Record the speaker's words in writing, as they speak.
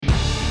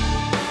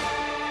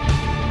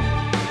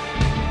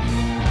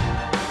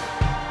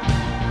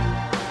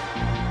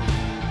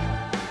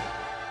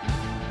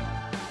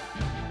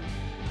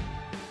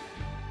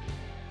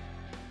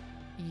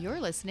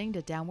listening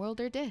to Downworld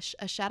or Dish,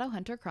 a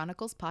Shadowhunter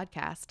Chronicles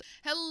podcast.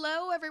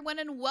 Hello, everyone,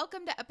 and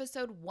welcome to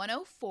episode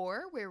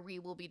 104, where we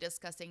will be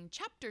discussing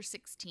Chapter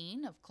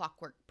 16 of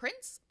Clockwork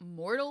Prince,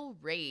 Mortal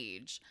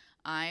Rage.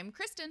 I'm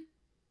Kristen.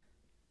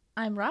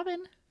 I'm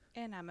Robin.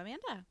 And I'm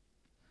Amanda.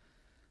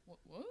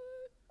 What?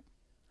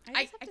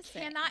 I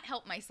cannot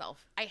help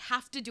myself. I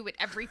have to do it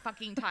every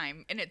fucking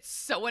time, and it's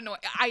so annoying.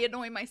 I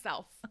annoy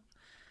myself.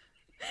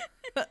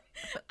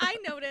 I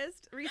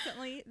noticed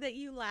recently that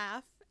you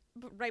laugh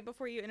right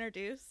before you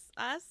introduce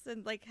us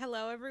and like,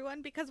 hello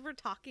everyone, because we're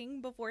talking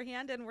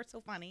beforehand and we're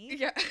so funny.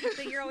 Yeah.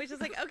 That you're always just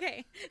like,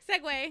 okay,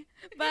 segue,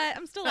 but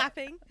I'm still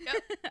laughing. Yep.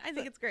 I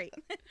think it's great.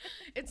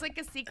 It's like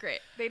a secret.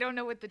 They don't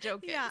know what the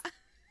joke is. Yeah.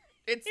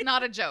 It's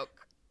not a joke.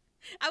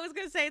 I was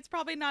going to say it's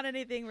probably not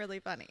anything really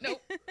funny.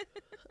 Nope.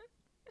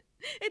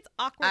 It's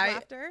awkward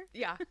laughter.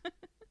 Yeah.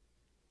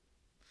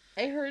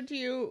 I heard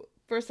you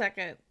for a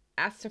second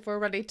asked if we're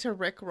ready to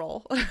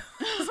Rickroll.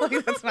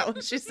 Like, that's not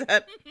what she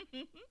said.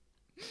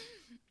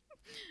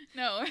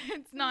 No,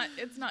 it's not.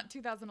 It's not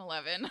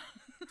 2011.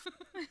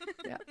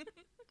 Yeah.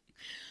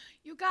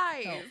 You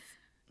guys, Oh.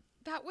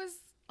 that was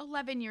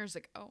 11 years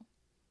ago.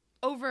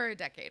 Over a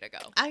decade ago.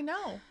 I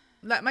know.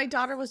 That my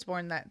daughter was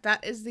born that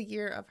is the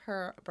year of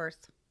her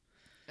birth.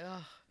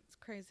 Ugh, It's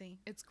crazy.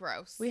 it's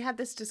gross. We had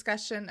this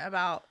discussion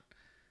about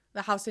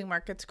the housing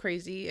market's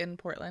crazy in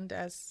Portland,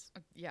 as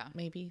Yeah.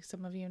 maybe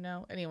some of you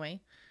know.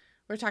 Anyway,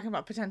 we're talking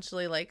about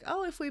potentially like,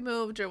 oh, if we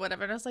moved or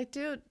whatever. And I was like,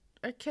 dude,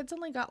 our kids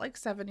only got like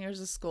 7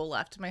 years of school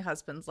left. My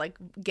husband's like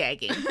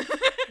gagging.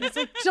 He's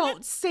like,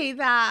 don't say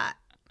that.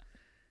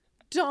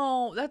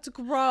 Don't. That's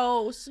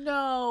gross.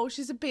 No,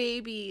 she's a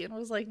baby. And I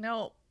was like,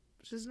 no,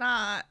 she's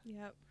not.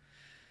 Yep.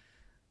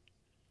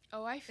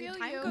 Oh, I feel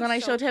time you. goes And then I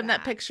so showed him that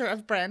fast. picture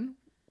of Bren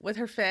with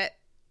her fit.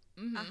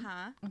 Mhm.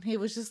 Uh-huh. And he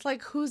was just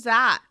like, who's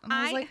that? And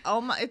I was I- like,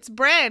 oh my, it's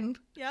Bren.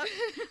 Yep.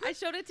 I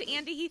showed it to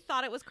Andy. He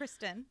thought it was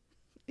Kristen.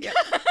 Yeah.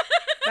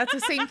 That's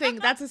the same thing.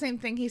 That's the same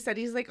thing he said.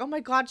 He's like, oh my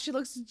God, she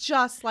looks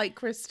just like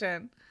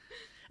Kristen.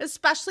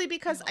 Especially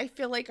because I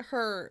feel like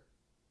her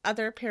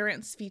other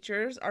parents'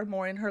 features are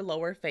more in her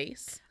lower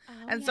face.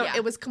 And so yeah.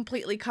 it was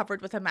completely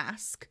covered with a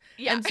mask.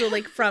 Yeah. And so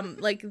like from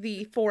like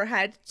the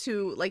forehead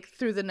to like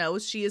through the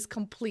nose, she is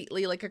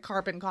completely like a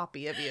carbon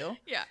copy of you.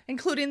 Yeah.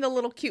 Including the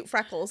little cute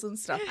freckles and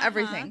stuff,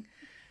 everything.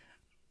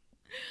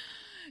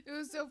 It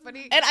was so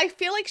funny. And I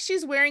feel like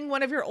she's wearing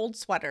one of your old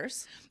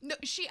sweaters. No,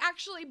 she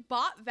actually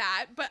bought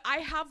that, but I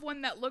have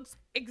one that looks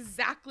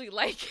exactly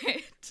like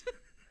it.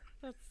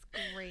 That's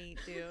great,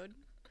 dude.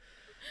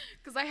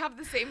 Because I have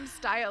the same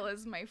style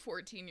as my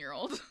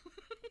 14-year-old.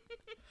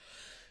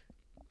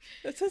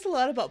 That says a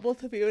lot about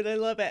both of you, and I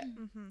love it.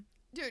 Mm-hmm.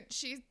 Dude,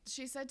 she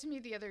said to me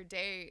the other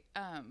day,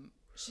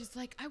 she's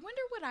like, I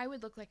wonder what I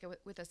would look like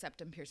with a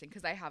septum piercing,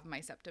 because I have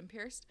my septum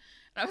pierced.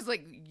 And I was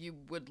like, you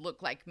would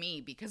look like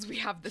me because we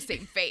have the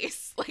same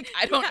face. Like,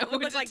 I don't know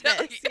what look to like tell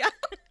this. you. Yeah.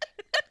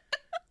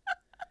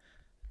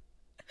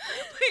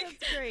 Like,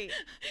 That's great.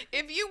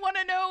 if you want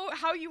to know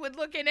how you would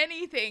look in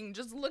anything,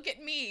 just look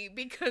at me,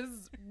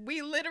 because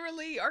we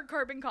literally are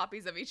carbon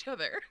copies of each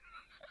other.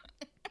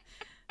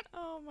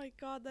 Oh my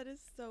God, that is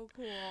so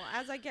cool.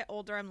 As I get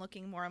older, I'm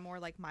looking more and more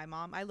like my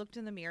mom. I looked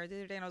in the mirror the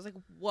other day and I was like,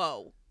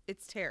 whoa,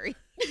 it's Terry.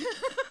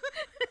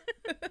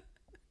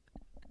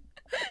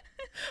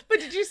 But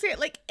did you say it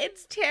like,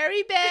 it's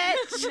Terry,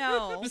 bitch?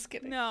 No. I'm just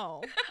kidding.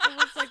 No. I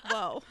was like,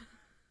 whoa.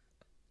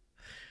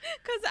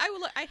 Because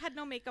I had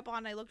no makeup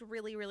on. I looked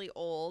really, really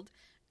old.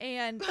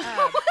 And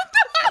I was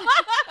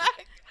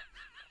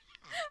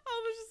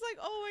just like,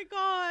 oh my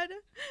God,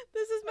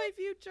 this is my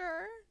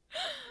future.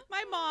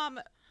 My mom,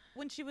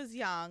 when she was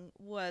young,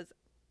 was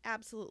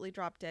absolutely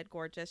drop dead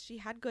gorgeous. She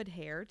had good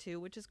hair too,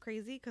 which is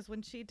crazy because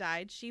when she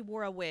died, she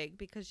wore a wig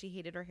because she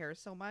hated her hair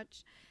so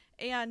much.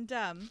 And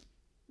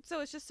so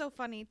it's just so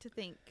funny to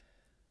think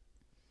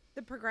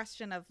the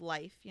progression of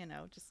life, you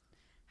know, just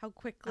how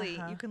quickly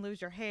you can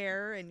lose your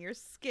hair and your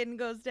skin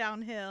goes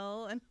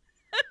downhill. And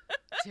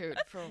Dude,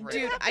 for real.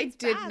 Dude, I happens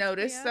did fast,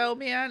 notice man. though,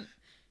 man,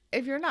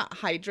 if you're not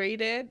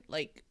hydrated,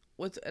 like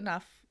with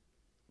enough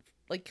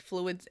like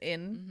fluids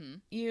in Mm-hmm.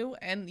 you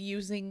and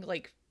using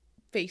like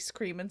face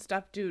cream and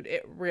stuff, dude,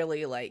 it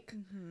really like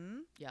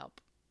Yep.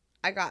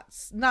 I got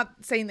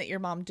not saying that your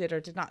mom did or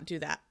did not do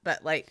that,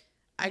 but like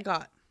I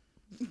got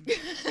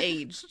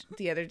aged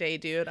the other day,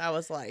 dude. I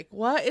was like,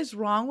 what is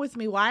wrong with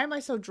me? Why am I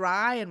so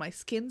dry and my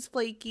skin's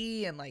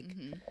flaky? And like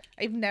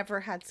I've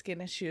never had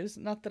skin issues.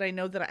 Not that I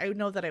know that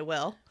I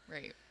will.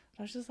 Right.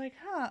 I was just like,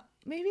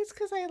 maybe it's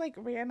because I like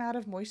ran out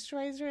of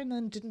moisturizer and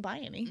then didn't buy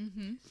any.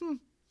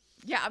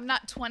 Yeah, I'm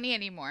not 20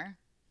 anymore.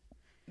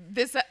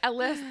 This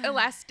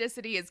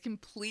elasticity is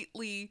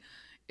completely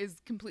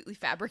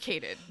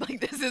fabricated.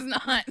 Like, this is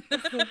not.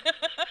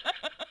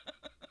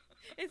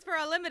 it's for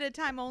a limited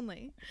time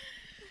only.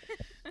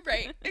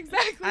 Right,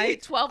 exactly.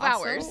 12 also,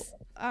 hours.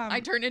 I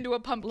turn into a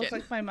pumpkin. Look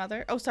like my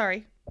mother. Oh,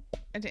 sorry.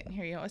 I didn't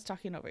hear you. I was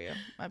talking over you.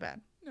 My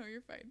bad. No,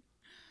 you're fine.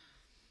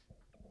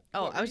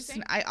 Oh, What were I you was.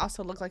 saying? I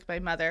also look like my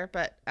mother,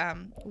 but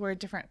we're a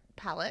different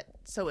palette,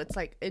 so it's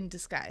like in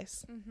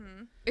disguise.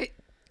 Mm-hmm.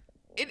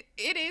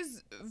 It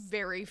is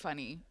very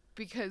funny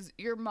because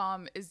your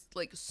mom is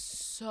like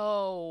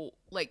so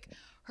like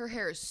her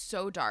hair is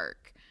so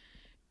dark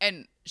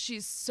and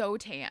she's so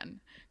tan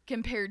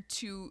compared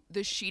to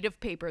the sheet of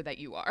paper that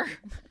you are.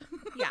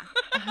 Yeah.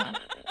 Uh-huh.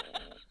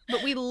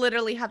 But we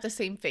literally have the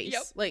same face.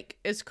 Yep. Like,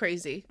 it's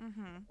crazy.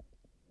 Mm-hmm.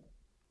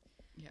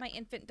 Yeah. My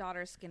infant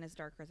daughter's skin is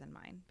darker than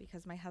mine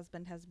because my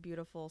husband has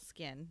beautiful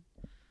skin.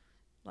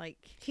 Like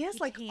He has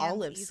like tans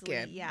olive easily,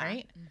 skin, yeah.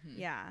 right? Mhm.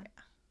 Yeah.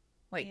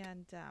 Like,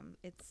 And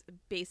it's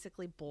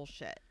basically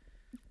bullshit.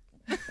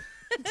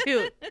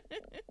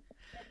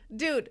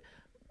 dude,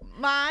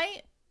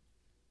 my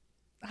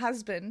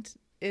husband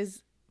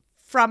is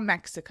from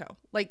Mexico.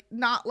 Like,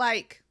 not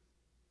like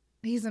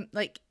he's in,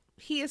 like,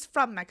 he is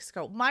from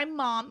Mexico. My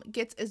mom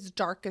gets as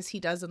dark as he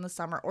does in the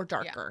summer or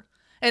darker.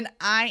 And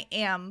I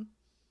am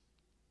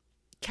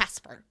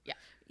Casper. Yeah.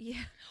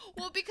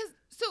 Well,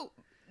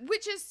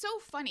 which is so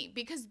funny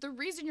because the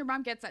reason your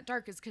mom gets that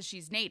dark is because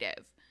she's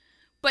native.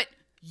 But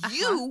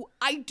you,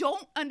 I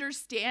don't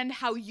understand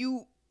how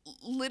you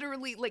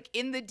literally, like,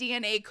 in the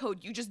DNA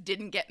code, you just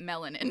didn't get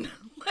melanin.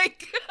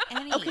 Like,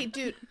 Okay,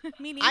 dude,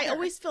 Me I neither.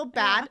 always feel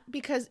bad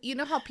because you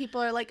know how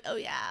people are like, oh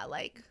yeah,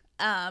 like,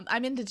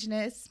 I'm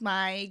indigenous.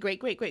 My great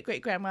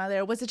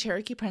grandmother was a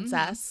Cherokee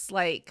princess.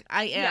 Like,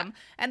 I am. Yeah.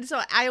 And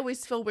so I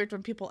always feel weird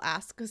when people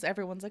ask because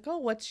everyone's like, oh,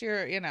 what's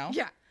your,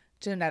 yeah.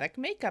 genetic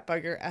makeup or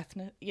your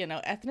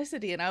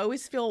ethnicity? And I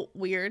always feel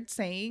weird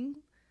saying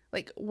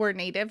like we're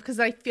native because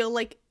I feel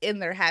like in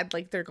their head,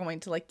 like they're going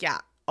to like, yeah,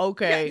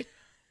 okay.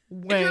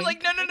 And you're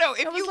like, no.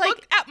 If was you like-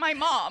 look at my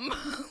mom,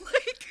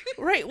 like,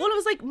 Right. Well, it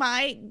was like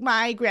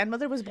my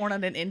grandmother was born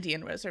on an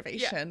Indian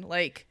reservation.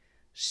 Like,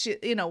 she,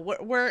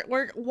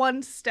 we're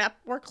one step,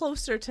 we're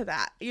closer to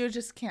that. You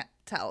just can't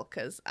tell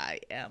because I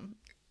am.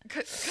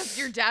 because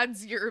your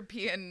dad's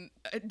European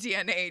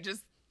DNA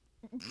just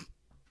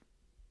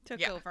Took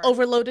Yeah. over.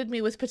 Overloaded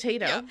me with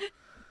potato. Yeah.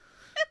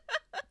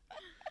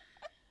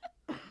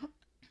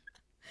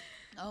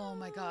 Oh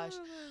my gosh.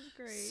 that was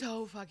great.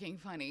 So fucking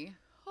funny.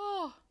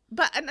 Oh.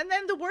 But and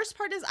then the worst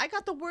part is I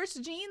got the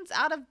worst genes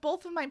out of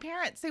both of my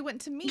parents. They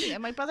went to me,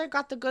 and my brother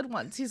got the good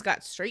ones. He's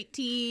got straight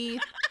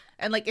teeth,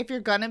 and like if you're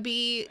gonna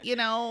be,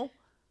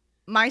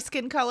 my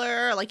skin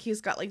color, like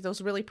he's got like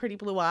those really pretty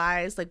blue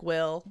eyes, like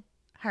Will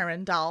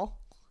Herondale,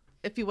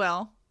 if you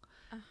will,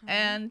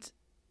 and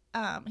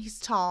he's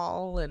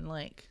tall and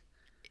like.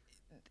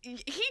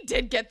 He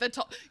did get the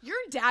tall. Your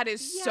dad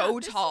is Yeah, so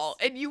this tall,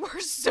 and you are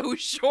so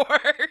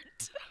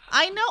short.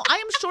 I know I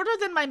am shorter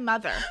than my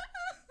mother.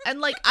 And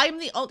like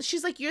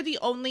she's like, you're the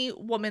only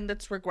woman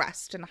that's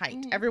regressed in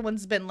height.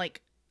 Everyone's been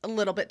like a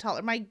little bit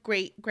taller. My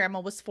great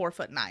grandma was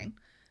 4'9",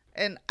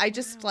 and I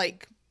just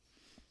like,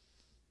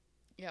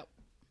 Yep.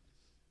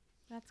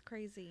 That's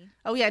crazy.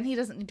 oh yeah, and he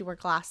doesn't need to wear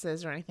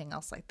glasses or anything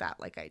else like that,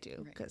 like I do,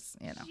 Right. because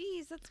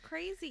Jeez, that's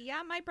crazy.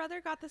 Yeah, my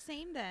brother got the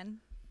same then.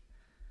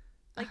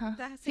 Like the He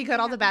same got thing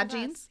all the bad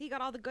happened with us. genes? He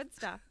got all the good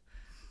stuff.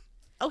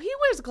 Oh, he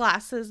wears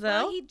glasses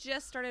though. Well, he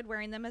just started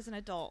wearing them as an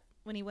adult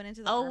when he went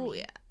into the army.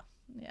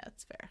 yeah,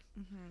 that's fair.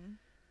 Mm-hmm.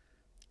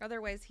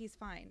 Otherwise, he's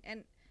fine.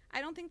 And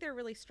I don't think they're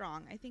really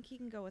strong. I think he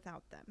can go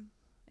without them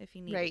if he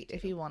needs Right, to.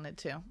 if he wanted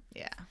to,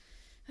 yeah.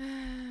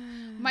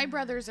 My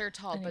brothers are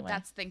tall, but Anyway.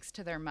 that's thanks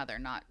to their mother,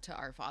 not to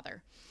our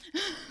father.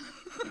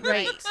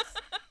 Right.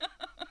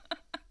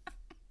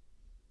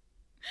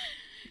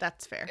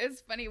 That's fair.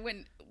 It's funny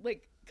when,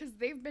 like, because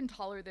they've been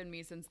taller than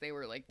me since they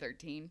were like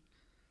 13.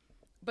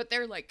 But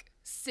they're like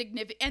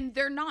significant, and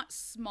they're not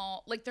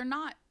small. Like, they're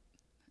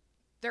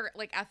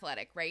like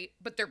athletic, right?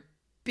 But they're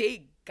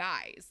big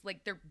guys.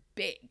 Like, they're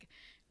big,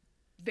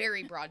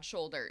 very broad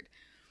shouldered.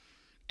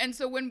 And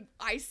so when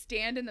I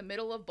stand in the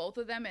middle of both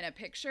of them in a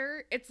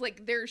picture, it's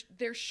like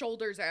their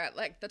shoulders are at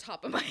like the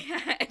top of my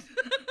head.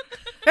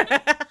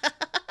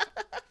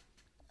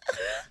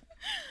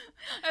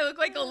 I look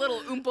like a little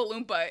Oompa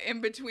Loompa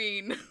in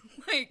between,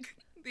 like,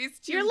 these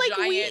two You're like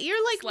giant,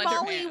 you're like slender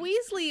Molly hands.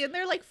 Weasley, and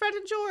they're like Fred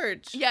and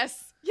George.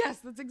 Yes,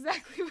 that's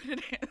exactly what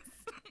it is.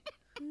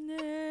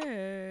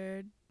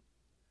 Nerd.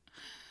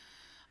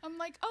 I'm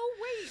like, oh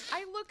wait,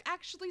 I look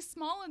actually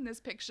small in this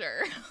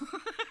picture.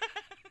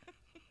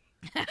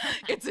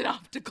 It's an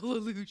optical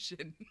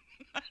illusion.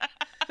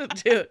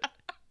 Dude.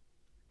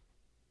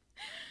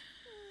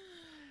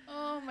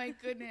 Oh my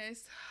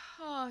goodness.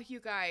 Oh, you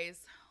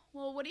guys.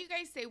 Well, what do you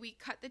guys say we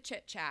cut the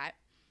chit chat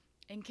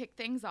and kick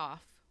things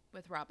off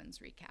with Robin's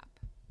recap?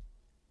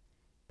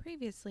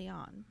 Previously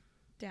on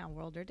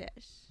Downworld or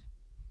Dish.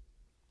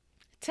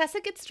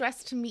 Tessa gets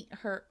dressed to meet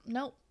her.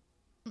 Nope.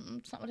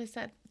 It's not what I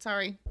said.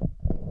 Sorry.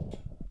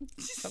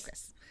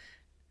 Focus.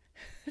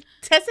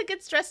 Tessa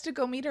gets dressed to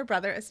go meet her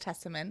brother as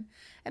Tessamon,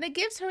 and it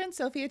gives her and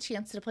Sophie a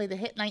chance to play the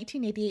hit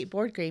 1988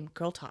 board game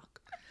Girl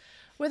Talk,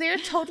 where they are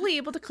totally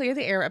able to clear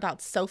the air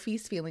about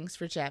Sophie's feelings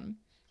for Jem.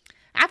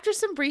 After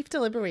some brief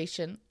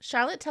deliberation,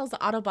 Charlotte tells the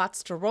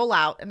Autobots to roll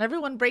out, and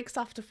everyone breaks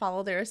off to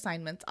follow their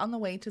assignments on the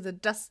way to the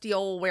dusty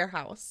old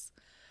warehouse.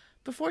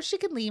 Before she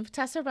can leave,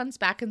 Tessa runs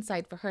back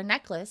inside for her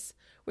necklace,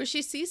 where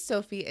she sees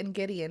Sophie and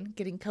Gideon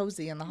getting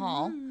cozy in the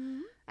hall.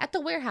 At the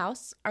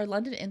warehouse, our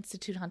London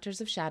Institute Hunters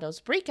of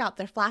Shadows break out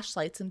their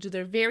flashlights and do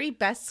their very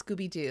best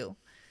Scooby-Doo.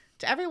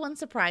 To everyone's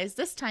surprise,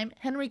 this time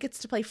Henry gets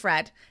to play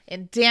Fred,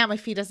 and damn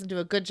if he doesn't do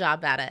a good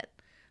job at it.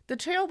 The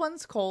trail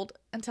runs cold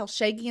until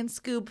Shaggy and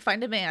Scoob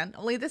find a man,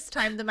 only this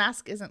time the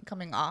mask isn't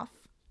coming off.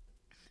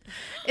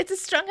 It's a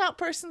strung-out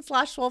person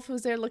 / wolf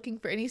who's there looking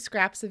for any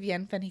scraps of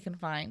yen-fen he can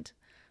find.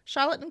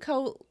 Charlotte and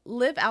co.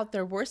 live out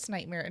their worst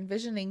nightmare,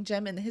 envisioning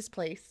Jem in his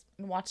place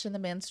and watching the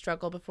man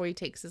struggle before he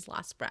takes his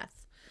last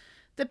breath.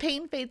 The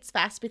pain fades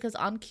fast because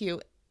on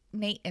cue,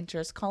 Nate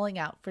enters, calling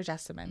out for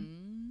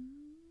Jessamine.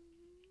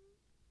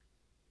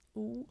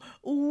 Ooh.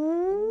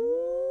 Ooh.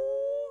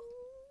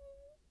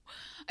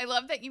 I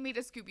love that you made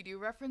a Scooby-Doo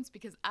reference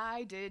because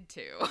I did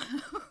too.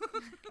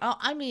 Oh,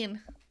 I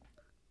mean,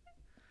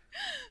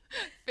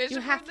 Fish you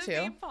are have from the to.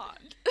 same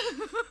pond.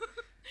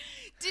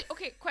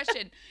 Okay,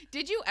 question.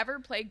 Did you ever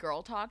play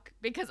Girl Talk?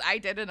 Because I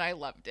did and I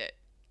loved it.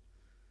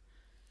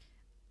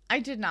 I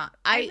did not.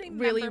 I I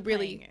remember really, playing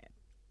really, it,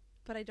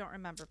 but I don't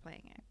remember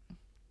playing it.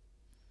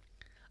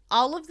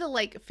 all of the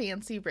like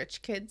fancy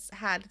rich kids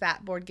had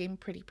that board game,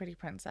 Pretty Pretty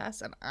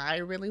Princess, and I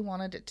really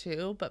wanted it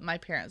too, but my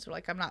parents were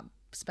like, I'm not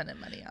spending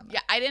money on that. Yeah,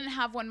 I didn't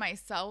have one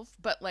myself,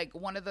 but like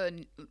one of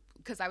the,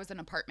 because I was an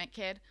apartment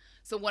kid,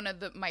 so one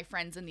of my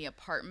friends in the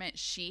apartment,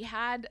 she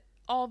had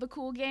all the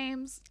cool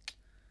games.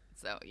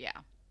 So yeah.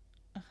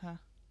 Uh-huh.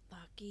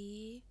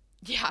 Lucky.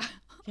 Yeah.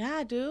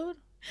 Yeah, dude.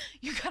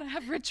 You gotta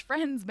have rich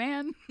friends,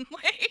 man.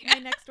 My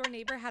next door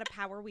neighbor had a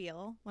Power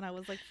Wheel when I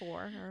was like 4.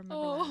 I remember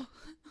that.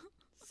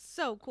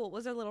 So cool. It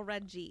was a little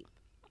red Jeep.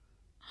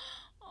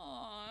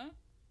 Aw.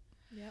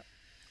 Yep.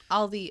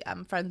 All the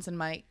friends in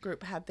my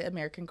group had the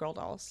American Girl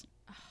dolls.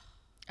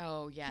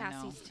 Oh yeah,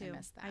 Cassie's no, too. I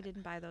missed that. I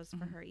didn't buy those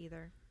for her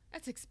either.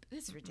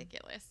 That's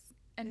ridiculous.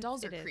 And It-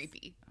 dolls it are is.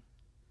 creepy.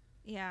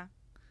 Yeah.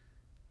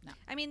 No.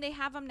 I mean, they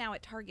have them now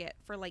at Target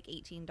for like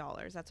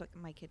 $18. That's what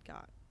my kid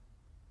got.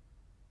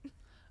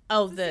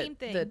 Oh, It's the same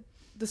thing.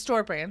 the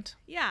store brand.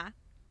 Yeah.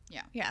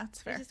 Yeah, it's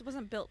It fair. just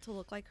wasn't built to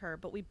look like her,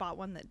 but we bought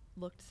one that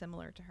looked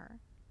similar to her.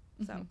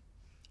 So, Mhm.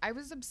 I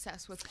was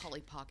obsessed with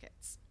Polly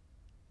Pockets.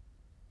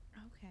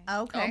 okay.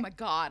 Okay. Oh my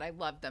god, I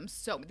loved them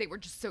so. They were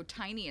just so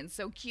tiny and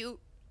so cute.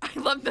 I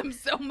loved them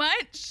so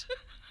much.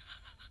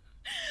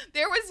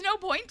 There was no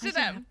point I to didn't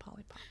them. have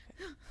Polly Pocket.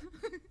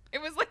 It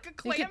was like a You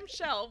could-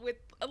 clamshell with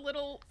a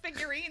little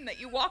figurine that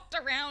you walked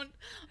around.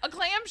 A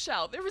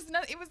clamshell. There was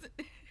no.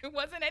 It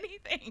wasn't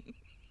anything.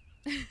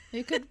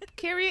 You could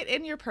carry it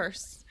in your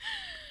purse.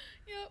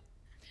 Yep.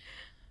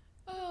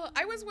 Oh,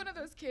 I was one of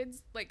those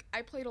kids. Like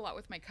I played a lot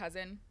with my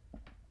cousin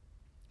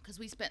because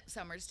we spent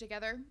summers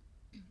together,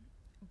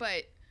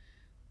 but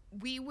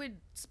we would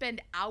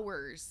spend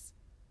hours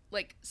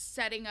like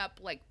setting up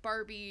like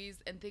Barbies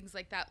and things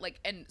like that, like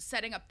and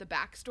setting up the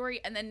backstory,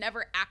 and then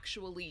never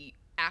actually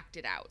act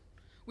it out.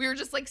 We were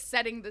just like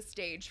setting the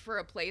stage for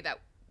a play that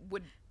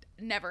would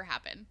never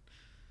happen.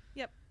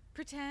 Yep.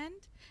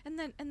 Pretend and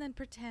then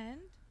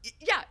pretend.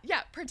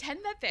 Yeah. Pretend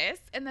that this,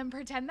 and then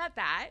pretend that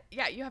that.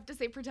 Yeah, you have to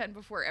say pretend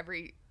before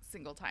every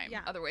single time.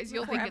 Yeah, Otherwise,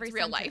 you'll before think every it's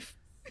real sentence.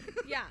 life.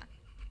 Yeah.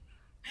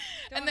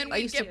 And then I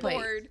we'd used to get play-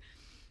 bored.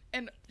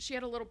 And she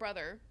had a little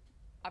brother,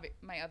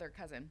 my other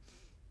cousin,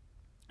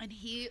 and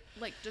he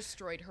like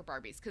destroyed her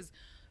Barbies because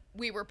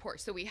we were poor.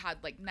 So we had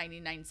like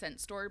 99-cent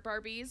store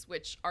Barbies,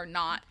 which are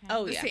not Okay.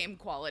 Oh, the yeah. same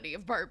quality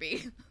of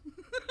Barbie.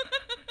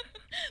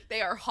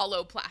 They are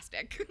hollow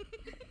plastic.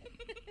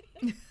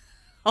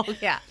 Oh,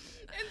 yeah.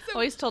 And so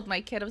Always told my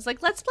kid, I was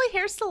like, let's play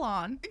hair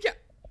salon. yeah.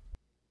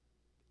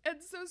 And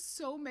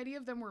so many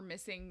of them were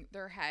missing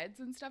their heads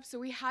and stuff. So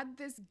we had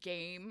this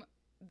game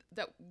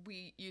that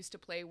we used to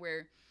play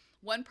where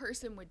one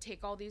person would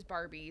take all these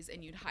Barbies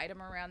and you'd hide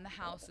them around the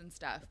house and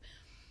stuff.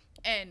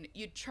 And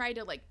you'd try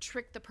to like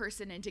trick the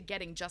person into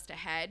getting just a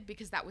head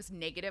because that was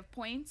negative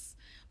points.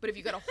 But if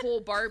you got a whole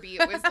Barbie,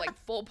 it was like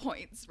full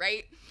points,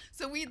 right?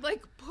 So we'd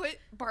like put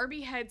Barbie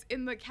heads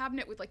in the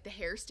cabinet with like the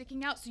hair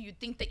sticking out. So you'd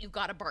think that you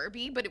got a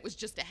Barbie, but it was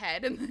just a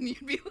head. And then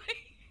you'd be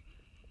like,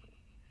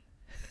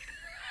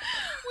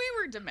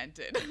 we were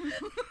demented.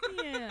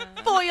 Yeah.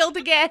 Foiled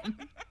again.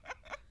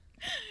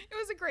 It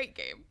was a great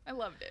game. I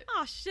loved it.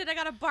 Oh shit! I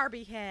got a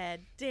Barbie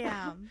head.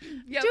 Damn.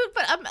 Yep. Dude,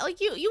 but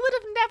like you would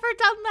have never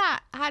done that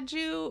had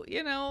you,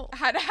 you know.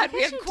 Had we Had had you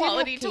did have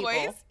quality cable.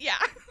 toys. Yeah.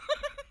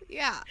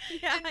 Yeah,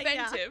 Yeah.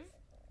 Inventive.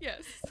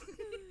 Yes.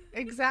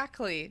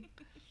 exactly.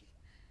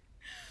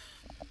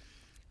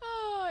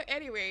 Oh,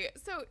 anyway,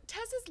 so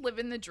Tess is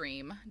living the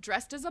dream.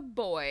 Dressed as a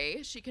boy,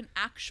 she can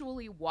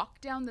actually walk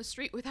down the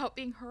street without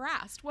being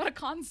harassed. What a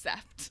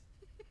concept.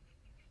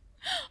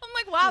 I'm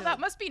like, wow, Dude. that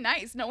must be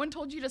nice. No one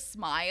told you to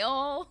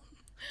smile.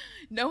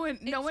 No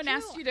one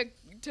asked you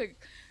to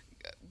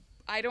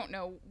I don't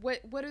know.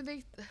 What are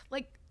they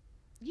like,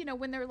 you know,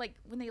 when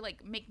they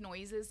like make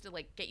noises to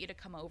like get you to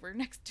come over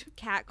next to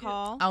Cat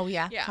call. Oh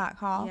yeah, Yeah. cat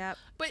call. Yep.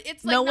 But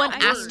it's like No one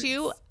not asked words.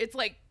 you? It's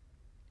like,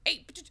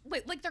 hey,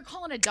 like they're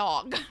calling a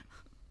dog.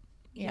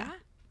 Yeah.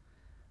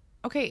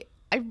 Okay,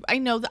 I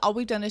know that all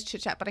we've done is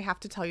chit chat, but I have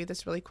to tell you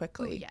this really Oh,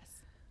 quickly. yes.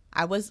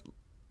 I was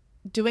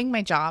doing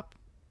my job.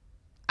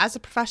 as a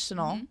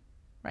professional, Mhm.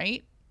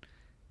 right?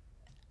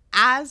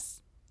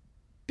 As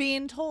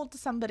being told to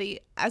somebody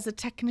as a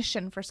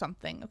technician for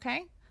something,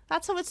 okay?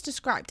 That's how it's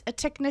described. A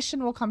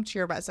technician will come to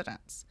your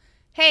residence.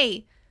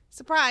 Hey,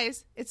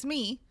 surprise, it's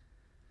me.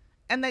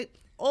 And the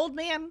old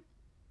man,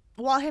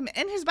 while him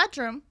in his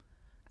bedroom,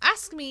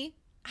 asked me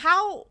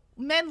how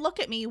men look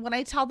at me when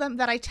I tell them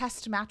that I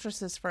test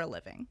mattresses for a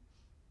living.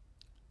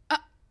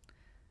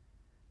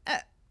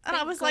 And I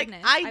Thank was like,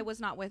 goodness I was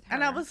not with her.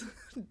 and I was,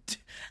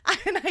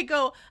 and I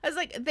was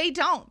like, they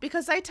don't,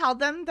 because I tell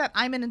them that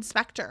I'm an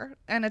inspector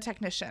and a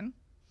technician.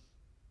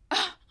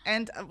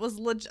 And it was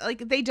like,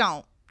 they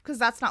don't, because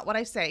that's not what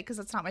I say, because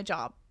that's not my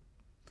job.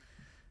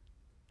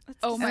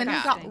 Oh my And then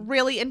he God. got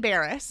really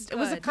embarrassed. It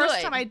was the Good. first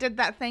Good. time I did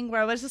that thing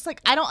where I was just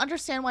like, I don't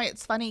understand why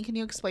it's funny. Can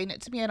you explain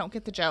it to me? I don't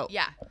get the joke.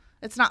 Yeah.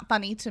 It's not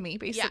funny to me,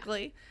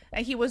 basically.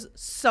 And he was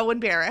so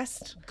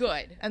embarrassed.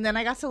 Good. And then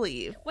I got to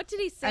leave. What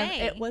did he say?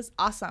 And it was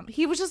awesome.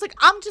 He was just like,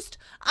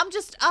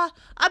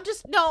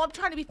 no, I'm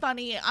trying to be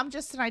funny. And I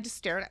just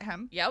stared at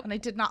him. Yep. And I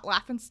did not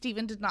laugh, and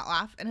Steven did not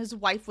laugh. And his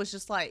wife was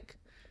just like,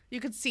 you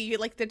could see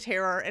like the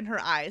terror in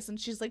her eyes.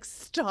 And she's like,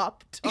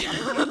 stop talking.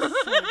 So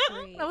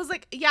great. I was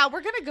like, yeah,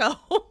 we're going to go.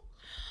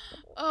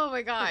 Oh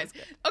my God.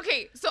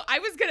 Okay, so I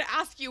was going to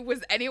ask you,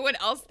 was anyone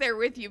else there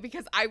with you?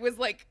 Because I was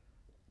like,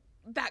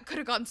 that could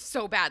have gone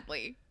so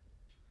badly.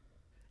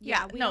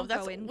 Yeah, we no, don't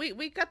that's go in.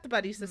 we got the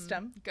buddy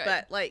system. good.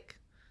 But like,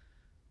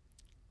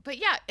 But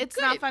yeah, it's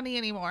good. not funny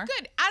anymore.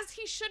 Good. As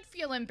he should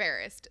feel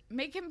embarrassed.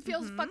 Make him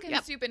feel fucking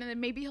Yep. stupid, and then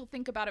maybe he'll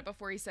think about it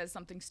before he says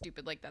something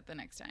stupid like that the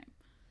next time.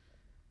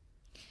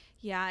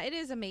 Yeah, it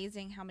is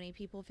amazing how many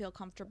people feel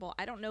comfortable.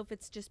 I don't know if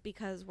it's just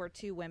because we're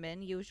two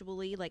women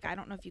usually. Like, I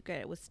don't know if you get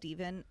it with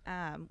Steven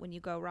when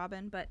you go,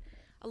 Robin, but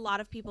a lot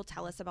of people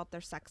tell us about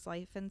their sex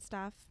life and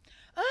stuff.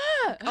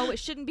 Oh, it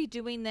shouldn't be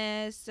doing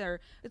this, or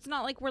it's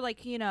not like we're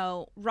like,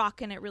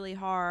 rocking it really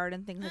hard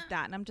and things like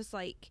that. And I'm just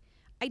like,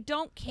 I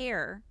don't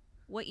care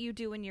what you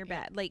do in your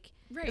bed. Like,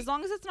 Right. as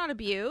long as it's not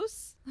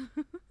abuse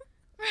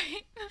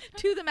Right.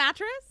 to the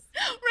mattress.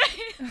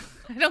 Right.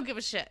 I don't give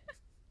a shit.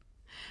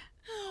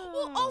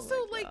 Well, Oh also,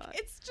 my like, God.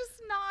 it's just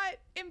not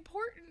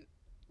important,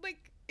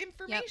 like,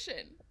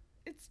 information.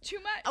 It's too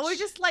much. Or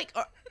just like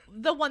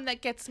the one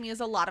that gets me is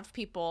a lot of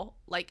people,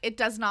 like, it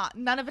does not,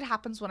 none of it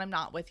happens when I'm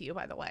not with you,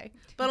 by the way.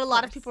 But a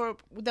lot of people,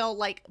 they'll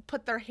like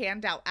put their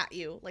hand out at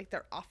you, like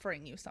they're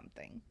offering you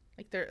something.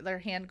 Like their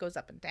hand goes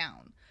up and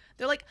down.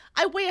 They're like,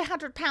 I weigh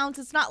 100 pounds.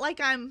 It's not like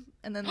I'm,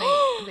 and then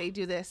they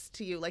do this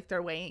to you like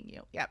they're weighing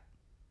you. Yep.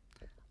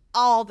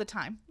 All the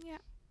time. Yeah.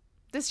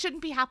 This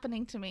shouldn't be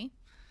happening to me.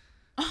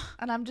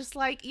 And I'm just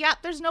like, yeah,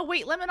 there's no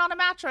weight limit on a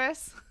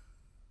mattress.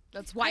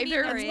 That's why I mean,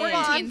 there there are is.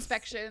 warranty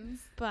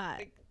inspections.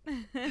 But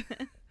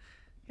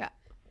Yeah.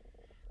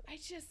 I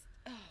just,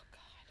 oh,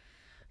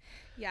 God.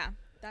 yeah,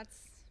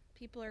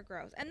 people are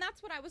gross. And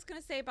that's what I was going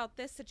to say about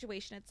this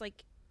situation. It's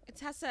like,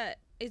 Tessa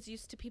is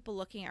used to people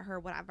looking at her,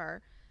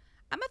 whatever.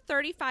 I'm a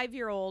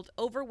 35-year-old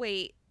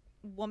overweight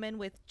woman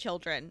with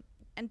children,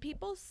 and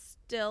people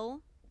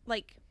still,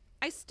 like,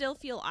 I still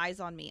feel eyes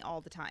on me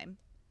all the time.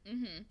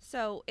 Mm-hmm.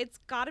 So it's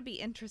got to be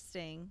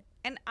interesting.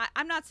 And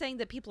I'm not saying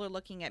that people are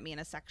looking at me in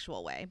a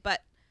sexual way, but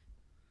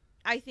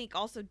I think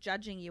also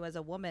judging you as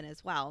a woman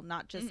as well,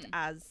 not just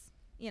as,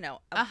 Yeah.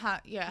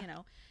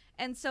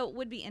 And so it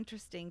would be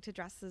interesting to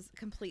dress as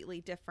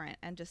completely different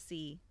and just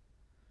see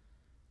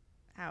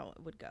how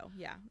it would go.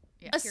 Yeah.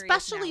 Yeah. I'm curious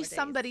Especially nowadays.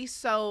 somebody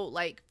so,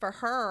 like, for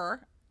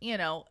her,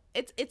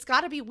 it's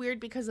got to be weird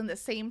because in the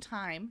same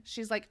time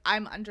she's like,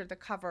 I'm under the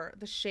cover,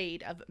 the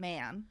shade of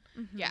man,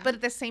 Yeah. but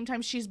at the same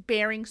time she's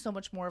bearing so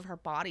much more of her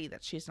body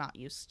that she's not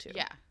used to.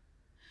 Yeah.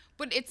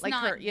 But it's Like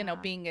not, her,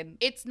 being in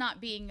it's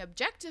not being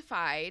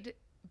objectified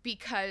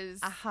because,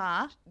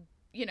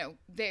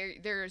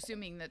 they're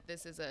assuming that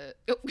this is a,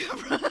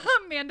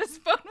 Amanda's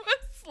phone was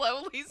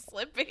slowly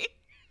slipping.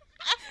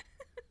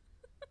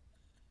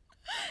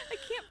 I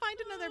can't find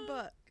another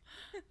book.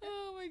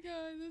 Oh my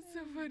God, that's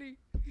so funny.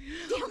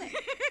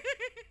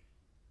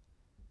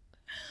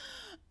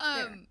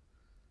 Damn it.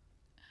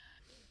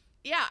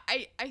 Yeah,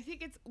 I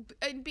think it's,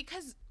 and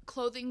because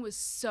clothing was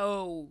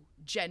so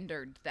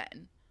gendered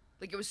then,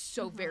 like it was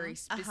so very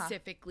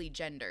specifically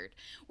gendered,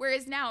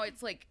 whereas now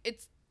it's like,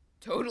 it's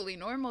totally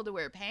normal to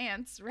wear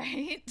pants,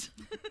 right?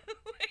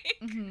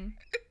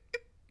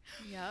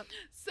 Yep.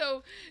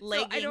 So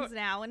Leggings I don't,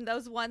 now, and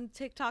those one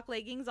TikTok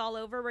leggings all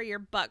over where your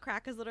butt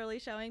crack is literally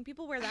showing.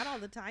 People wear that all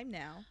the time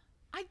now.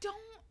 I don't.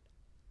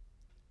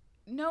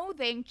 No,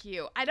 thank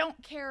you. I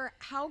don't care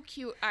how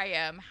cute I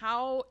am,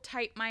 how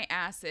tight my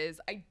ass is.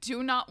 I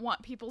do not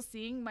want people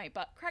seeing my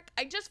butt crack.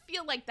 I just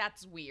feel like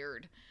that's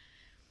weird.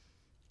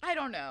 I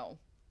don't know.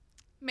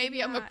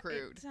 Maybe I'm a Yeah,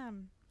 prude.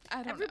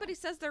 I don't everybody know.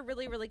 says they're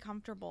really, really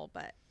comfortable,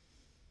 but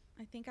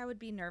I think I would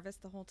be nervous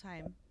the whole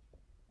time.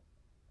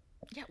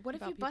 Yeah, what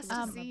if about you people bust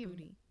a looking at my seam?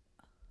 booty.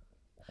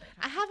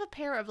 I have a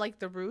pair of like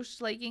the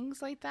ruche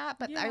leggings like that,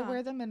 but I Yeah.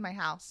 wear them in my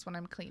house when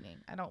I'm cleaning.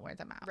 I don't wear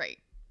them out. Right.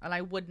 And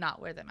I would not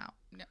wear them out.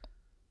 No.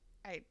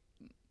 I.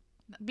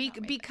 Be-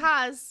 not my thing.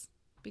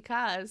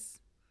 because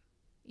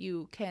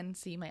you can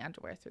see my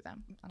underwear through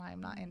them, and I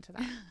am not into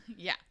that.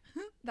 Yeah,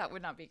 that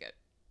would not be good.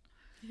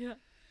 Yeah.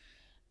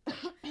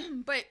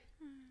 But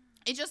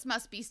it just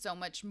must be so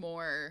much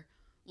more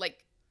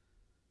like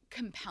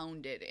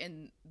compounded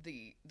in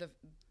the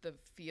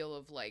feel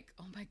of like,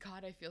 oh my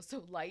God, I feel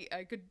so light.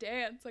 I could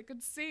dance. I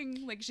could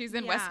sing. Like she's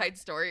in West Side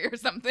Story or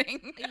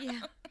something.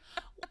 Yeah.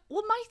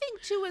 Well, my thing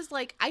too is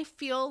like, I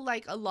feel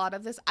like a lot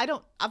of this,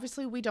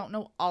 obviously we don't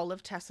know all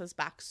of Tessa's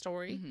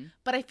backstory,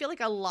 but I feel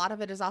like a lot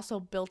of it is also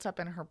built up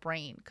in her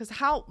brain. Because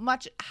how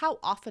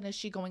often is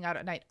she going out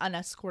at night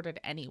unescorted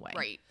anyway?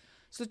 Right.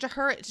 So to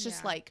her, it's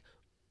just like,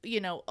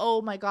 you know,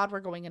 oh my God, we're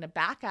going in a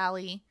back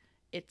alley.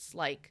 It's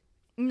like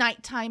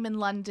nighttime in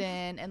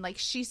London. And like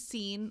she's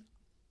seen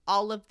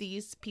all of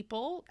these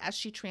people as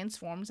she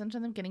transforms into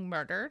them getting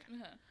murdered.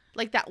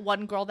 Like that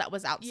one girl that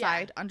was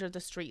outside under the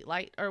street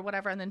light or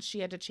whatever, and then she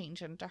had to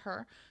change into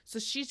her. So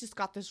she's just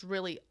got this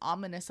really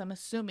ominous, I'm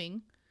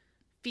assuming,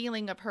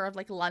 feeling of her of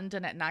like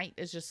London at night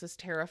is just this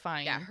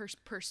terrifying. Yeah, her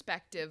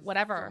perspective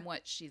whatever from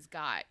what she's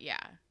got. Yeah.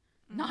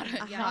 And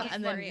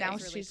then now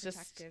really she's just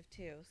protective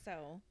too.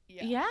 So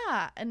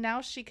yeah, and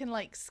now she can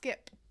like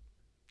skip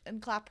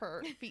and clap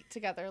her feet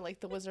together like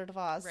the Wizard of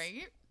Oz.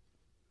 Right?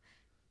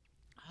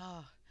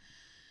 Oh.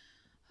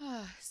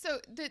 So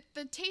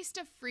the taste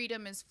of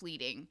freedom is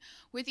fleeting.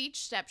 With each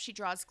step, she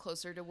draws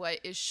closer to what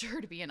is sure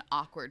to be an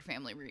awkward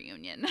family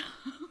reunion.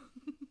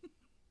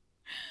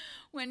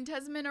 When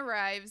Tesman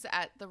arrives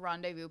at the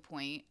rendezvous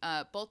point,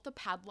 both the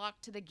padlock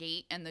to the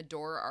gate and the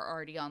door are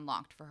already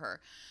unlocked for her.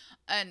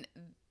 And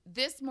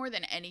this, more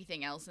than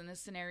anything else in this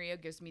scenario,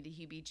 gives me the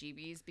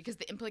heebie-jeebies because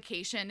the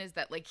implication is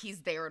that like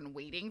he's there and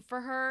waiting for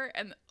her,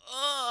 and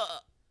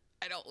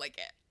I don't like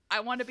it.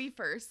 I want to be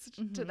first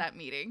to that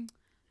meeting.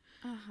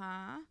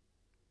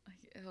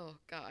 Oh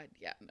God,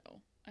 yeah,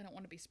 no, I don't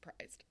want to be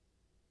surprised.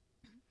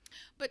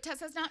 But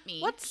Tessa's not me.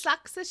 What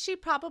sucks is she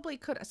probably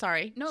could.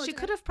 Sorry, no, she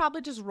could have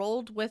probably just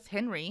rolled with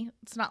Henry.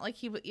 It's not like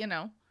he would, you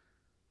know.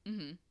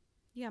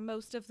 Yeah,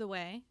 most of the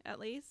way, at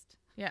least.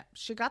 Yeah,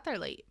 she got there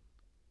late.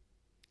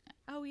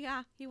 Oh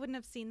yeah, he wouldn't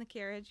have seen the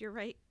carriage. You're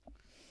right.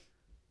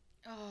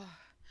 Oh.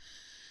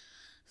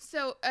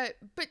 So,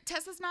 but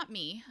Tessa's not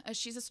me.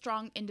 She's a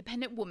strong,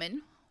 independent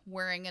woman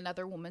wearing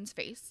another woman's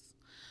face.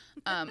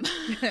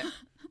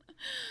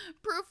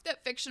 Proof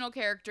that fictional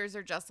characters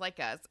are just like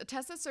us.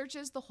 Tessa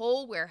searches the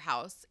whole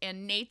warehouse,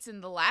 and Nate's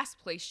in the last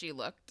place she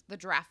looked, the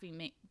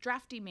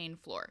drafty main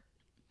floor.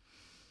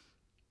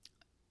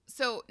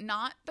 So,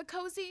 not the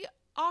cozy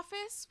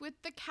office with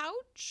the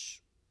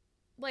couch.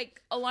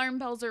 Like, alarm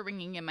bells are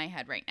ringing in my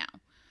head right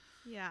now.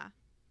 Yeah.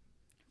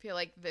 I feel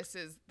like this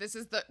is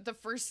the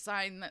first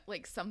sign that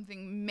like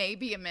something may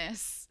be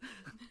amiss.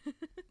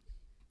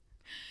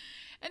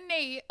 And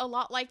Nate, a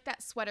lot like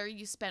that sweater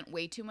you spent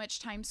way too much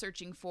time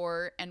searching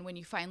for, and when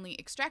you finally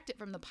extract it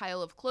from the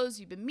pile of clothes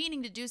you've been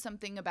meaning to do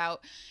something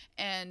about,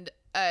 and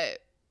that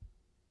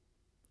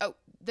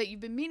you've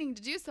been meaning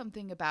to do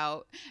something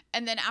about,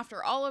 and then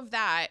after all of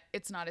that,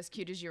 it's not as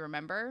cute as you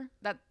remember.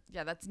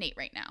 That's Nate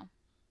right now.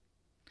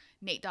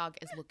 Nate Dogg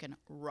is looking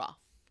rough.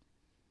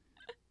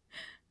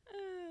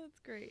 That's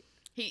great.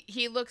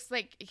 He looks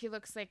like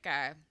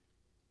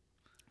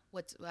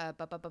what's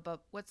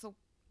the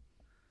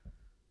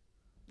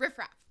Riff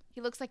Raff.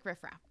 He looks like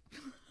Riff Raff.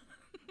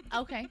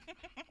 Okay.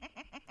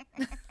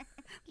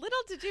 Little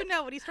did you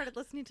know when you started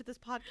listening to this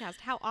podcast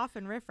how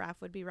often Riff Raff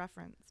would be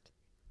referenced.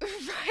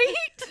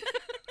 Right?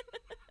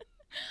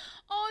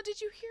 Oh,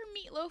 did you hear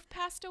Meatloaf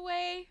passed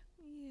away?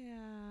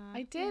 Yeah.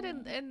 I did,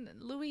 and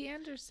Louis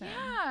Anderson.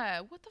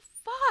 Yeah. What the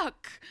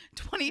fuck?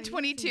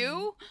 2022? Crazy.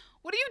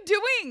 What are you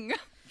doing?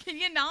 Can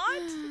you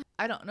not?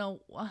 I don't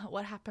know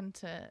what happened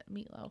to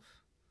Meatloaf.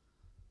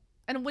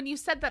 And when you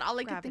said that, all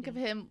I could think of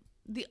him,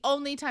 the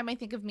only time I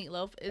think of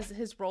Meatloaf is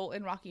his role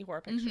in Rocky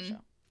Horror Picture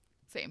Show.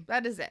 Same.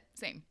 That is it.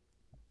 Same.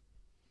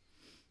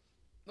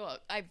 Well,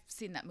 I've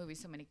seen that movie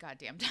so many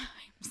goddamn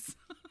times.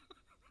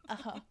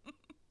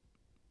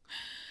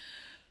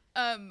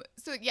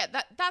 So yeah,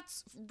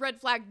 that's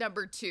red flag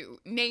number 2.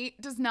 Nate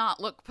does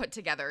not look put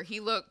together. He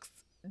looks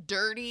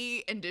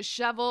dirty and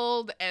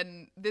disheveled,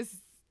 and this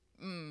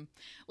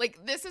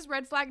is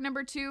red flag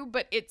number 2,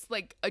 but it's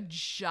like a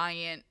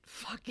giant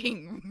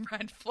fucking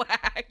red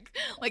flag,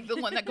 like the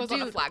one that goes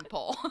on a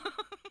flagpole.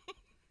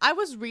 I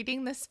was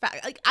reading this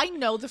fact. Like, I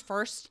know the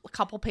first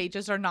couple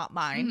pages are not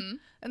mine.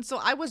 And so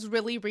I was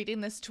really reading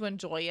this to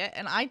enjoy it.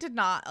 And I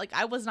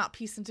was not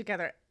piecing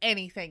together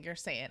anything you're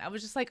saying. I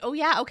was just like, oh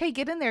yeah, okay,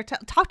 get in there.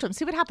 Talk to him.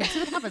 See what happens. See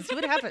what happens. See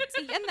what happens.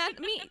 And that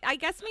I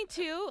guess me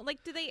too. Like,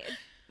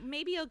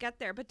 maybe you'll get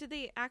there, but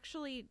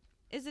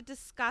is it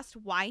discussed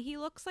why he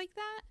looks like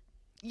that?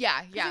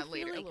 Yeah,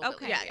 later. Like, a little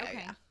okay, bit.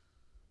 okay. Yeah.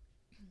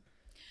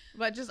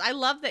 But just, I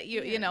love that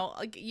you know,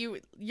 like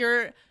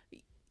your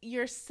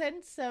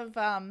sense of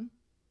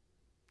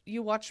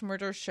you watch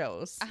murder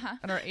shows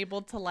and are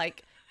able to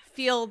like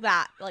feel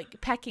that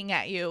like pecking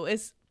at you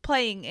is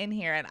playing in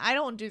here, and I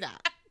don't do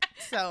that.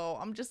 So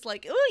I'm just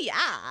like, oh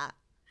yeah,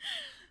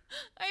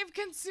 I have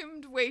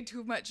consumed way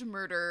too much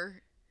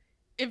murder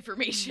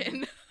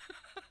information.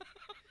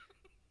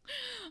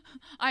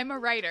 I'm a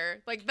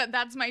writer. Like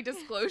that's my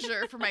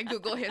disclosure for my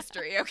Google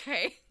history,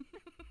 okay?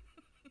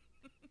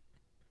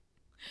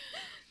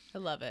 I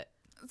love it.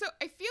 So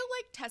I feel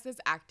like Tessa's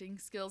acting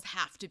skills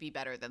have to be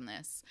better than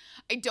this.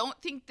 I don't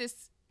think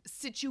this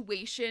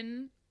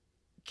situation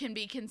can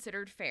be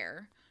considered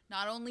fair.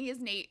 Not only is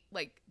Nate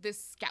like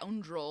this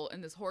scoundrel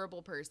and this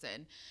horrible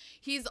person,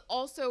 he's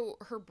also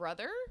her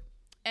brother.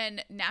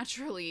 And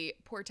naturally,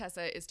 poor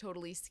Tessa is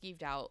totally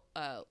skeeved out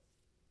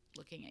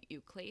looking at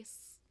you,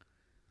 Clace.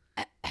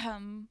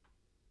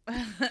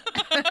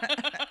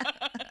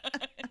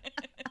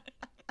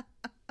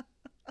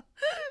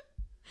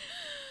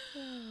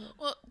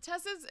 Well,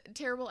 Tessa's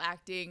terrible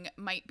acting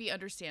might be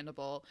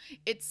understandable.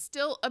 It's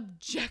still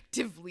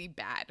objectively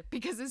bad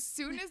because as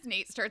soon as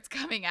Nate starts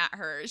coming at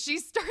her, she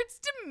starts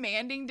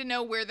demanding to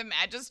know where the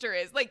Magister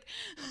is. Like,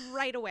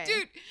 Right away.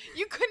 dude,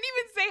 you couldn't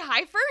even say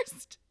hi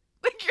first?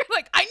 Like, you're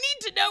like, I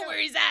need to know where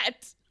he's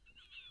at.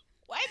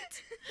 What?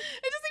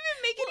 It doesn't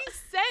even make any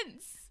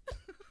sense.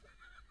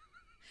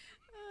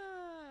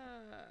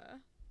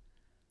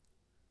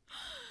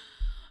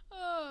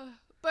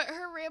 But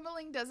her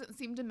rambling doesn't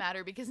seem to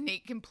matter because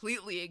Nate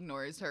completely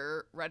ignores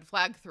her, red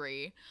flag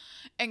 3,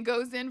 and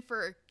goes in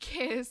for a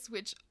kiss,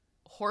 which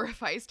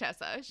horrifies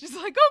Tessa. She's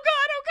like, oh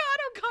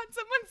God,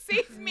 someone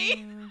save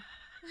me.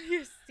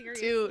 You're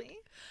seriously. Dude.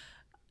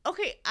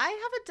 Okay, I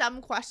have a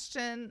dumb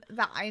question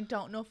that I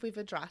don't know if we've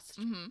addressed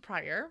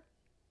prior.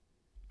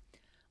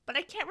 But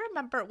I can't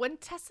remember. When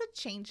Tessa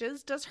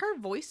changes, does her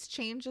voice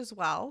change as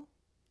well?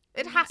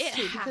 It has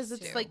to because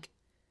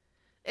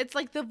it's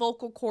like the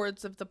vocal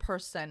cords of the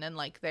person and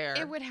like their.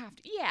 It would have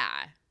to.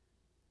 Yeah.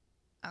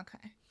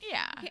 Okay.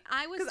 Yeah. Okay,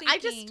 I was 'Cause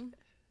thinking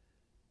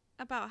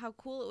about how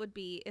cool it would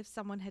be if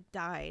someone had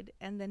died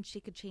and then she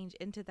could change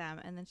into them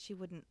and then she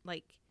wouldn't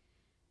like.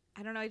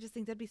 I don't know. I just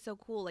think that'd be so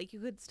cool. Like you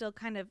could still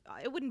kind of.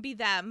 It wouldn't be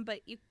them, but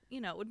you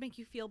know, it would make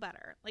you feel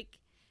better. Like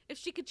if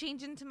she could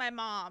change into my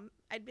mom,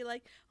 I'd be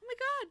like, oh my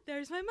God,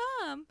 there's my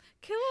mom.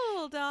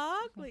 Cool,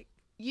 dog. Like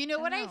You know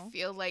what I know.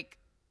 feel like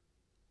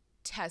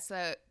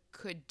Tessa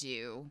could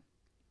do,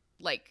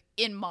 like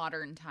in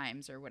modern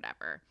times or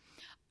whatever?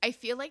 I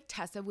feel like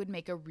Tessa would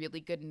make a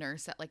really good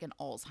nurse at like an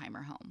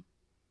Alzheimer home.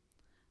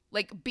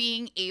 Like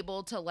being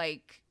able to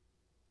like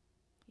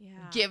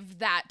give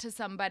that to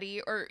somebody,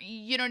 or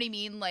you know what I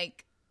mean?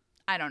 Like,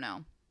 I don't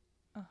know.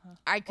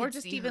 I could Or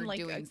just see even her like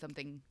doing a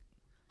something.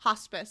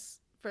 hospice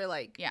for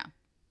like Yeah.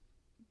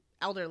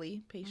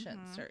 elderly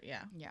patients or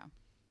yeah.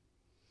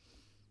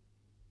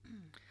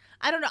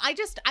 I don't know.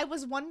 I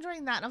was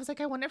wondering that. And I was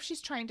like, I wonder if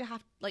she's trying to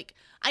have like,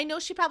 I know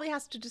she probably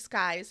has to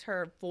disguise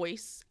her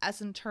voice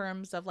as in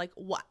terms of like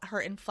what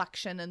her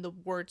inflection and the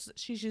words that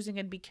she's using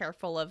and be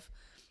careful of.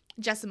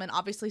 Jessamine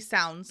obviously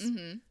sounds,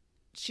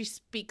 she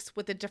speaks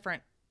with a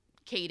different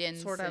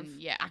Cadence sort of and,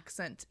 yeah.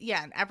 accent.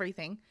 Yeah, and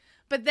everything.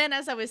 But then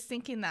as I was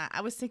thinking that, I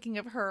was thinking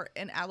of her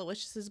in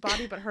Aloysius's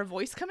body, but her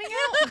voice coming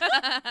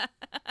out.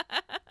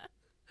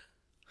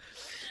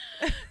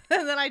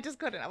 And then I just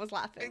couldn't. I was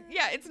laughing.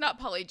 Yeah, it's not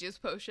polyjuice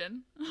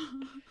potion.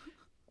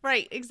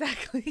 Right,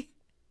 exactly.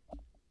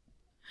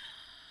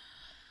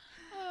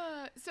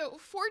 So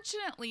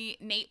fortunately,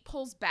 Nate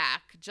pulls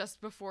back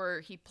just before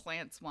he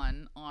plants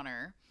one on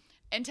her,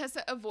 and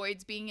Tessa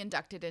avoids being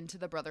inducted into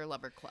the Brother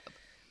Lover Club.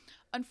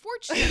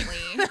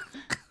 Unfortunately,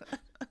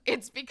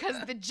 it's because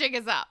the jig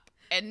is up,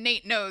 and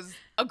Nate knows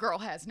a girl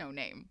has no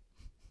name.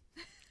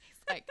 He's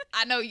like,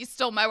 I know you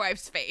stole my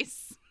wife's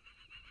face.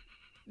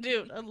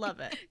 Dude, I love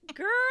it.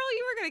 girl,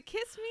 you were gonna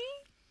kiss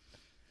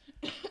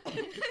me?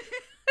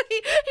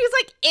 He's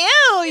like,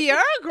 ew,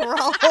 you're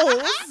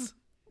gross.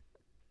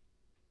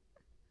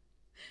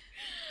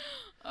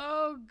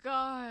 Oh,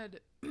 God.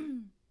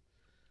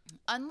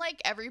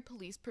 Unlike every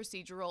police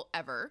procedural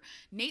ever,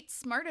 Nate's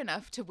smart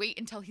enough to wait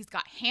until he's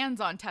got hands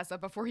on Tessa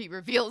before he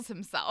reveals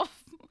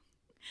himself.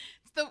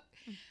 So,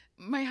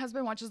 my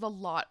husband watches a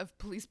lot of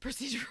police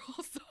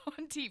procedurals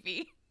on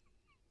TV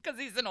because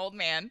he's an old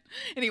man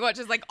and he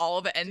watches like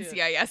all the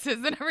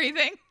NCISs and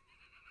everything.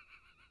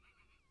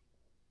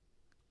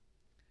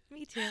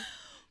 Me too.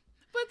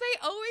 But they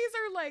always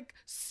are like,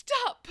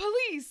 stop,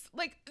 police.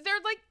 Like, they're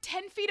like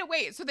 10 feet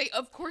away. So they,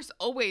 of course,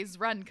 always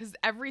run because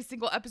every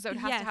single episode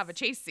has to have a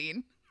chase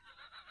scene.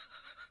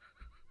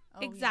 Oh,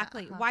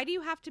 Exactly. yeah, Why do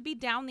you have to be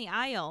down the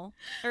aisle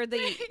or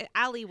the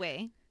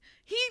alleyway?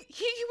 He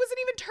wasn't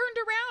even turned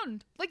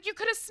around. Like, you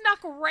could have snuck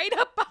right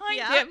up behind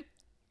him.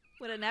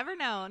 Would have never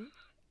known.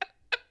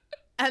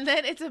 And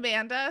then it's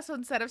Amanda. So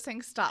instead of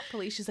saying stop,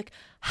 police, she's like,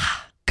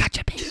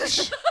 gotcha,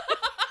 bitch.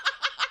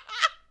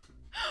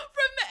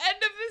 From the end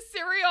of the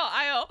cereal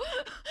aisle.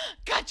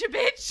 Gotcha,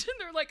 bitch. And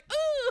they're like,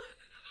 ooh.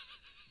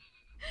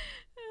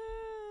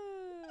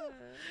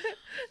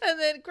 And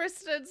then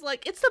Kristen's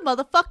like, it's the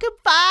motherfucking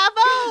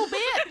 5-0,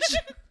 bitch.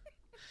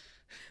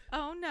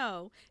 Oh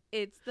no,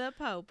 it's the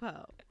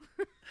po-po.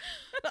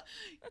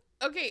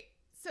 Okay,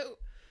 so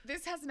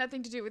this has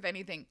nothing to do with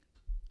anything.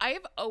 I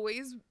have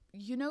always,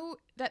 you know,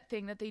 that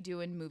thing that they do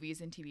in movies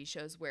and TV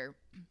shows where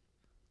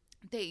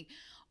they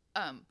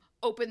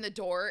open the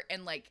door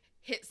and like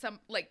hit some,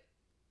 like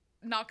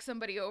knock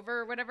somebody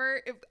over or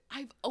whatever.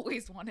 I've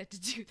always wanted to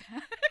do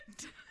that.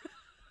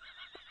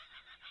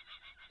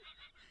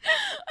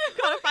 I've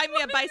got to find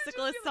me a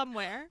bicyclist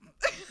somewhere.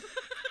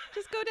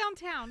 Just go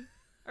downtown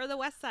or the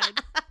west side.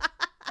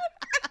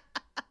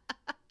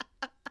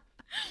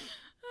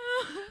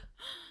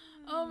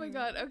 Oh my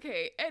god.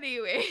 Okay.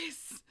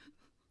 Anyways.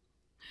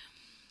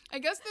 I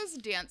guess those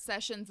dance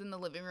sessions in the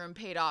living room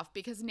paid off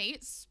because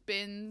Nate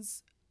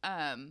spins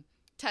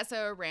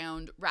Tessa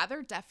around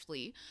rather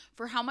deftly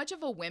for how much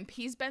of a wimp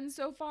he's been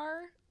so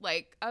far.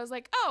 Like, I was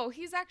like, oh,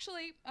 he's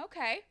actually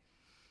okay.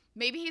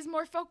 Maybe he's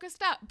more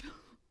focused up.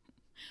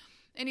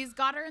 And he's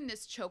got her in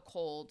this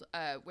chokehold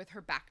with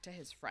her back to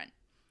his front.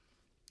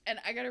 And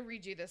I gotta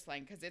read you this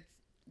line because it's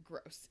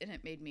gross and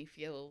it made me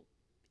feel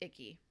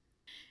icky.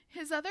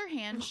 His other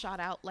hand shot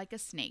out like a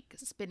snake,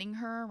 spinning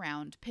her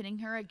around, pinning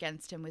her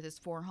against him with his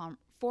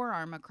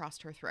forearm across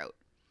her throat.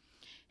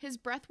 His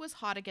breath was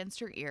hot against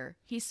her ear.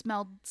 He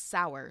smelled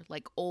sour,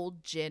 like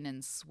old gin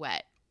and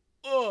sweat.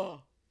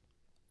 Ugh.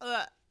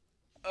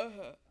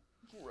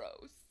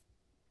 Gross.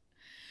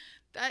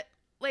 That,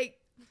 like,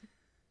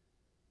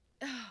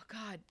 oh,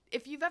 God.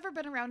 If you've ever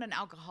been around an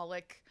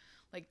alcoholic,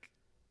 like,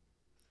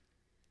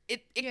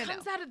 it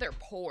comes out of their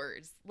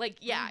pores. Like,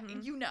 yeah,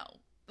 you know.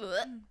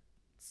 Ugh.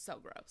 So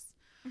gross.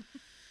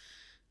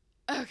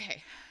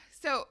 Okay.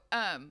 So,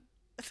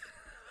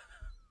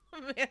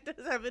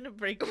 Amanda's having a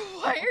break.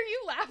 Why are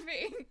you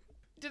laughing?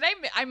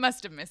 I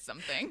must have missed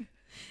something.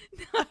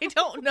 I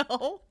don't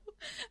know.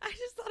 I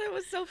just thought it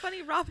was so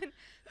funny.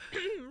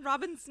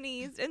 Robin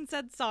sneezed and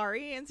said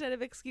sorry instead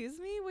of excuse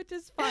me, which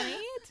is funny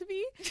to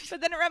me.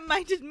 But then it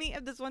reminded me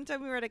of this one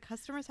time we were at a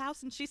customer's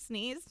house and she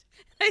sneezed.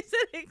 I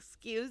said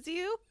excuse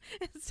you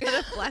instead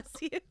of bless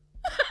you.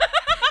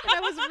 And I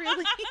was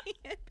really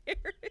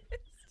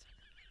embarrassed.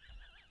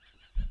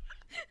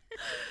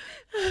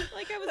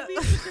 Like I was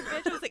being such a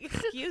bitch. I was like,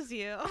 excuse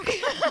you.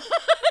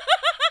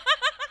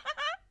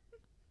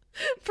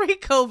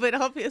 Pre-COVID,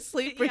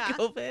 obviously.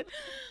 Pre-COVID. It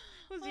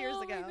was years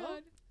ago. My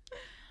God.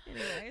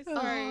 Anyways, Oh,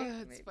 sorry.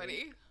 that's Maybe.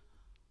 funny.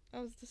 I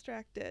was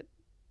distracted.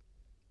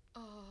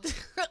 Oh.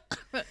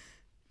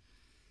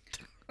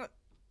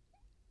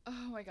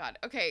 Oh my God.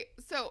 Okay,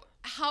 so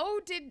how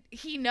did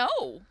he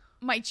know,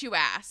 might you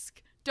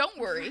ask? Don't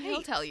worry, he'll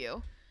Right. tell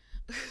you.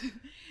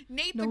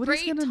 Nate, Nobody's the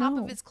great gonna top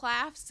know. of his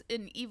class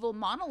in evil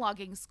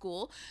monologuing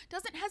school,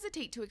 doesn't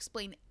hesitate to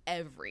explain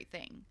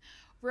everything.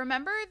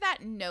 Remember that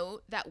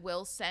note that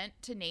Will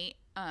sent to Nate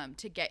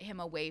to get him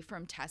away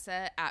from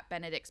Tessa at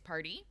Benedict's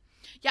party?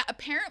 Yeah,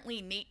 apparently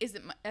Nate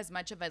isn't as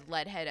much of a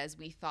leadhead as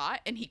we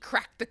thought, and he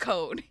cracked the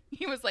code.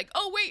 He was like,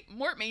 oh, wait,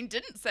 Mortmain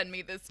didn't send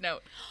me this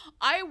note.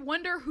 I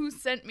wonder who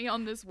sent me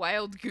on this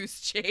wild goose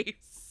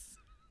chase.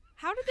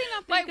 How did they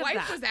not My think of wife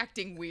that? was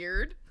acting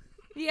weird.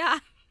 Yeah.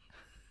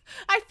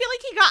 I feel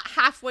like he got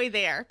halfway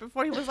there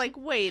before he was like,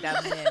 wait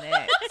a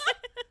minute.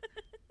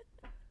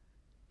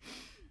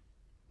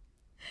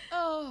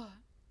 Oh.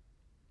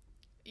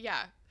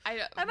 Yeah. And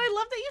I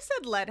love that you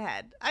said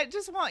leadhead. I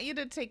just want you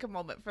to take a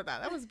moment for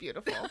that. That was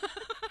beautiful.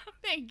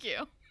 Thank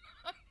you.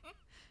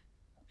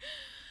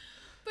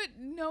 But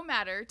no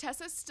matter,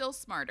 Tessa's still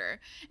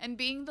smarter. And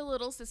being the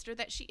little sister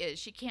that she is,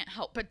 she can't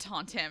help but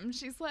taunt him.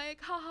 She's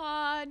like,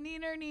 haha,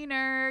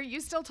 neener.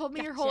 You still told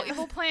me your whole Gotcha.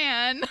 evil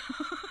plan.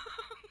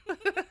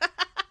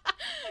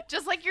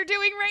 Just like you're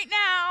doing right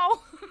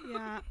now.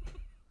 Yeah.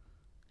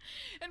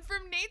 And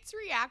from Nate's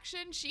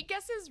reaction, she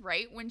guesses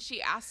right when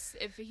she asks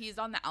if he's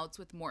on the outs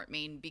with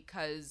Mortmain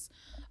because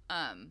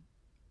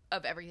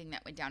of everything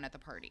that went down at the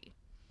party.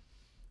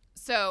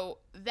 So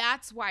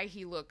that's why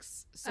he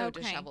looks so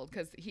Okay. disheveled,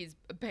 because he's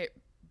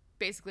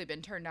basically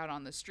been turned out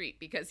on the street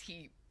because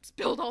he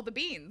spilled all the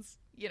beans,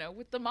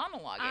 with the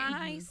monologuing.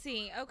 I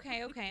see.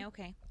 Okay.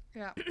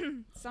 Yeah.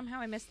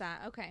 Somehow I missed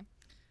that. Okay.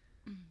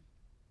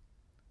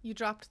 You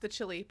dropped the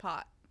chili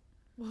pot.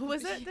 Who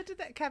was it that did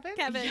that? Kevin?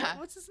 Kevin. Yeah.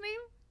 What's his name?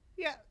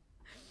 Yeah.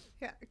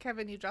 Yeah,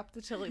 Kevin, you dropped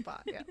the chili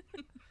pot. Yeah.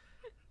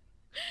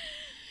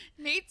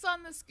 Nate's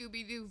on the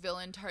Scooby-Doo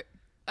villain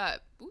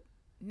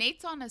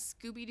Nate's on a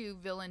Scooby-Doo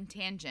villain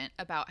tangent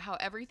about how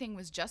everything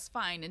was just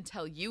fine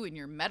until you and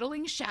your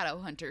meddling shadow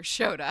hunter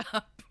showed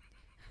up.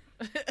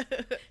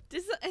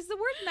 Is the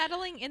word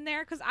meddling in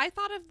there? Because I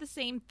thought of the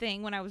same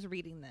thing when I was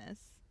reading this.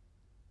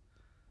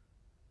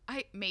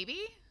 Maybe?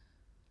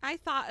 I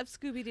thought of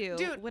Scooby-Doo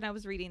Dude. when I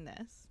was reading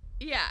this.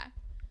 Yeah.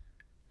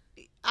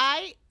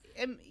 I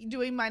am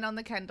doing mine on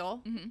the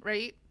Kindle, Mhm.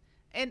 right?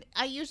 And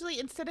I usually,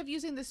 instead of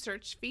using the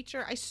search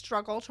feature, I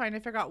struggle trying to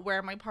figure out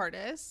where my part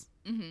is.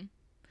 Mm-hmm.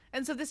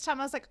 And so this time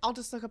I was like, I'll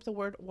just look up the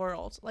word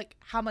world. Like,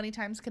 how many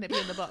times can it be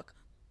in the book?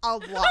 A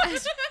lot.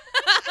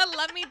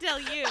 Let me tell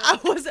you. I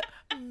was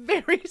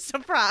very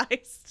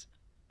surprised.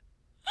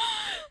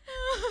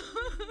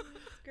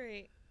 It's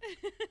great.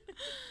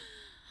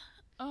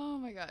 Oh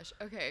my gosh.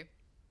 Okay.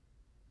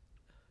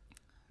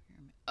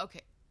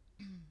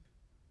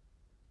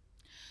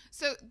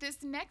 So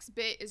this next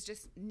bit is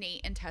just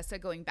Nate and Tessa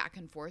going back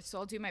and forth, so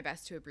I'll do my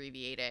best to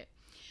abbreviate it.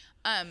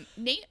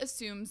 Nate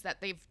assumes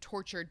that they've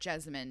tortured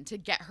Jessamine to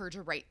get her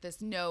to write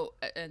this note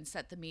and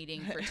set the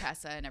meeting for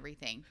Tessa and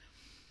everything.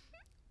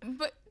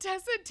 But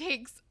Tessa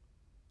takes,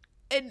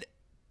 and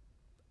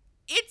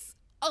it's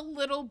a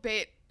little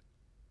bit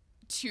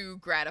too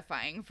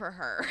gratifying for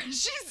her.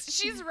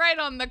 She's right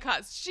on the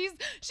cusp. She's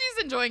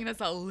enjoying this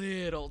a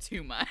little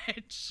too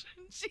much.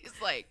 She's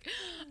like,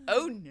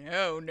 oh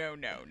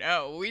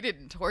no, we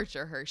didn't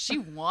torture her. She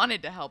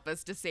wanted to help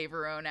us to save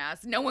her own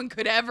ass. No one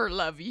could ever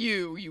love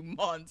you, you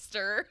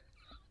monster.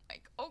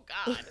 Like, oh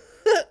God.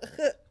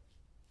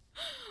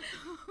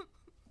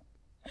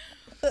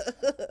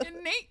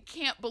 And Nate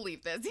can't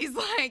believe this. He's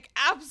like,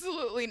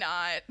 absolutely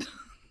not.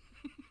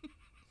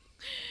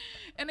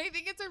 And I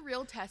think it's a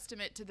real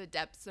testament to the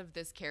depths of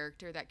this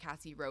character that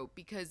Cassie wrote,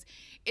 because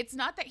it's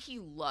not that he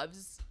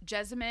loves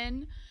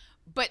Jessamine,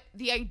 but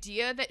the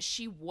idea that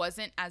she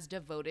wasn't as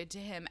devoted to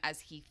him as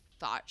he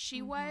thought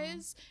she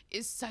was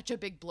is such a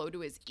big blow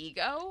to his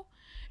ego.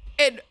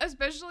 And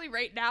especially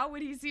right now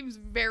when he seems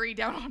very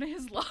down on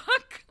his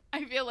luck,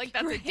 I feel like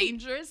that's a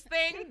dangerous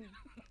thing.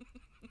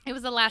 It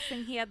was the last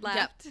thing he had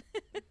left.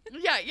 Yep.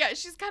 Yeah,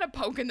 she's kind of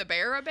poking the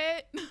bear a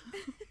bit.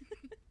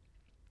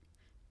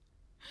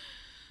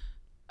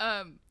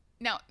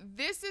 Now,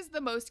 this is the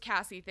most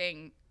Cassie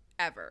thing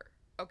ever.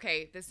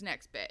 Okay, this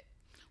next bit.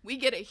 We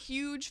get a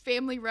huge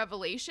family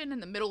revelation in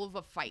the middle of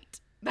a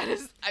fight. That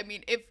is, I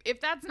mean, if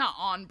that's not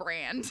on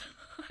brand,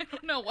 I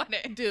don't know what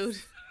is. Dude.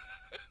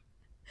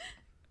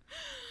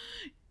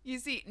 You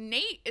see,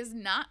 Nate is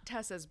not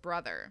Tessa's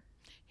brother.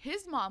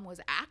 His mom was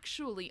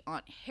actually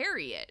Aunt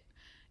Harriet.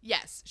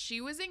 Yes,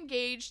 she was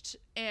engaged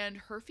and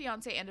her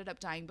fiance ended up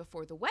dying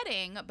before the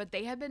wedding, but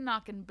they had been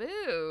knocking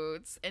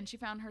boots and she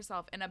found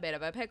herself in a bit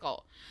of a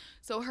pickle.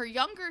 So her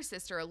younger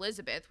sister,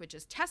 Elizabeth, which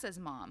is Tessa's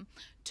mom,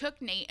 took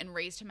Nate and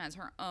raised him as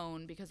her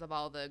own because of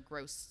all the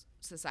gross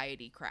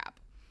society crap.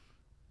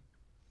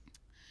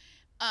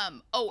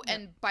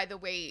 And by the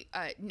way,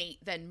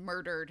 Nate then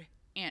murdered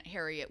Aunt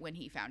Harriet when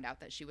he found out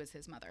that she was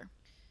his mother.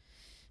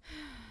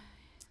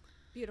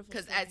 Beautiful.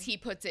 Because as he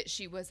puts it,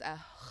 she was a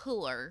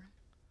hooler.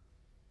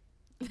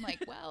 I'm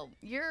like, well,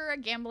 you're a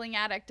gambling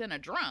addict and a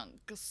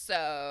drunk,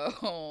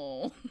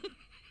 so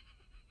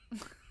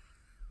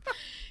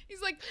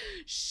he's like,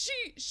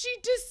 she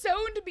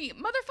disowned me,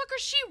 motherfucker.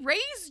 She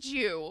raised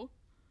you,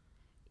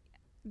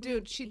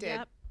 dude. She did.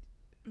 Yep.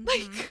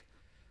 Like,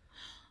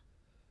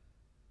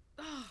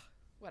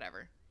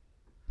 whatever.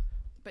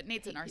 But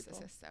Nate's a narcissist,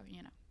 people. so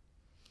you know.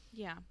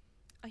 Yeah,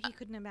 he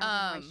couldn't imagine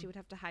why she would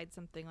have to hide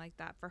something like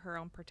that for her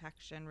own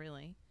protection.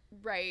 Really.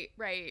 Right.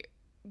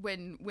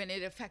 When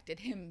it affected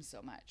him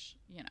so much,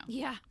 you know.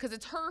 Yeah. Because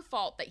it's her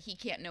fault that he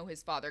can't know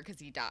his father because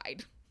he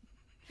died.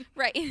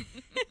 Right.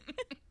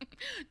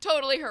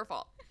 Totally her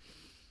fault.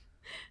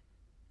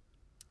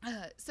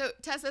 So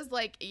Tessa's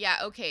like, yeah,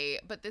 okay,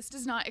 but this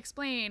does not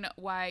explain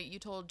why you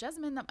told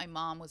Jessamine that my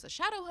mom was a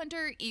shadow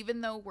hunter,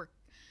 even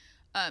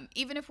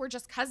if we're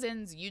just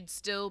cousins, you'd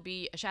still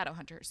be a shadow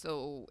hunter.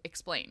 So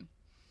explain.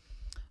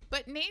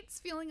 But Nate's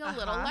feeling a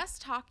little less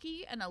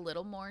talky and a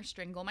little more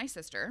strangle my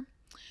sister.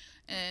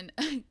 And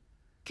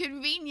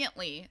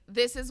conveniently,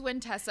 this is when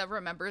Tessa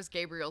remembers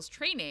Gabriel's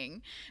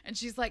training and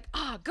she's like,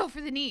 go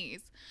for the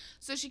knees.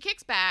 So she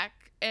kicks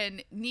back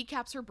and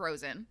kneecaps her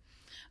brosen.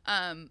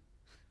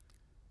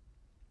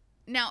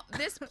 Now,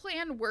 this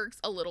plan works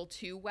a little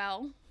too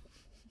well.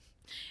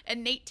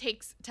 And Nate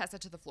takes Tessa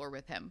to the floor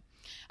with him.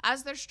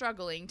 As they're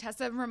struggling,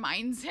 Tessa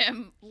reminds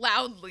him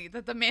loudly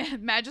that the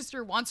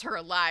Magister wants her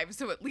alive,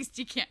 so at least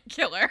he can't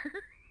kill her.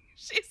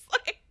 She's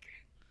like,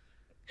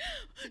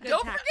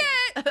 don't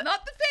forget,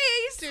 not the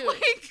face. Dude.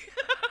 Like,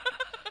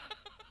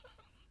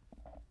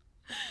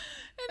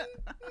 and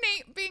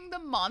Nate, being the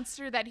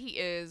monster that he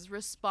is,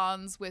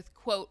 responds with,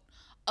 quote,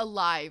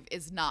 alive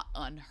is not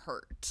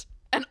unhurt.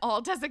 And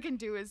all Tessa can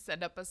do is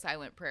send up a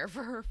silent prayer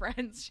for her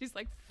friends. She's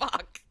like,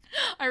 fuck,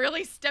 I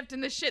really stepped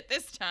in the shit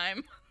this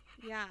time.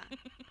 Yeah.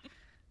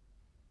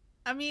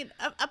 I mean,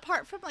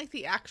 apart from like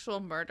the actual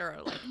murder,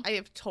 like I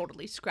have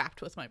totally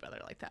scrapped with my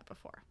brother like that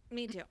before.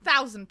 Me too.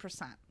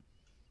 1000%.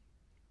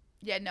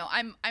 Yeah, no,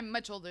 I'm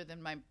much older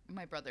than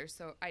my brother,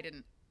 so I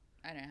didn't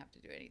have to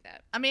do any of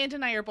that. Amanda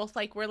and I are both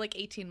like, we're like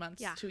 18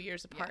 months, Yeah. 2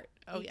 years apart.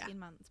 Yeah. Oh 18 yeah.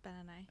 months, Ben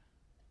and I.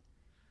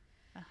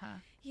 Uh-huh.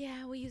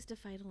 Yeah, we used to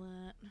fight a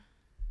lot.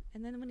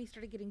 And then when he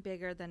started getting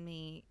bigger than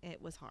me,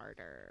 it was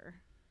harder.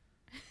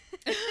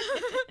 No.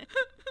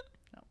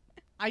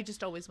 I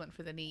just always went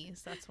for the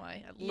knees. That's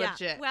why. Yeah.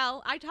 Legit.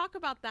 Well, I talk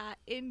about that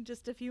in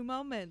just a few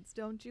moments.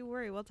 Don't you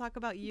worry. We'll talk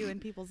about you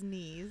and people's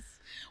knees.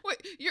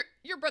 Wait,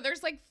 your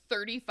brother's like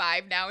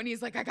 35 now, and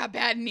he's like, I got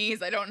bad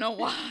knees. I don't know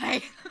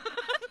why.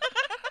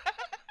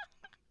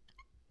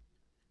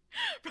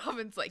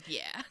 Robin's like,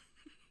 yeah.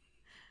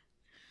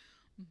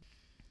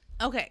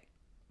 Okay.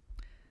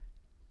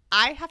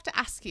 I have to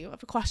ask you a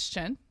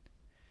question.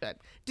 Good.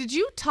 Did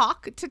you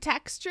talk to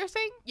text your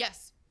thing?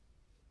 Yes.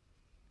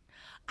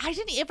 I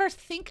didn't ever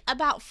think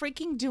about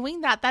freaking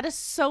doing that. That is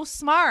so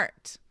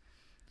smart.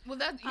 Well,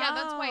 that's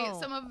why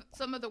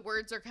some of the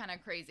words are kind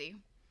of crazy.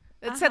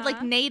 It said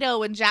like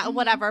NATO and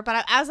whatever.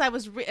 But as I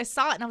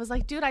saw it and I was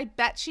like, dude, I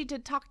bet she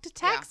did talk to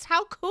text. Yeah.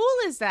 How cool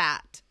is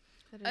that?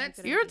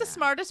 You're the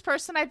smartest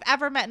person I've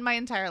ever met in my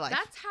entire life.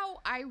 That's how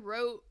I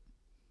wrote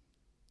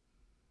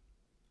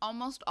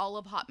almost all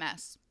of Hot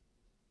Mess.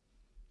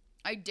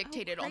 I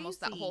dictated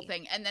almost that whole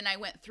thing. And then I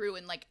went through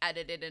and like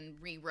edited and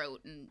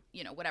rewrote and,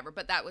 you know, whatever.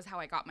 But that was how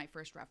I got my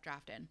first rough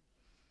draft in.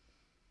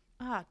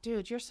 Ah,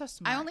 dude, you're so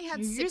smart. I only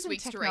had 6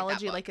 weeks to write that book.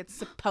 Technology like it's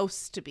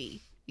supposed to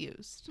be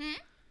used.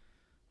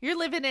 You're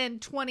living in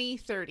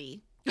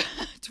 2030.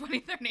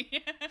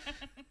 2030.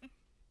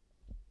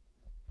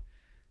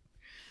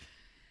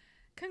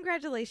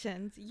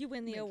 Congratulations. You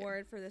win the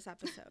award for this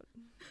episode.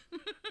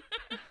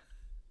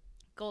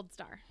 Gold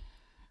star.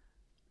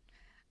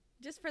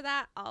 Just for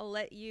that, I'll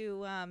let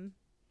you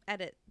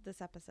edit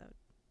this episode.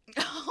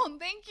 Oh,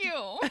 thank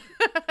you.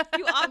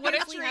 You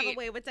obviously have a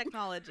way with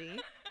technology.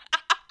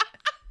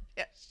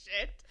 Yeah,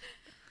 shit.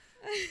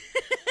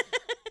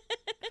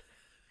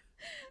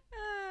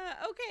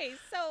 Okay,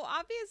 so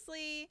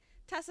obviously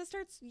Tessa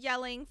starts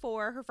yelling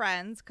for her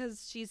friends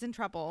because she's in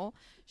trouble.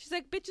 She's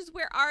like, bitches,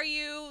 where are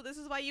you? This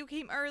is why you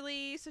came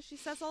early. So she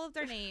says all of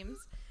their names.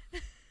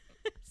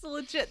 It's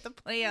legit the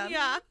plan.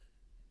 Yeah.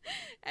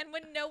 And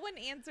when no one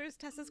answers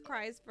Tessa's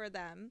cries for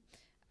them,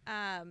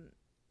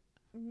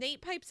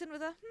 Nate pipes in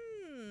with a,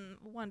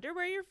 wonder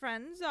where your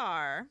friends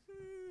are.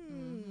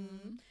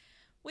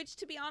 Which,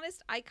 to be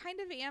honest, I kind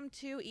of am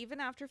too,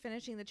 even after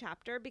finishing the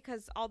chapter,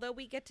 because although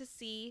we get to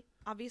see,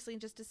 obviously in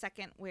just a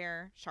second,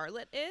 where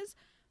Charlotte is,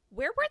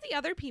 where were the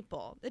other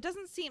people? It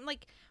doesn't seem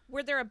like,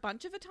 were there a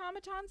bunch of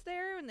automatons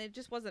there and it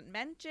just wasn't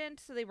mentioned,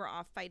 so they were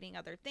off fighting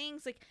other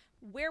things? Like,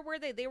 where were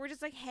they? They were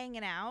just like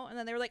hanging out, and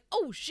then they were like,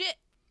 oh shit.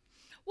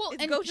 Well,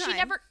 and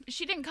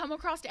she didn't come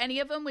across any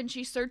of them when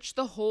she searched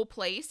the whole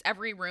place,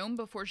 every room,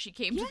 before she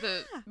came to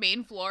the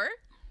main floor.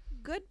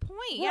 Good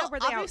point. Well, were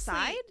they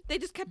outside? They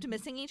just kept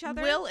missing each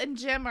other. Will and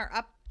Jim are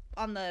up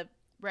on the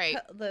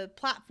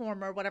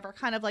platform or whatever,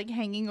 kind of like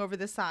hanging over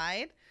the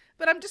side.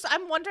 But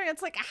I'm wondering,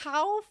 it's like,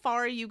 how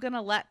far are you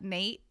gonna let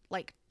Nate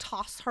like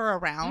toss her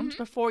around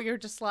before you're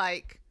just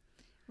like,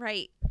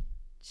 right?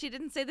 She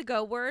didn't say the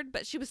go word,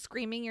 but she was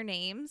screaming your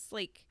names,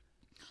 like,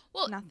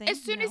 nothing. As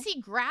soon as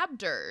he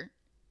grabbed her,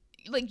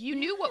 like, you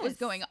knew what was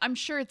going on. I'm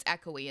sure it's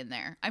echoey in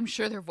there. I'm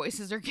sure their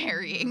voices are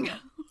carrying.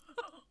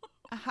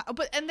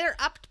 And they're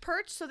up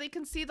perched so they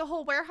can see the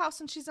whole warehouse,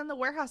 and she's in the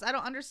warehouse. I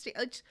don't understand.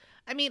 Like,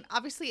 I mean,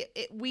 obviously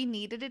we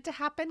needed it to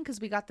happen because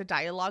we got the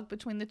dialogue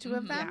between the two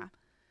of them. Yeah.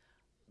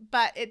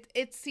 But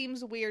it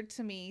seems weird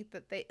to me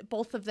that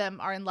both of them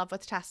are in love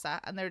with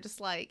Tessa, and they're just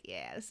like,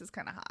 yeah, this is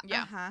kind of hot.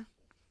 Yeah.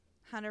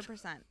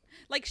 100%.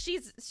 Like,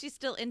 she's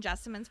still in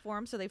Jessamine's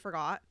form, so they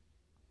forgot.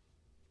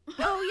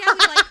 Oh yeah,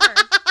 we like her.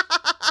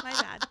 My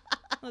bad.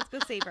 Let's go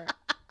save her.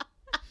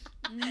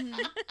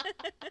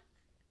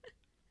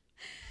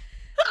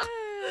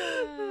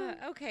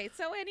 Okay,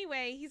 so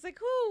anyway, he's like,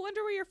 ooh,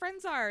 wonder where your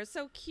friends are.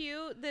 So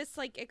cute. This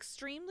like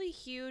extremely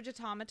huge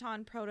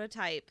automaton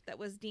prototype that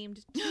was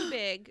deemed too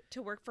big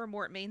to work for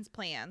Mortmain's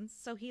plans.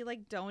 So he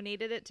like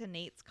donated it to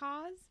Nate's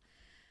cause.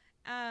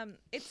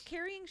 It's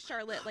carrying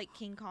Charlotte like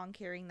King Kong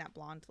carrying that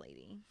blonde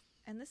lady.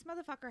 And this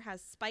motherfucker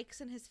has spikes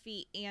in his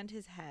feet and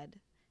his head.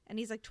 And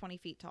he's like 20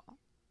 feet tall.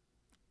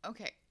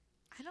 Okay.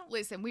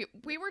 Listen,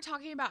 we were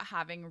talking about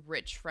having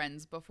rich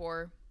friends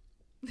before.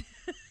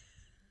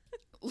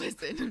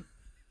 Listen,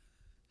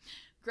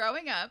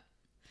 growing up,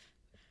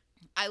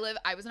 I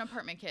was an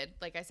apartment kid,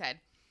 like I said,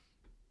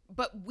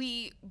 but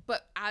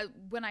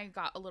when I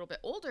got a little bit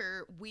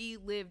older, we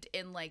lived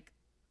in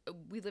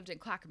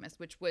Clackamas,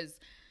 which was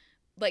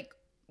like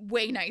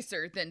way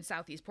nicer than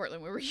Southeast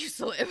Portland where we used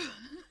to live.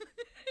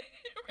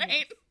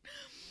 Right?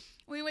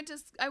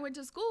 I went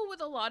to school with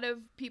a lot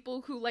of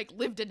people who like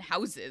lived in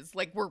houses,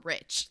 like were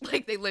rich,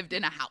 like they lived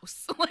in a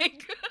house,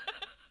 like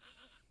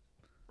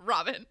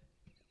Robin.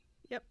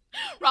 Yep.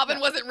 Robin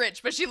wasn't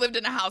rich, but she lived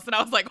in a house, and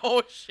I was like,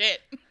 oh, shit.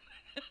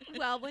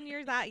 Well, when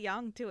you're that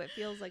young, too, it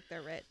feels like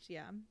they're rich,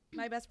 yeah.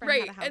 My best friend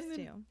had a house,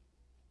 too.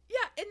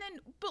 Yeah, and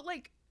then, but,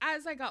 like,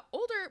 as I got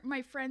older,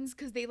 my friends,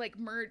 because they, like,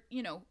 merge,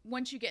 you know,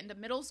 once you get into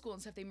middle school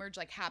and stuff, they merge,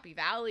 like, Happy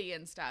Valley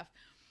and stuff.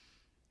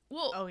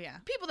 Well, oh, yeah.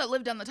 People that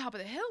lived on the top of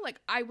the hill,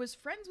 like, I was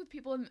friends with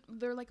people, and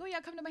they're like, oh,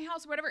 yeah, come to my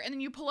house or whatever, and then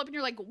you pull up, and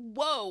you're like,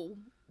 whoa,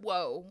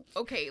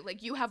 okay,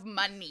 like, you have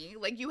money.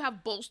 Like, you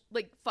have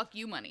like, fuck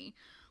you money.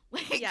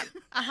 Like, yeah.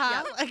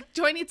 Yeah. Like,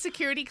 do I need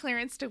security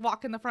clearance to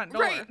walk in the front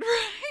door? Right.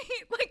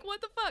 Like,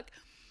 what the fuck?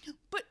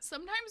 But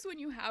sometimes when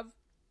you have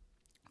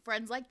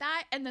friends like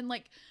that, and then,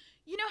 like,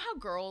 you know how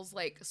girls,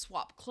 like,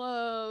 swap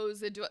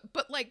clothes and do it,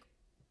 but, like,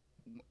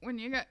 when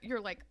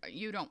you're like,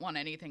 you don't want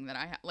anything that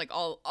I have, like,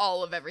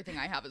 all of everything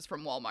I have is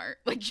from Walmart.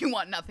 Like, you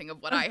want nothing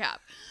of what I have.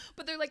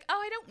 But they're like,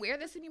 oh, I don't wear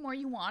this anymore.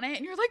 You want it?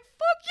 And you're like,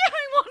 fuck yeah,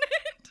 I want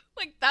it.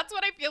 Like, that's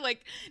what I feel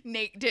like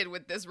Nate did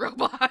with this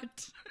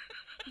robot.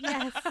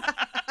 Yes.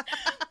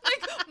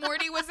 Like,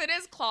 Morty was in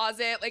his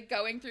closet, like,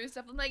 going through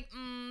stuff. I'm like,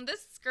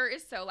 this skirt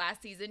is so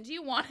last season. Do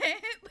you want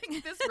it?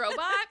 Like, this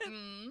robot?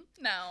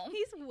 No.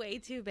 He's way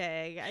too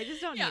big. I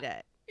just don't need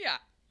it. Yeah.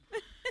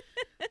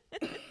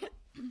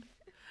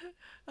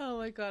 Oh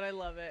my God, I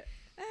love it.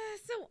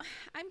 So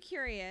I'm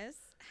curious,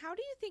 how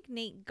do you think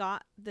Nate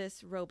got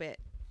this robot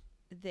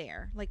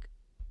there? Like,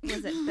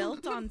 was it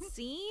built on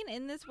scene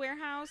in this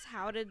warehouse?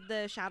 How did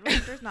the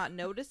Shadowhunters not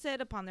notice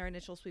it upon their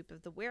initial sweep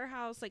of the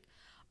warehouse? Like,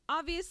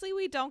 obviously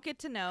we don't get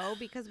to know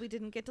because we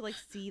didn't get to like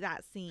see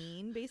that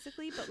scene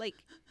basically, but like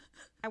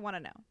I want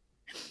to know.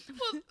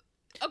 Well,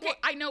 okay,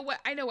 I know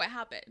what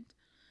happened.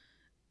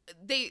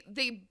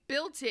 They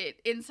built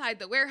it inside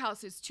the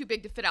warehouse. It's too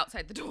big to fit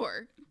outside the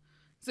door.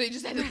 So they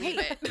just had to leave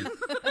it.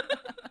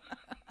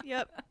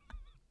 Yep.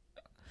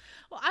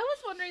 Well, I was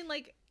wondering,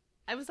 like,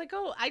 I was like,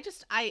 oh,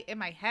 I in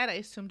my head, I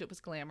assumed it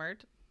was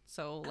glamored.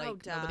 So,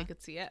 like, nobody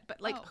could see it.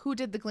 But, like, who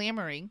did the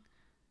glamoring?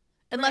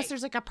 Unless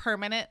there's, like, a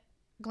permanent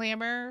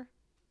glamour.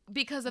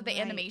 Because of the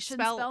animation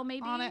spell,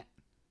 maybe? On it.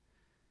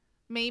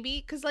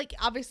 Maybe. Because, like,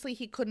 obviously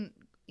he couldn't,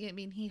 I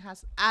mean, he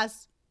has,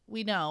 as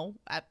we know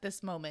at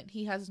this moment,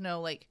 he has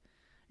no, like,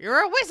 you're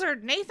a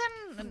wizard,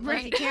 Nathan. And,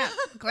 like, he can't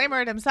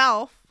glamour it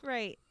himself.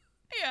 Right.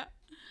 Yeah.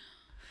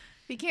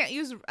 He can't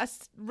use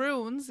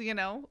runes, you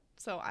know?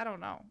 So, I don't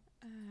know.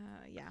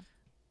 Yeah.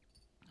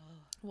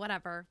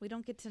 Whatever. We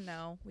don't get to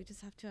know. We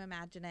just have to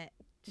imagine it.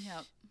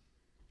 Yep.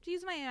 To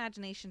use my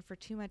imagination for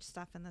too much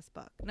stuff in this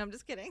book. No, I'm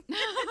just kidding.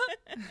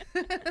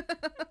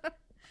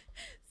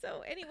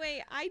 So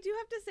anyway, I do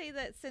have to say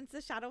that since the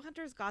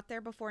Shadowhunters got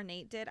there before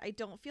Nate did, I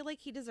don't feel like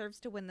he deserves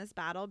to win this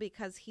battle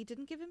because he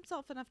didn't give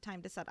himself enough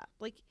time to set up.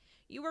 Like,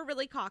 you were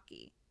really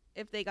cocky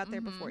if they got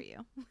there before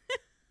you.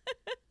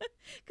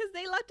 Because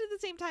they left at the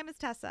same time as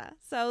Tessa.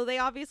 So they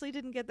obviously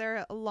didn't get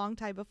there a long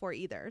time before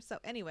either. So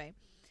anyway,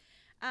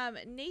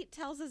 Nate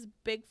tells his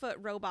Bigfoot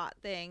robot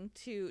thing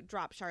to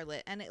drop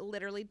Charlotte. And it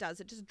literally does.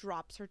 It just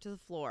drops her to the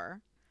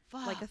floor.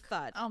 Fuck. Like a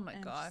thud. Oh my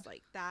and God. Just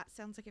like, that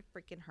sounds like it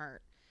freaking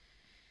hurt.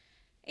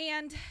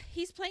 And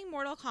he's playing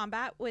Mortal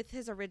Kombat with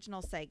his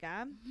original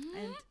Sega.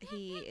 And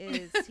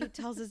he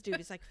tells his dude,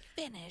 he's like,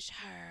 finish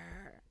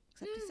her.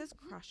 Except he says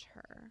crush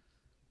her.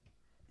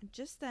 And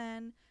just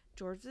then,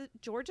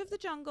 George of the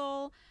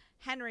Jungle,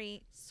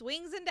 Henry,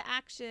 swings into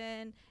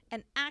action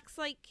and acts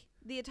like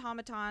the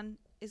automaton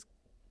is...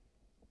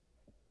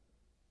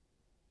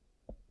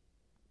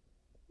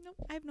 Nope,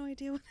 I have no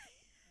idea what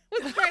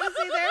I was trying to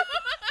say there.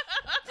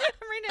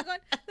 I'm right now going,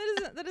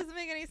 that doesn't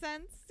make any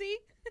sense. See?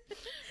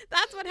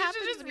 That's what happens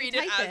You should just when read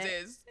you it type as it.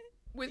 is.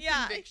 With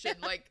conviction,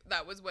 like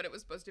that was what it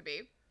was supposed to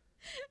be.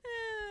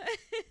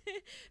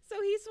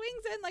 So he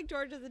swings in like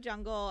George of the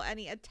Jungle and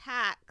he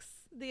attacks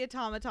the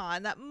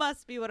automaton. That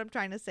must be what I'm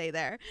trying to say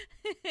there.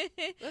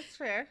 That's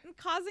fair.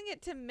 Causing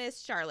it to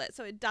miss Charlotte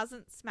so it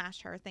doesn't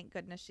smash her. Thank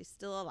goodness she's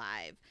still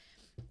alive.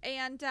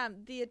 And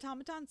the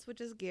automaton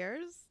switches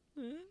gears.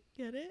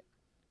 Get it?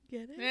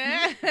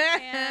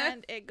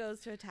 And it goes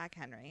to attack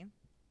Henry.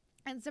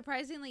 And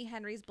surprisingly,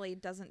 Henry's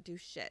blade doesn't do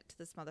shit to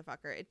this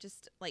motherfucker. It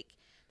just, like,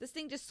 this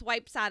thing just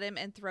swipes at him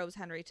and throws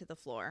Henry to the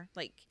floor.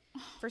 Like,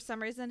 for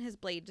some reason, his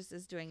blade just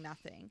is doing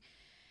nothing.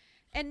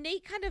 And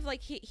Nate kind of,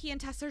 like, he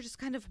and Tessa are just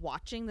kind of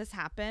watching this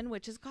happen,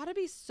 which has got to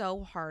be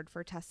so hard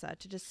for Tessa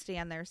to just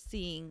stand there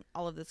seeing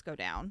all of this go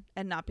down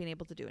and not being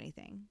able to do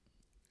anything.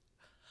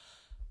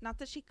 Not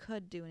that she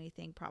could do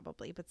anything,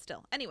 probably, but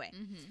still. Anyway,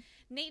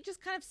 Nate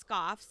just kind of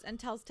scoffs and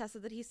tells Tessa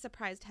that he's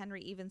surprised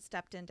Henry even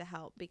stepped in to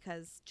help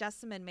because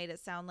Jessamine made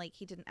it sound like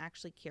he didn't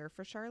actually care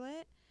for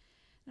Charlotte.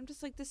 And I'm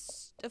just like,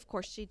 this, of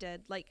course she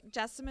did. Like,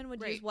 Jessamine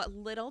would use what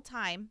little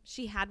time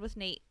she had with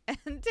Nate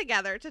and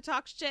together to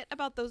talk shit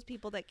about those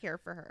people that care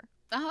for her.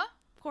 Uh-huh.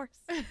 Of course.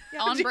 Yeah.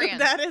 On brand.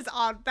 That's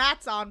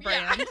on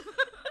brand.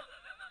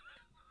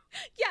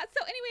 Yeah,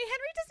 so anyway,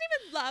 Henry doesn't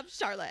even love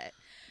Charlotte.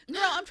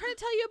 Girl, I'm trying to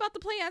tell you about the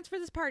plans for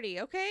this party,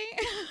 okay?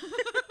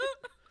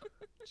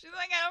 She's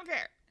like, I don't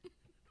care.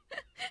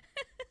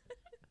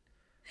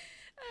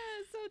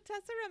 So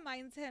Tessa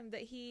reminds him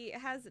that he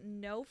has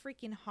no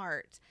freaking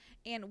heart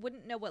and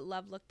wouldn't know what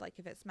love looked like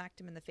if it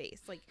smacked him in the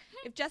face. Like,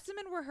 if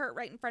Jessamine were hurt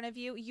right in front of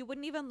you, you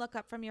wouldn't even look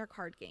up from your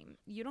card game.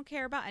 You don't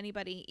care about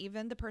anybody,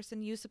 even the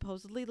person you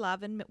supposedly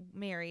love and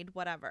married,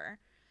 whatever.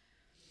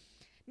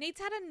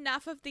 Nate's had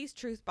enough of these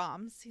truth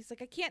bombs. He's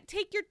like, I can't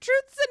take your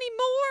truths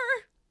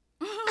anymore.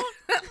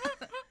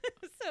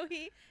 So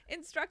he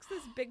instructs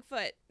this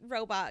Bigfoot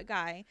robot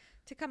guy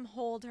to come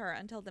hold her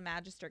until the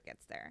Magister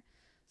gets there.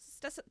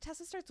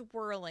 Tessa starts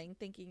whirling,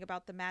 thinking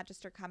about the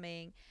Magister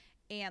coming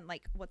and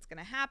like what's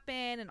gonna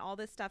happen and all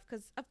this stuff,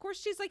 because of course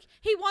she's like,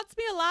 he wants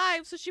me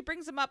alive, so she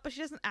brings him up, but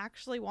she doesn't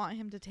actually want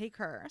him to take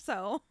her.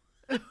 So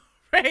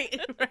right.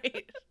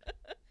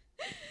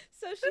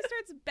 So she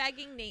starts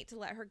begging Nate to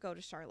let her go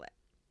to Charlotte,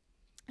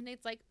 and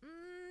Nate's like,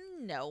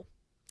 no,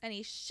 and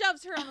he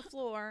shoves her on the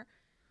floor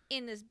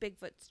in this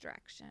Bigfoot's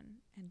direction.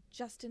 And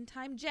just in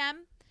time,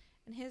 Jem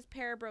and his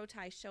Parabro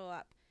tie show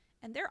up.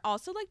 And they're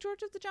also like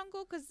George of the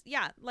Jungle because,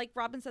 yeah, like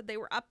Robin said, they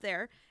were up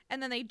there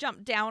and then they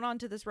jumped down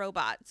onto this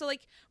robot. So,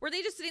 like, were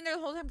they just sitting there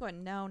the whole time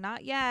going, no,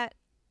 not yet.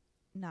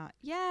 Not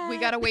yet. We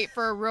gotta wait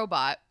for a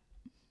robot.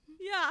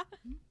 Yeah.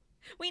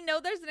 We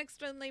know there's an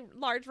extremely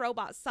large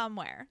robot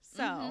somewhere.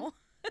 So.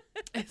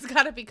 It's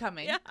gotta be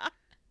coming. Yeah.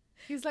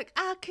 He's like,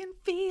 I can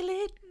feel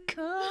it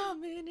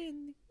coming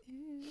in the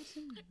air.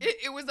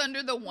 It was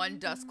under the one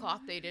dust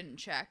cloth they didn't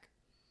check.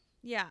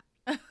 Yeah.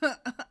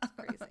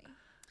 Crazy.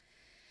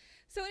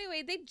 So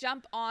anyway, they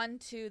jump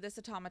onto this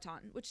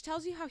automaton, which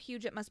tells you how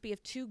huge it must be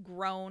if two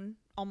grown,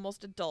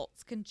 almost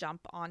adults can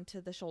jump onto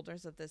the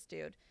shoulders of this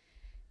dude.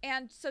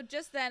 And so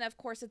just then, of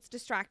course, it's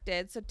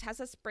distracted. So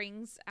Tessa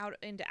springs out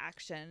into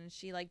action.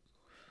 She like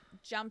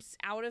jumps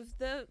out of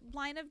the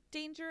line of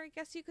danger, I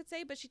guess you could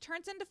say. But she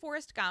turns into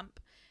Forrest Gump,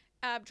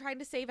 trying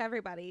to save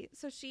everybody.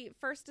 So she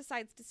first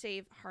decides to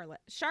save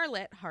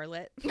Charlotte,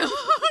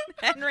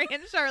 Henry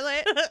and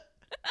Charlotte.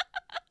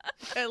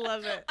 I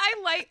love it.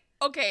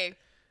 Okay.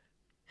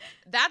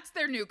 That's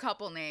their new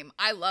couple name.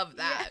 I love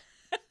that.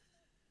 Yeah.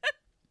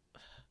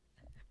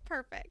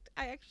 Perfect.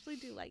 I actually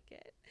do like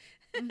it.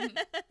 Mm-hmm.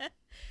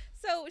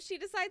 So she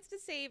decides to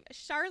save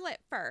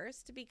Charlotte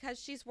first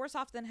because she's worse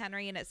off than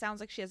Henry, and it sounds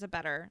like she has a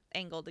better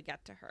angle to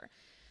get to her.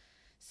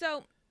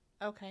 So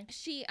okay,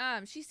 she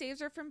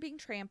saves her from being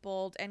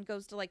trampled and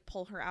goes to like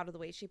pull her out of the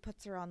way. She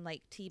puts her on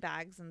like tea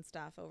bags and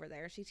stuff over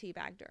there. She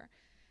teabagged her,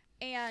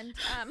 and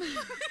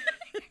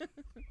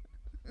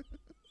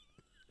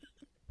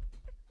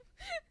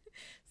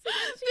so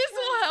this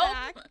will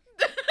help.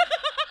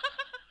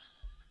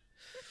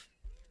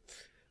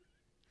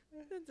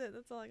 That's it.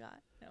 That's all I got.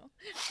 No.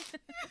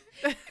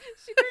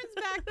 She turns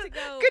back to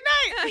go. Good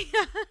night.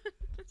 Yeah.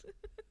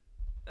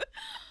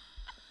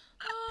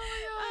 Oh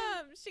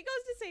my God. She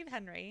goes to save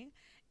Henry,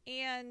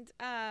 and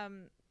I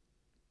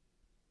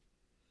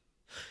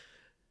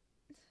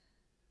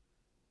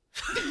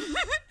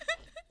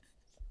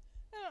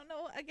don't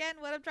know again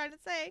what I'm trying to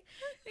say.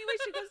 Anyway,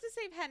 she goes to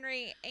save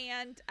Henry,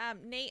 and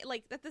Nate,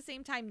 like at the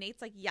same time,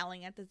 Nate's like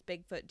yelling at this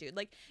Bigfoot dude.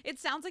 Like it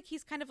sounds like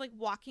he's kind of like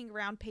walking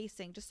around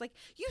pacing, just like,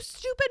 "You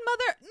stupid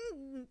mother,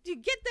 you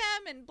get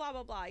them," and blah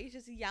blah blah. He's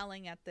just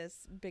yelling at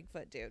this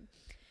Bigfoot dude,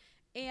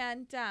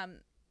 and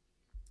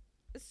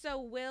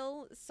so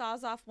Will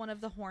saws off one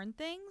of the horn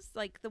things,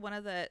 like one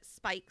of the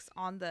spikes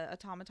on the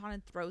automaton,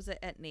 and throws it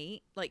at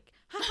Nate. Like,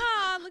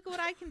 haha, look at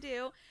what I can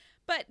do.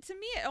 But to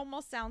me, it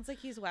almost sounds like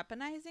he's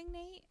weaponizing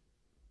Nate.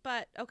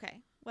 But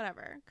okay,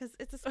 whatever, because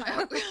it's a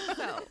spike.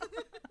 So,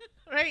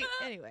 right.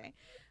 Anyway,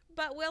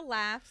 but Will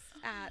laughs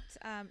at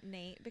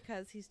Nate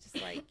because he's just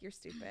like, "You're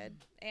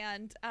stupid,"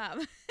 and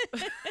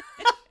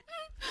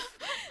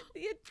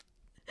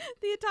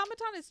the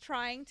automaton is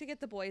trying to get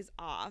the boys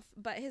off,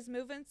 but his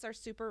movements are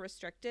super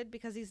restricted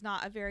because he's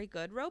not a very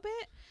good robot,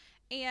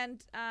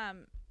 and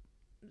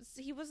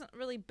he wasn't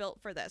really built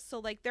for this. So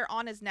like they're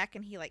on his neck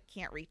and he like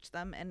can't reach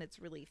them, and it's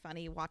really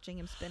funny watching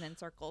him spin in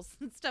circles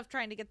and stuff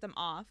trying to get them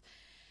off.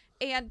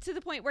 And to the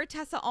point where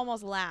Tessa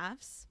almost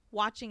laughs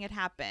watching it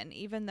happen,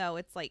 even though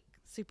it's like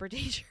super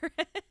dangerous.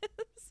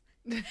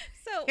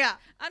 So yeah,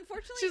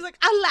 unfortunately, she's like,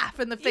 "I laugh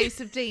in the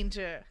face of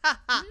danger." Ha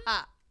ha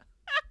ha.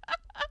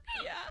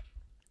 Yeah.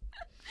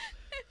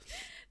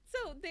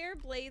 So their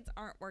blades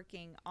aren't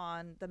working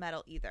on the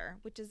metal either,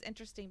 which is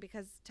interesting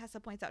because Tessa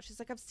points out, she's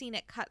like, "I've seen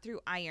it cut through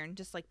iron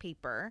just like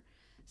paper."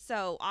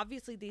 So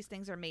obviously these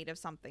things are made of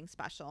something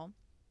special.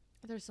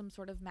 There's some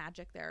sort of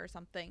magic there or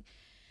something.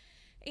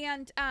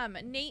 And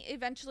Nate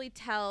eventually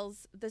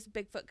tells this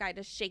Bigfoot guy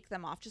to shake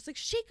them off. Just like,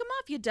 "Shake them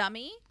off, you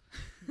dummy."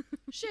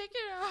 Shake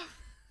it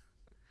off.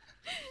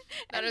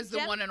 That And is the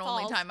Jem one and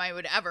falls. only time I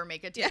would ever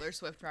make a Taylor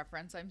Swift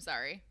reference. I'm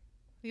sorry.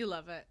 You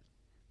love it.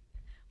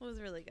 It was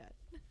really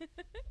good.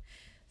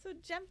 So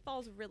Jem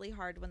falls really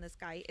hard when this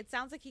guy, it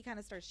sounds like he kind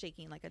of starts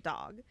shaking like a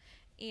dog.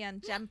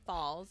 And Jem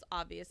falls,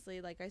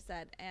 obviously, like I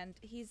said. And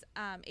he's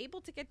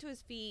able to get to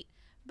his feet,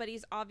 but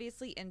he's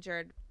obviously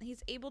injured.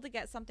 He's able to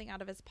get something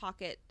out of his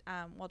pocket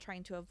while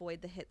trying to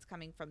avoid the hits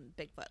coming from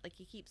Bigfoot. Like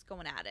he keeps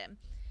going at him.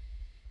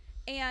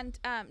 And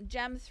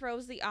Jem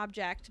throws the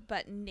object,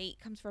 but Nate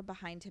comes from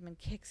behind him and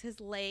kicks his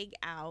leg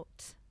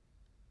out,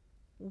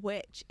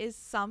 which is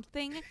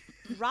something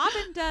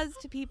Robin does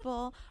to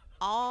people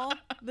all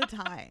the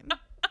time.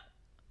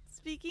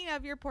 Speaking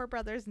of your poor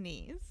brother's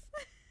knees,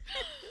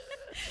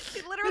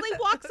 he literally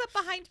walks up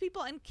behind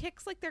people and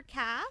kicks like their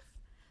calf,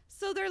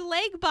 so their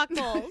leg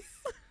buckles.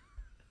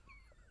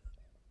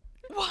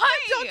 Why?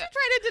 Don't you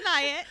try to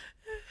deny it.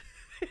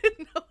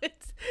 No,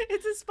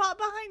 it's a spot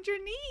behind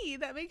your knee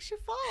that makes you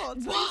fall.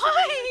 It's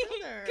Why?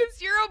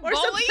 Because you're a Or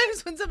bully?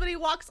 sometimes when somebody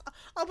walks,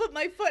 I'll put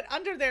my foot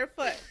under their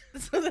foot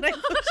so that I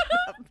push them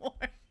up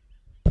more.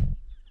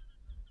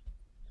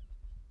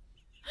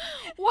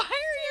 Why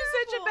are you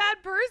such a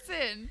bad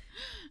person?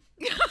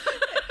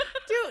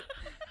 Dude,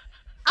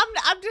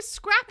 I'm just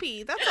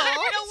scrappy. That's all.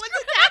 No one's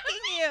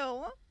attacking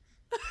you.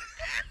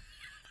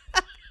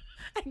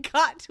 I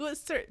got to a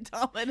certain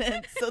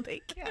dominance so they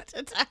can't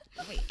attack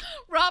me.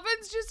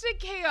 Robin's just a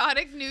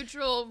chaotic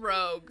neutral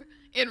rogue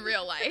in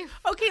real life.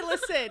 Okay,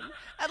 listen.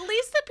 At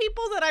least the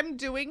people that I'm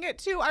doing it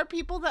to are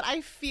people that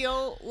I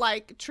feel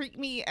like treat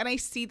me and I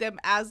see them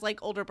as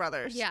like older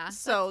brothers. Yeah.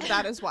 So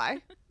that is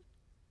why.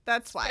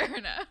 That's why. Fair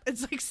enough.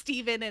 It's like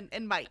Steven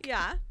and Mike.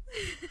 Yeah.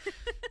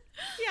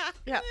 Yeah.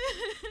 Yeah.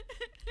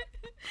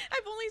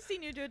 I've only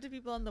seen you do it to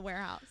people in the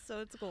warehouse, so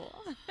it's cool.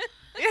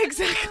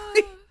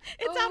 Exactly.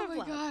 It's out of my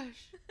love.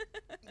 gosh.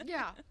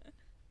 Yeah.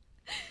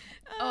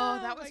 Oh,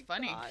 that was my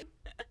funny. God.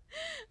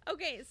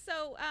 Okay,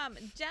 so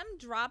Jem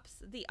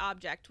drops the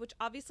object, which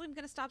obviously I'm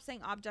going to stop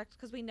saying object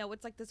because we know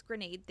it's like this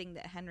grenade thing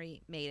that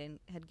Henry made and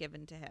had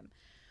given to him.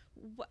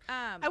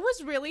 I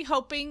was really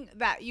hoping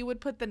that you would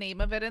put the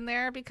name of it in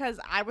there because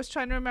I was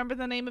trying to remember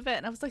the name of it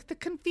and I was like, the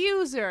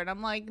Confuser. And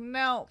I'm like,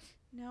 no.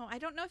 No, I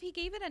don't know if he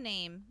gave it a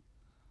name.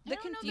 I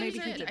don't know that Maybe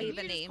he he did. did. I think gave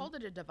a he just name. called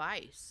it a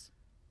device.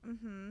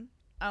 Mm-hmm.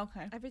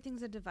 Okay.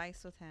 Everything's a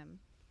device with him.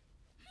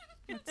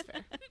 That's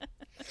fair.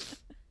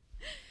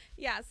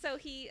 Yeah, so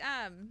he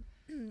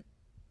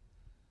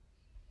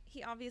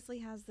obviously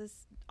has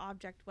this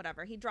object,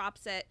 whatever. He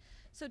drops it.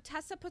 So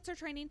Tessa puts her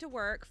training to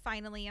work.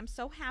 Finally, I'm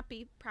so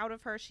happy, proud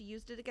of her. She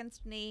used it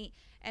against Nate,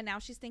 and now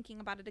she's thinking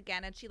about it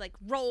again, and she like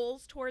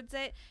rolls towards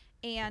it.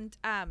 And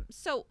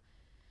so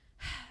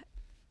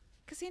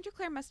Cassandra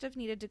Clare must have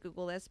needed to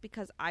Google this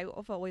because I've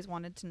always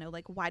wanted to know,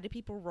 like, why do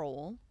people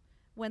roll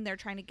when they're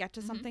trying to get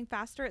to something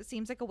faster? It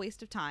seems like a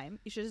waste of time.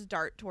 You should just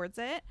dart towards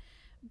it.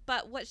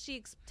 But what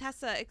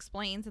Tessa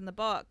explains in the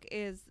book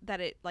is that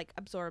it like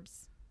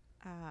absorbs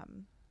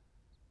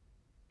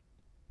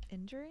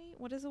injury.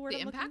 What is the word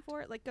I'm looking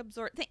for? Like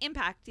absorb the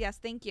impact. Yes,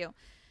 thank you.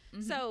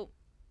 Mm-hmm. So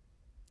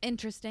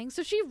interesting.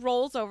 So she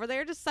rolls over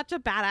there, just such a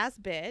badass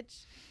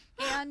bitch.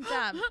 And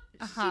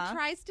she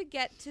tries to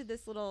get to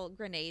this little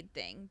grenade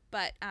thing,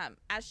 but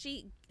as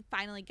she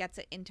finally gets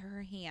it into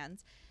her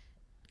hands,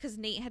 because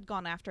Nate had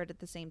gone after it at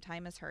the same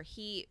time as her,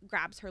 he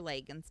grabs her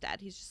leg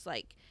instead. He's just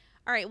like,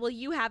 all right, well,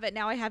 you have it.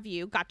 Now I have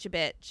you. Gotcha,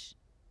 bitch.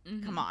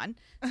 Mm-hmm. Come on.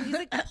 So he's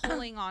like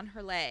pulling on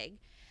her leg.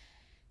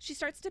 She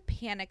starts to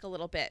panic a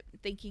little bit,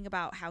 thinking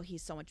about how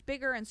he's so much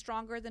bigger and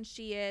stronger than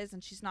she is,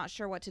 and she's not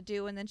sure what to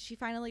do. And then she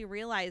finally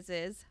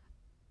realizes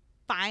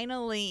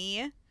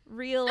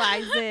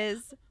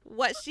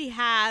what she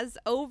has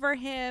over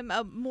him,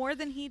 more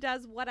than he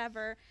does,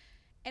 whatever.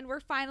 And we're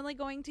finally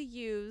going to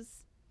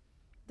use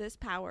this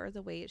power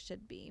the way it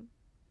should be.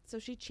 So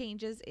she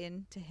changes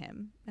into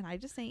him, and I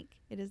just think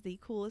it is the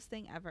coolest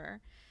thing ever.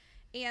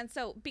 And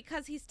so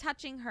because he's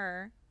touching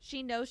her,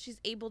 she knows she's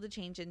able to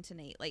change into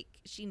Nate. Like,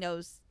 she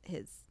knows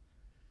his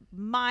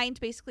mind.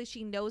 Basically,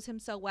 she knows him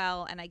so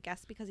well, and I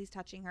guess because he's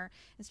touching her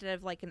instead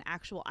of like an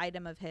actual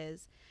item of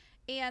his.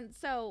 And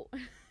so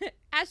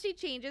as she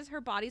changes,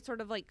 her body sort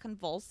of like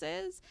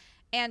convulses,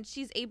 and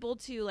she's able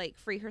to like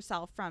free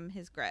herself from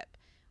his grip,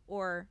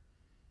 or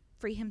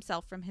free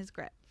himself from his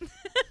grip.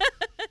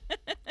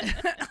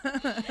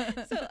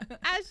 So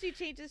as she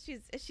changes,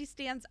 she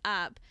stands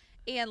up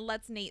and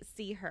lets Nate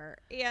see her.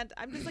 And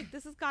I'm just like,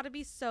 this has got to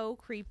be so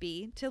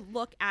creepy to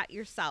look at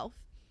yourself.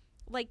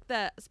 Like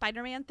the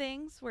Spider-Man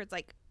things where it's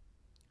like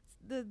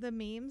the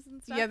memes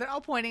and stuff. Yeah, they're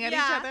all pointing at each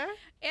other.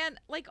 And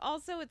like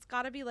also it's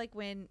got to be like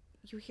when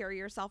you hear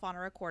yourself on a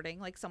recording,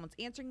 like someone's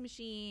answering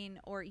machine,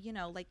 or, you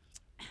know, like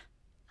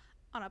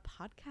on a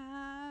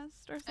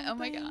podcast or something. Oh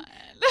my God.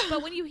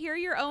 But when you hear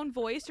your own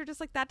voice, you're just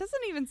like, that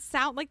doesn't even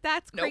sound like,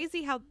 that's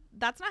crazy. How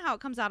that's not how it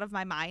comes out of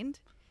my mind.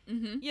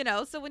 Mm-hmm. You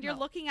know, so when you're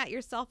looking at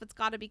yourself, it's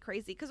got to be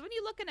crazy. Because when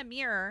you look in a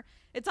mirror,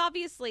 it's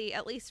obviously,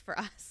 at least for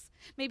us,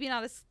 maybe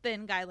not a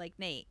thin guy like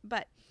Nate,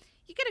 but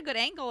you get a good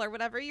angle or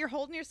whatever. You're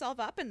holding yourself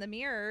up in the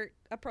mirror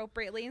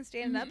appropriately and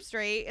standing up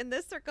straight. In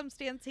this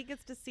circumstance, he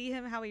gets to see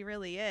him how he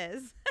really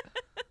is.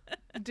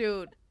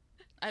 Dude,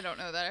 I don't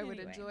know that I would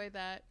enjoy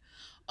that.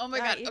 Oh my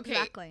God. Okay.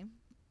 Exactly.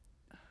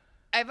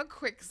 I have a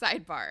quick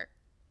sidebar.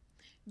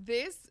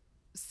 This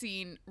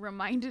scene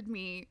reminded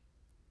me.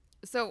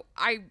 So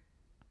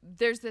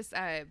there's this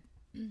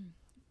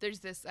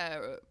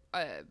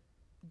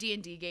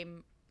D&D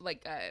game,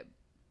 like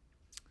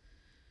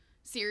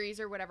series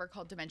or whatever,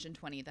 called Dimension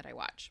 20 that I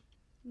watch.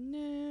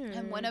 No.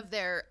 And one of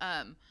their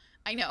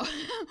I know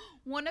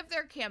one of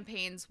their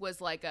campaigns was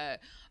like a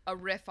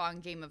riff on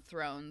Game of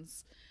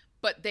Thrones,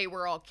 but they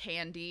were all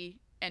candy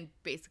and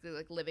basically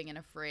like living in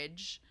a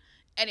fridge.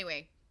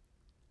 Anyway,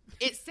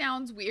 it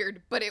sounds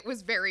weird, but it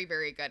was very,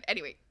 very good.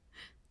 Anyway,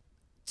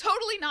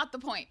 totally not the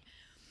point.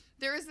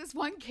 There is this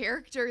one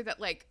character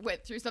that like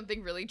went through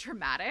something really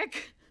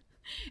traumatic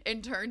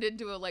and turned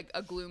into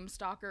a gloom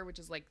stalker, which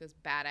is like this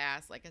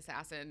badass like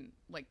assassin,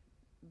 like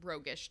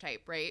roguish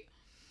type, right?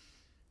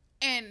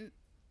 And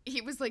he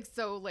was like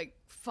so like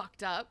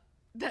fucked up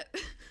that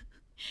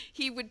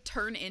he would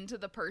turn into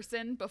the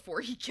person before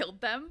he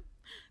killed them,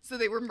 so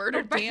they were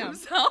murdered by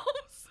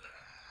themselves.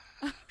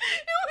 It was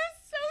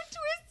so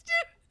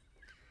twisted,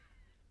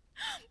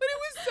 but it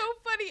was so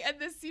funny, and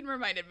this scene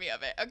reminded me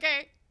of it.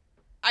 Okay,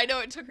 I know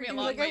it took me a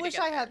long way. I wish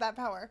I had that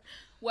power.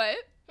 What?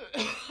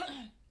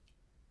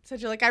 So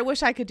you're like, I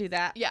wish I could do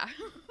that. Yeah.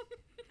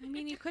 I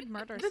mean, you could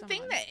murder The someone.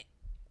 thing that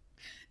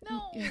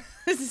no,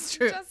 This is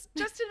true.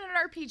 just in an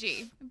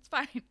RPG, it's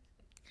fine.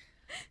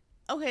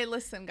 Okay,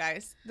 listen,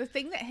 guys. The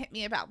thing that hit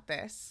me about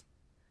this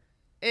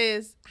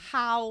is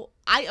how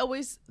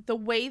the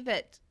way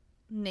that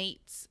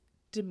Nate's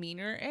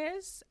demeanor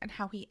is and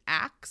how he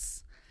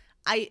acts,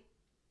 I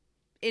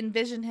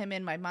envision him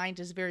in my mind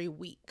as very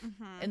weak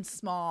and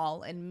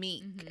small and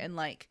meek, and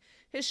like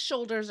his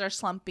shoulders are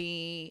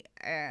slumpy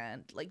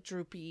and like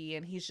droopy,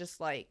 and he's just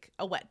like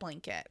a wet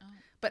blanket.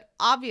 But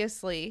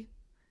obviously,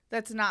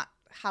 that's not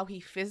how he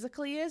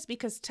physically is,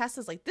 because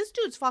Tessa's like, this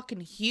dude's fucking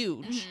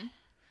huge.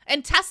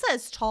 And Tessa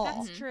is tall.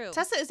 That's true.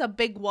 Tessa is a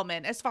big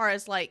woman as far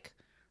as like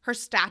her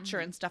stature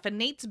and stuff. And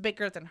Nate's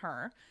bigger than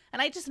her.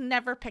 And I just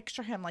never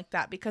picture him like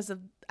that, because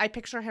I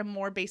picture him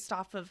more based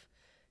off of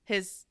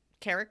his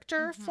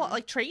character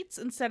like traits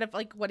instead of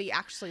like what he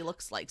actually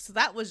looks like. So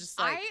that was just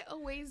like, I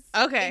always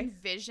Okay.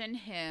 envision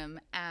him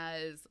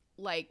as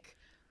like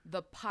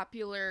the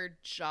popular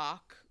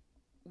jock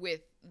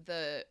with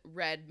the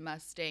red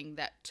Mustang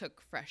that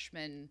took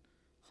freshmen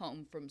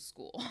home from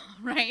school,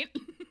 right?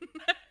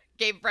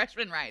 Gave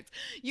freshman rides.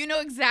 You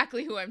know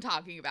exactly who I'm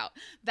talking about.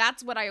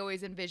 That's what I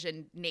always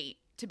envisioned Nate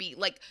to be,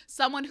 like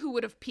someone who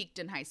would have peaked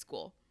in high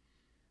school.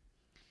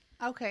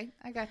 okay,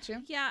 I got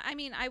you. Yeah, I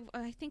mean,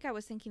 I think I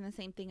was thinking the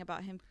same thing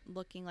about him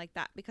looking like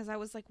that, because I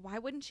was like, why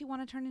wouldn't she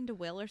want to turn into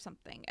Will or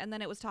something? And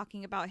then it was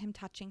talking about him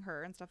touching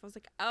her and stuff. I was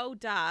like, oh,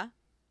 duh.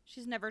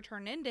 She's never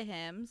turned into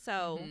him,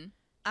 so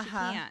she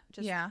can't.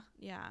 Just, Yeah.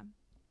 Yeah.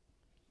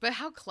 But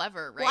how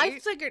clever, right? Well, I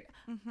figured,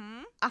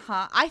 Mm-hmm.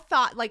 I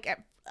thought, like,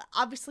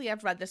 obviously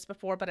I've read this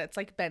before, but it's,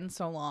 like, been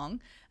so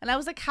long. And I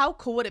was like, how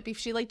cool would it be if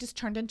she, like, just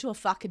turned into a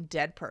fucking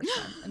dead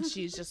person? And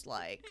she's just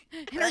like...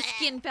 And her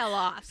skin fell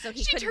off, so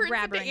he she couldn't turns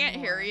grab her into Aunt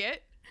anymore.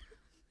 Harriet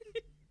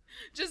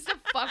just to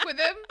fuck with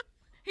him.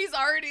 He's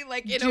already,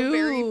 like, in a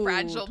very Dude.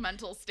 fragile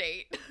mental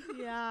state.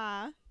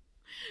 Yeah.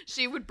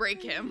 She would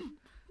break him.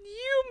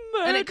 You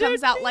murdered And it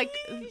comes out, like...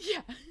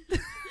 Yeah.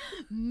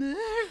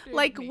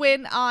 like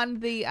when on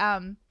the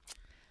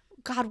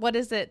God, what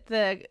is it,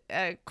 the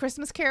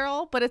Christmas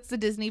Carol, but it's the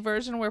Disney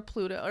version where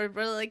Pluto, or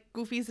really like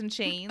Goofy's in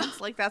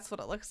chains. Like, that's what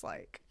it looks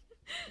like.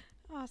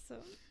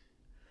 Awesome.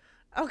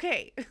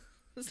 Okay.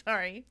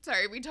 Sorry,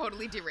 we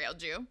totally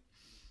derailed you.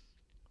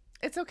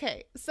 it's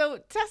okay. So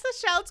Tessa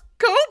shouts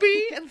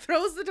Kobe and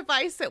throws the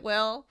device at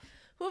Will,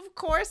 who of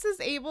course is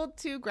able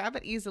to grab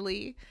it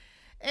easily.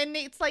 And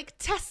Nate's like,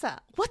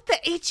 Tessa, what the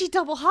HE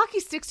double hockey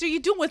sticks are you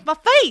doing with my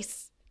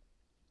face?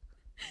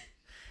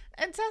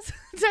 And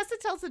Tessa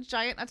tells the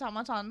giant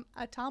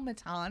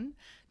automaton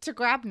to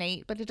grab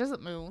Nate, but it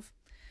doesn't move.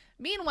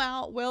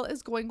 Meanwhile, Will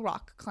is going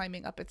rock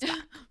climbing up its back.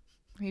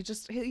 he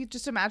just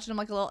imagine him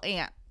like a little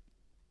ant.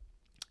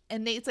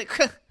 And Nate's like,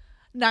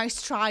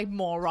 nice try,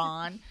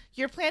 moron.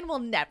 Your plan will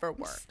never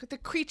work. The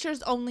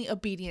creature's only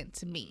obedient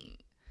to me.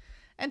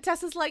 And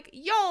Tessa's like,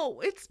 yo,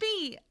 it's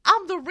me.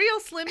 I'm the real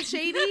Slim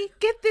Shady.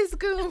 Get this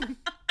goon.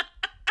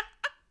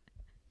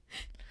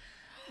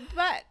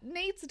 But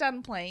Nate's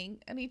done playing,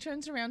 and he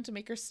turns around to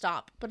make her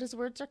stop, but his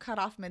words are cut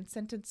off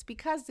mid-sentence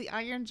because the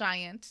Iron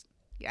Giant,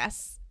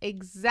 yes,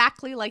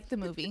 exactly like the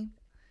movie,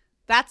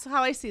 that's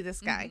how I see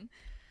this guy,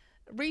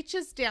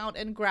 reaches down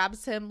and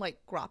grabs him like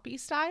Groppy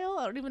style.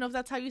 I don't even know if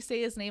that's how you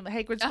say his name,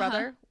 Hagrid's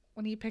brother,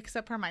 when he picks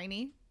up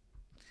Hermione.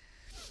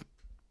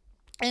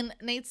 And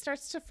Nate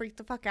starts to freak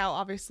the fuck out,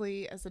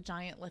 obviously, as the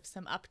giant lifts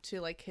him up to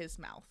like his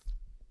mouth.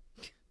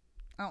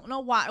 I don't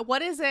know why.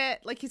 What is it?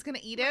 Like he's going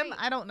to eat him?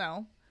 I don't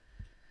know.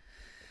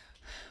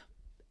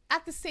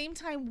 At the same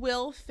time,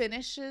 Will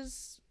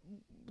finishes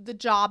the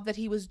job that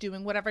he was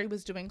doing, whatever he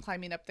was doing,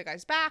 climbing up the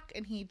guy's back,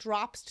 and he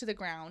drops to the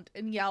ground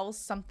and yells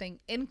something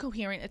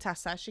incoherent at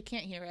Tessa. She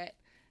can't hear it.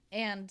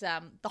 And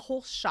the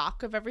whole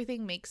shock of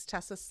everything makes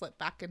Tessa slip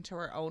back into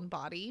her own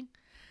body.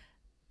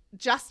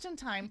 Just in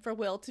time for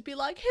Will to be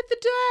like, hit the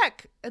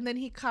deck! And then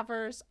he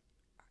covers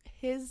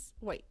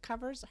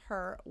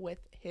her with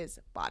his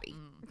body.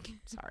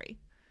 Sorry.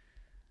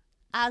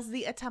 As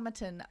the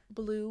automaton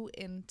blew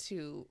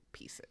into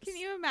pieces. Can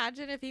you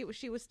imagine if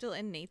she was still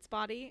in Nate's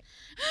body?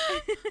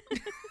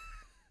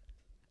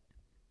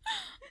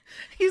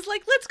 He's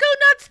like, let's go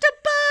nuts to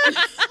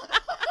bus!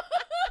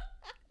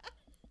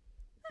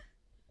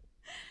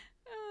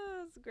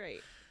 Oh, that's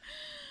great.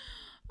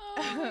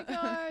 Oh my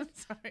god.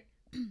 Sorry.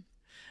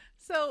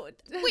 So,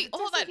 Wait,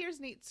 hold Tessa on. hears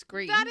Nate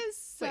scream. That is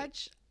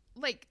such,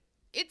 like,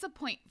 it's a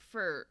point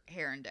for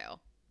Herondale.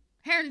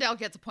 Herondale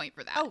gets a point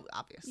for that. Oh,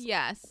 obviously.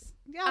 Yes.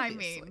 Yeah, I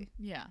obviously. mean,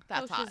 yeah,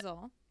 that's Oh, hot.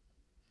 shizzle.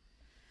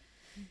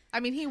 I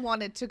mean, he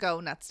wanted to go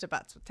nuts to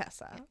butts with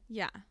Tessa.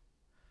 Yeah.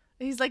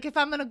 He's like, if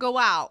I'm going to go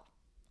out,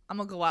 I'm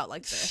going to go out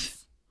like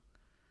this.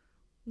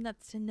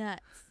 Nuts to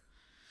nuts.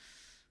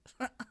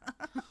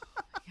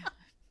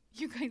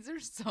 You guys are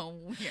so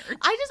weird.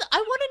 I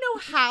want to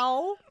know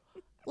how,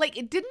 like,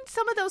 didn't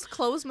some of those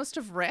clothes must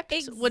have ripped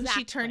when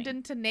she turned Exactly.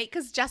 into Nate?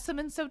 Because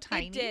Jessamine's so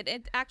tiny. It did.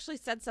 It actually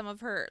said some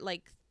of her,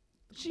 like,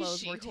 clothes were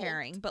She-Hulked.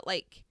 tearing. But,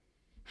 like,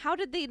 how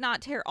did they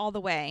not tear all the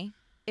way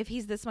if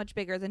he's this much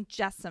bigger than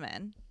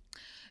Jessamine?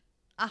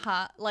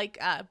 Like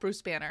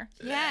Bruce Banner.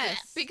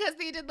 Yes. Because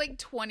they did like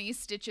 20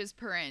 stitches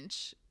per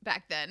inch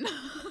back then.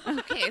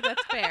 Okay,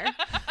 that's fair.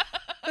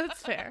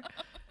 That's fair.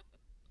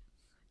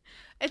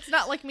 It's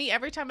not like me.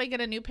 Every time I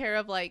get a new pair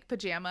of like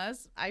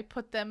pajamas, I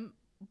put them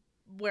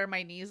where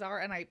my knees are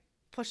and I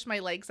push my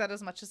legs out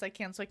as much as I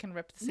can so I can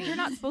rip the seams. You're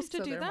not supposed to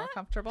so do they're more that?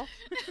 comfortable.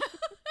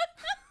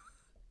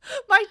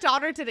 My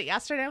daughter did it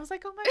yesterday. I was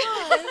like, oh my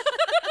god.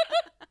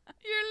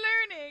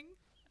 You're learning.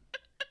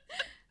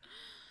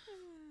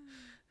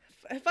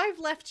 If I've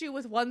left you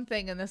with one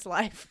thing in this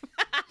life,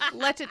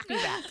 let it be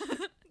that.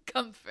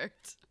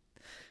 Comfort.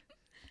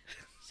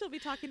 She'll be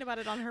talking about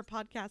it on her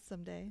podcast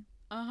someday.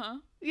 Uh-huh.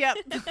 Yep.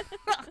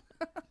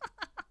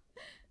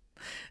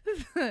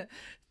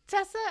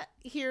 Tessa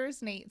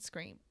hears Nate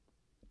scream.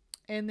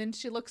 And then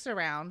she looks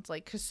around,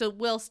 like, 'cause so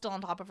Will's still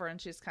on top of her, and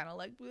she's kind of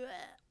like, bleh,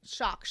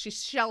 shocked.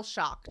 She's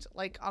shell-shocked,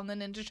 like on the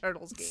Ninja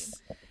Turtles game.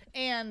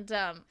 And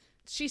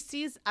she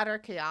sees utter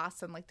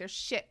chaos, and, like, there's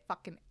shit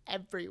fucking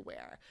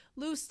everywhere.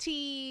 Loose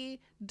tea,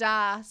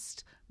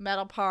 dust,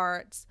 metal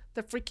parts,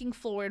 the freaking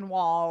floor and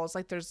walls.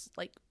 Like, there's,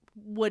 like,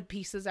 wood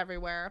pieces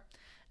everywhere.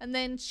 And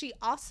then she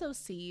also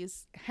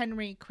sees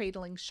Henry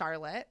cradling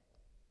Charlotte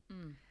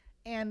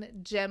and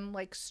Jim,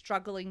 like,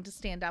 struggling to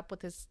stand up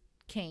with his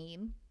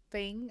cane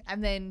thing.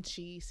 And then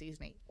she sees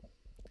Nate.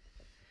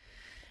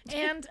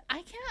 And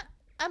I can't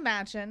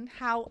imagine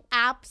how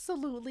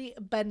absolutely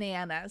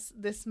bananas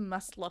this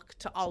must look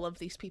to all of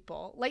these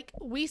people. Like,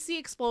 we see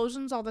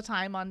explosions all the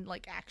time on,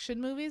 like,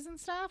 action movies and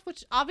stuff,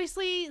 which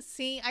obviously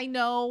I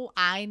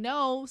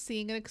know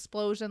seeing an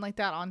explosion like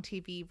that on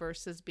TV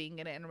versus being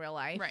in it in real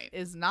life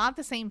is not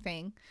the same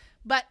thing.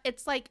 But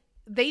it's like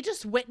they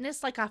just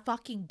witnessed, like, a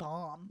fucking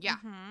bomb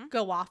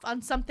go off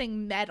on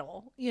something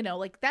metal, you know,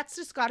 like, that's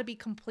just got to be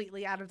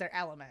completely out of their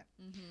element.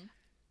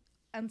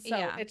 And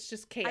so it's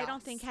just chaos. I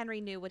don't think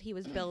Henry knew what he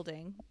was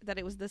building, that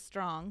it was this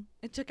strong.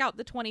 It took out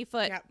the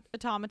 20-foot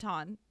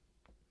automaton.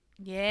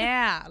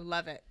 Yeah, I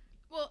love it.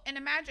 Well, and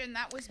imagine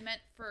that was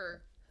meant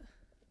for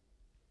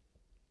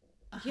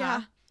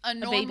Yeah. a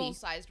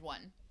normal-sized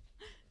one.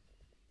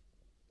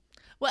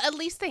 Well, at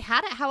least they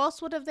had it. How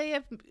else would they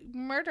have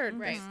murdered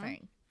this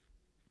thing?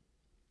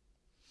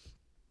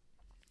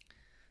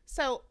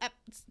 So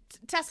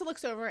Tessa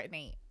looks over at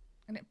Nate,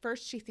 and at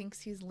first she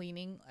thinks he's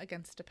leaning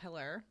against a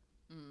pillar.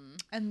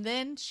 And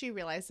then she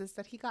realizes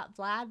that he got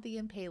Vlad the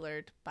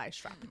Impaler by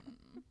shrapnel.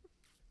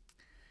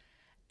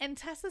 And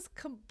Tessa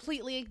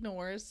completely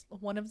ignores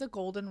one of the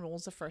golden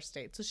rules of first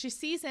aid. So she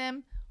sees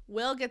him.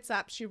 Will gets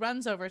up. She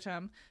runs over to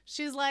him.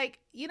 She's like,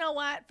 you know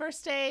what?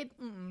 First aid?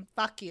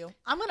 Fuck you.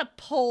 I'm going to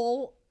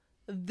pull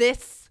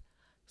this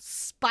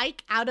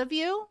spike out of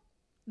you.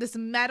 This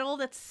metal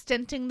that's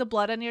stenting the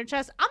blood on your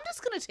chest. I'm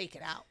just going to take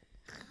it out.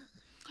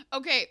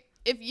 Okay.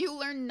 If you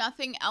learn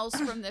nothing else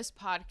from this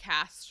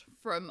podcast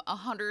from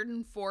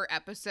 104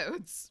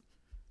 episodes,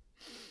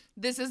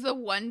 this is the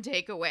one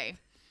takeaway.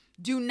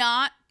 Do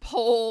not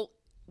pull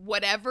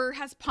whatever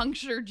has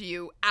punctured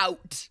you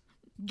out.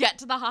 Get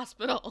to the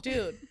hospital.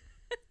 Dude.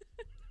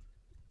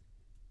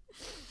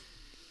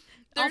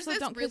 Also,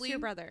 don't kiss your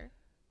brother.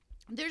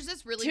 There's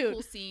this really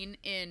cool scene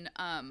in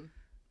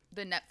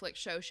the Netflix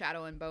show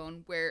Shadow and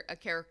Bone where a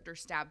character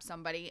stabs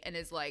somebody and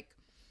is like,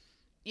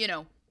 you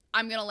know,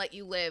 I'm going to let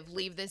you live.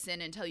 Leave this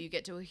in until you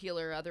get to a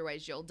healer.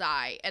 Otherwise, you'll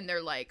die. And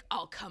they're like,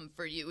 I'll come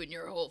for you and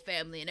your whole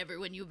family and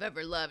everyone you've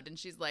ever loved. And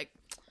she's like,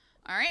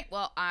 all right,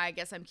 well, I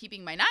guess I'm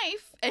keeping my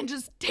knife, and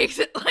just takes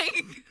it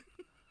like,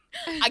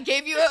 I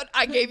gave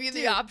you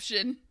the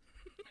option.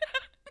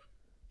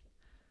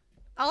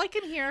 All I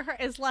can hear her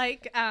is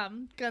like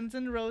Guns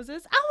N'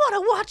 Roses. I want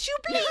to watch you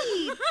bleed.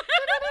 You know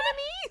what I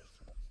mean?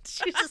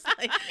 She's just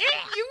like,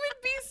 you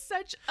would be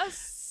such a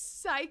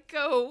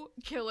psycho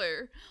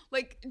killer.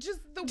 Like, just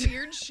the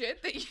weird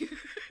shit that you,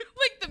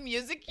 like the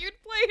music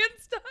you'd play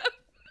and stuff.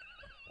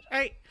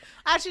 Right.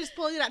 As she's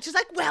pulling it out, she's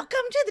like, welcome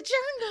to the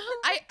jungle.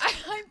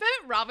 I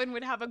bet Robin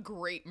would have a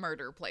great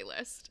murder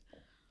playlist.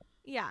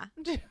 Yeah.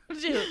 Dude.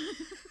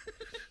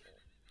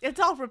 It's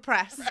all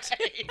repressed.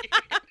 Right.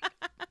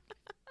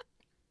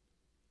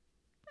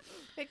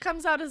 It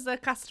comes out as a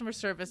customer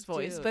service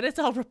voice, but it's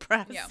all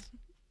repressed. Yeah.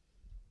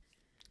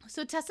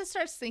 So Tessa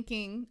starts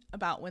thinking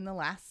about when the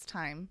last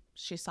time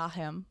she saw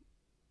him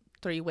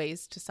 3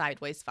 ways to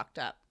sideways fucked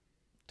up.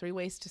 3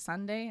 ways to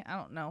Sunday? I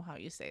don't know how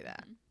you say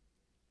that.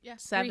 Yeah.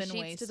 7 3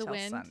 ways to the till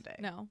wind. Sunday.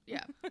 No.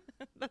 Yeah.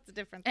 That's a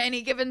different thing.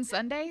 Any given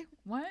Sunday?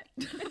 What?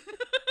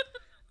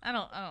 I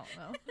don't know.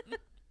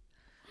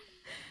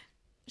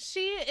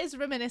 She is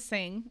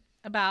reminiscing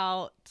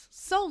about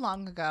so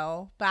long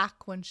ago,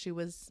 back when she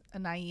was a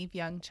naive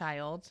young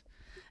child.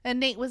 And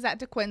Nate was at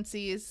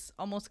DeQuincy's,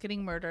 almost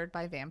getting murdered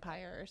by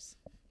vampires.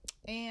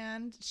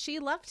 And she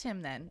loved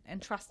him then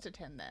and trusted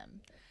him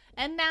then.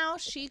 And now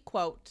she,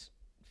 quote,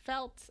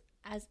 felt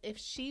as if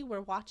she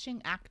were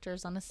watching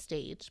actors on a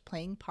stage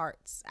playing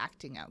parts,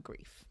 acting out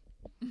grief.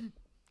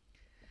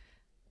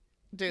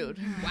 Dude.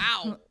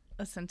 Wow.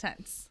 That's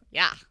intense.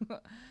 Yeah.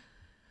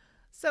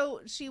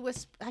 So she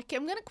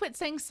I'm going to quit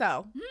saying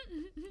so.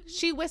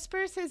 She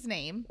whispers his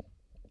name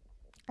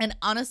and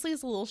honestly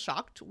is a little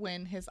shocked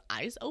when his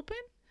eyes open.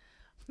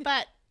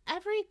 But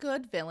every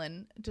good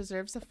villain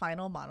deserves a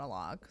final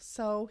monologue.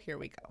 So here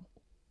we go.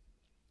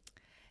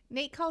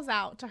 Nate calls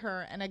out to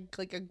her in a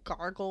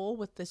gargle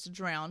with this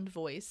drowned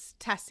voice,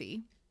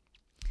 Tessie.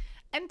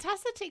 And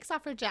Tessa takes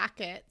off her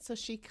jacket, so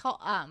she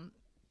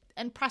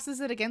and presses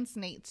it against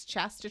Nate's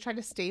chest to try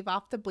to stave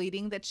off the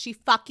bleeding that she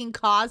fucking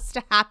caused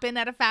to happen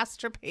at a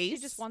faster pace.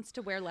 She just wants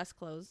to wear less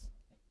clothes.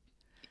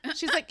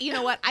 She's like, you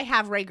know what? I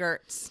have Ray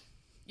Gertz.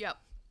 Yep.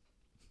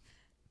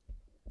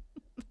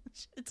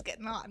 It's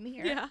getting hot in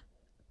here. Yeah.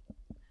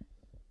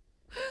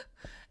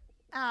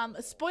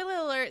 Spoiler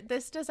alert,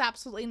 this does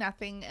absolutely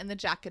nothing, and the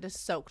jacket is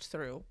soaked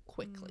through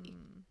quickly.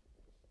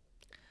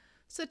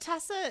 So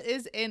Tessa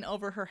is in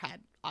over her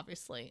head,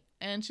 obviously.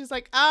 And she's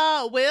like,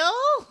 Will?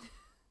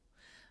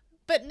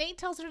 But Nate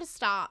tells her to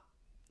stop.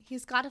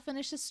 He's got to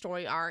finish his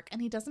story arc,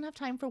 and he doesn't have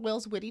time for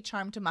Will's witty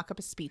charm to muck up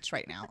his speech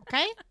right now,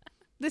 okay?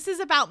 This is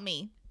about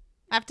me.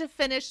 I have to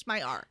finish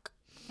my arc,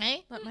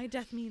 okay? Let my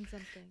death mean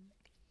something.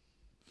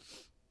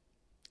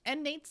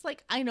 And Nate's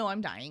like, I know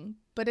I'm dying,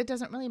 but it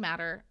doesn't really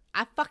matter.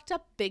 I fucked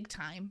up big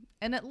time.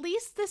 And at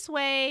least this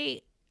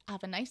way, I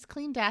have a nice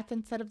clean death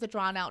instead of the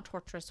drawn out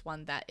torturous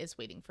one that is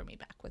waiting for me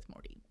back with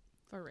Morty.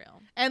 For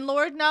real. And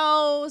Lord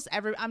knows,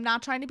 I'm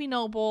not trying to be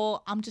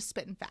noble. I'm just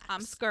spitting facts.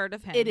 I'm scared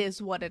of him. It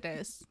is what it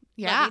is.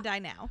 Yeah. Let me die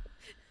now.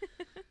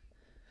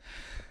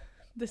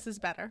 This is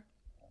better.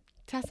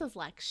 Tessa's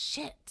like,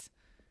 shit.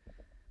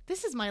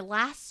 This is my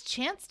last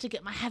chance to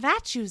get my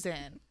Havatchus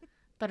in.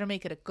 Better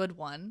make it a good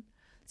one.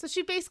 So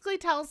she basically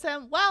tells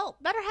him, well,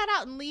 better head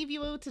out and leave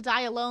you to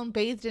die alone,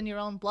 bathed in your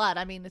own blood.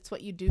 I mean, it's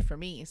what you do for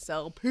me.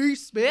 So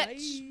peace,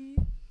 bitch.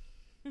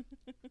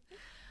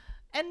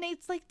 And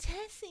Nate's like,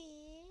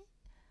 Tessie,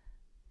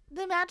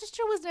 the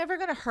Magister was never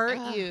going to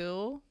hurt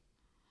you.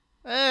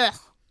 Ugh.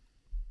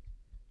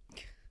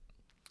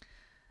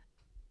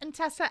 And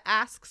Tessa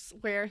asks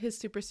where his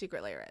super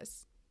secret lair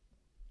is.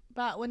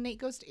 But when Nate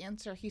goes to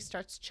answer, he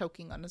starts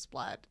choking on his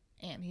blood.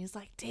 And he's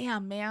like,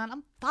 damn, man,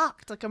 I'm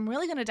fucked. Like, I'm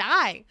really going to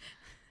die.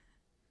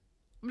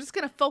 I'm just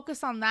going to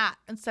focus on that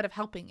instead of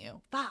helping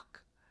you.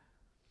 Fuck.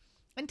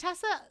 And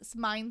Tessa's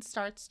mind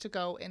starts to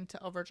go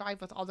into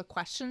overdrive with all the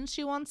questions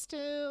she wants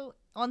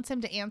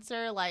him to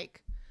answer.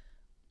 Like,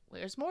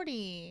 where's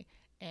Morty?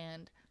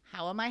 And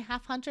how am I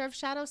half hunter of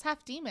shadows,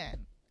 half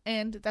demon?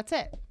 And that's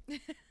it.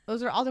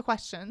 Those are all the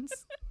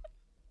questions.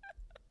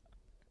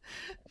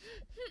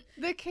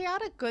 The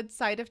chaotic good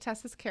side of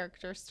Tessa's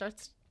character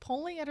starts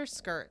pulling at her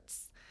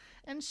skirts,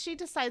 and she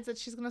decides that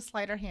she's going to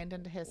slide her hand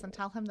into his and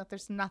tell him that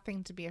there's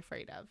nothing to be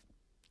afraid of.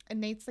 And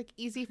Nate's like,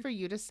 easy for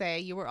you to say.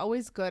 You were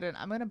always good, and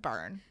I'm going to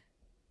burn.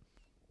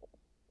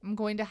 I'm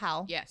going to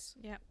hell. Yes.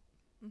 Yep.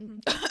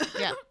 Mm-hmm.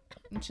 Yeah.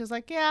 And she's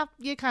like, yeah,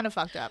 you kind of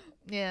fucked up.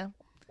 Yeah.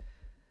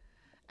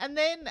 And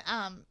then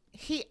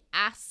he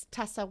asks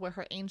Tessa where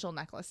her angel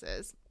necklace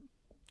is.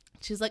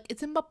 She's like,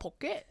 it's in my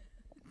pocket.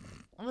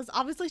 I was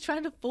obviously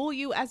trying to fool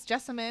you as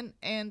Jessamine,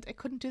 and I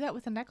couldn't do that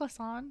with a necklace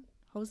on.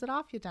 Hose it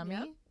off, you dummy.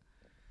 Yep.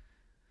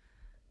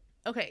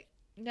 Okay,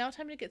 now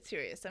time to get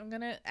serious. I'm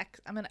gonna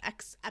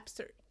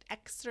excerpt.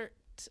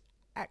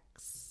 I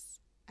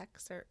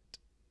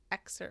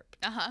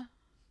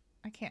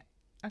can't.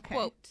 Okay.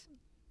 Quote.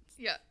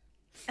 Yeah.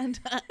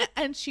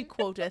 And she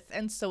quoteth,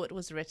 and so it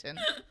was written.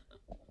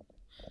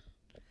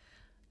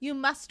 You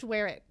must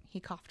wear it. He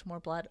coughed more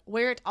blood.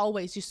 Wear it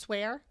always. You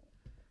swear?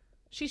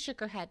 She shook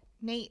her head.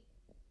 Nate,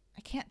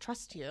 I can't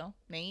trust you,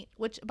 Nate.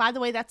 Which, by the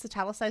way, that's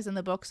italicized in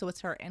the book, so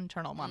it's her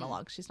internal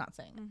monologue. She's not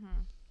saying.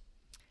 Mm-hmm.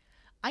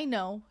 I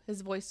know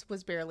his voice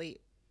was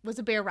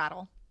a bare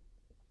rattle.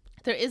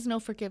 There is no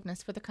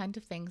forgiveness for the kind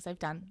of things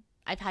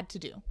I've had to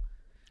do.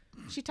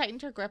 She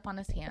tightened her grip on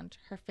his hand,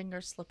 her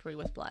fingers slippery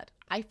with blood.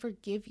 I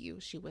forgive you,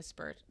 she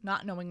whispered,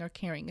 not knowing or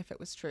caring if it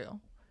was true.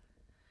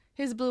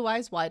 His blue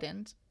eyes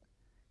widened.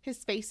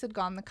 His face had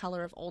gone the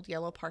color of old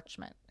yellow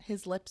parchment,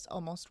 his lips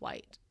almost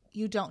white.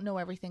 You don't know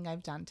everything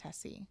I've done,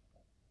 Tessie.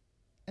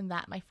 And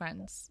that, my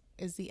friends,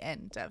 is the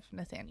end of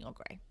Nathaniel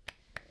Gray.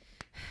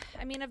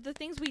 I mean, of the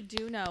things we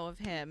do know of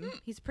him,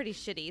 he's pretty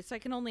shitty. So I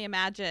can only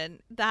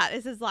imagine that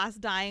is his last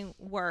dying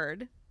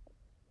word.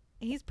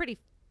 He's pretty.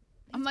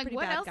 I'm like,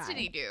 what else guy. did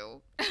he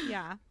do?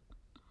 Yeah.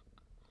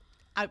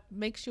 It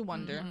makes you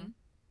wonder. Mm-hmm.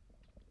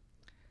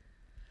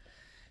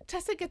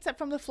 Tessa gets up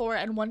from the floor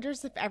and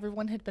wonders if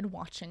everyone had been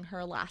watching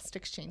her last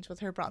exchange with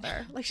her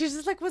brother. Like, she's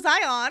just like, was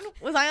I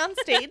on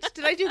stage?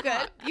 Did I do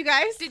good? You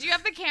guys? Did you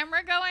have the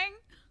camera going?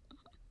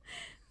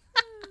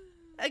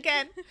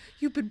 Again,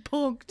 you've been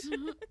punked.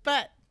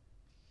 But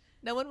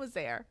no one was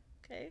there.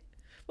 Okay.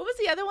 What was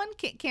the other one?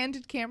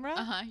 Candid camera?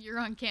 Uh-huh. You're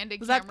on Candid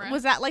was camera.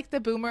 Was that like the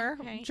boomer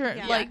version?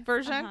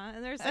 Uh-huh.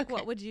 And there's like, Okay.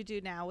 What would you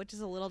do now? Which is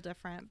a little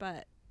different,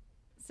 but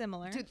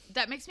similar. Dude,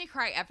 that makes me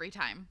cry every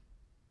time.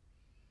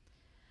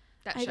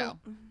 That show.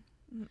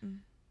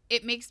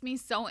 It makes me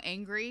so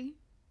angry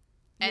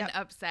and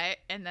upset,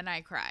 and then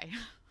I cry.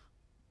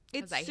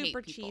 It's I hate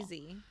super people.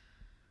 cheesy.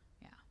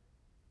 Yeah.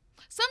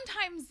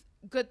 Sometimes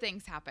good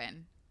things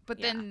happen, but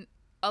then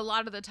a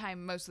lot of the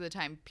time, most of the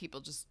time,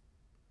 people just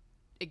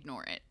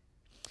ignore it.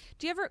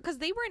 Do you ever, because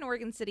they were in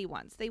Oregon City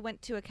once, they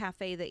went to a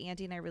cafe that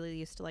Andy and I really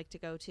used to like to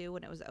go to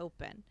when it was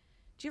open.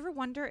 Do you ever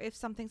wonder if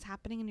something's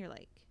happening and you're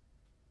like,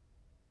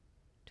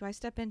 do I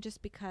step in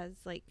just because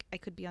like I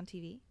could be on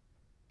TV?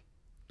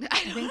 I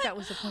think that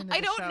was the point of the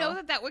I don't show.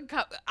 know that would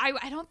come.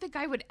 I don't think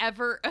I would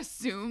ever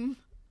assume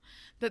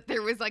that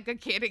there was like a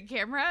candid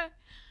camera.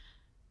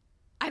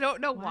 I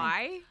don't know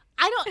why.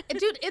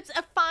 Dude, it's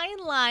a fine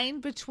line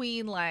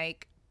between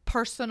like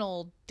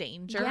personal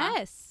danger.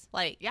 Yes.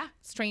 Like,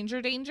 stranger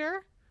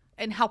danger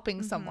and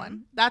helping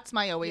someone. That's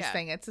my always Yeah.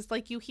 thing. It's just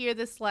like you hear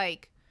this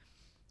like,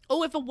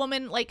 oh, if a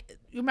woman, like,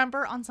 you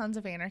remember on Sons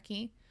of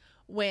Anarchy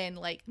when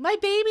like my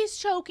baby's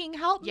choking,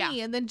 help Yeah.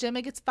 me, and then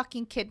Jimmy gets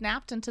fucking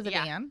kidnapped into the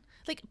Yeah. van.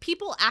 Like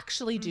people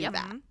actually do Yep.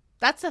 that.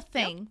 That's a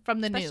thing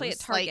from the Especially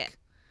news. at Target.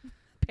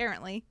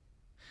 Apparently.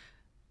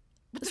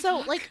 Like, so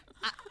like,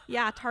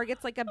 Yeah,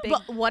 Target's like a big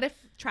but what if?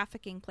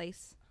 trafficking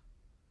place.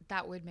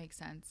 That would make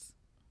sense.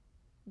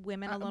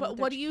 Women alone. But with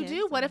what their do you kids,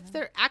 do? What I if don't know.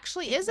 there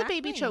actually is a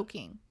baby Exactly.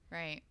 choking?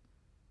 Right.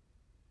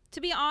 To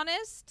be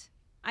honest,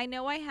 I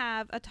know I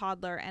have a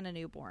toddler and a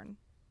newborn.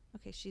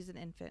 Okay, she's an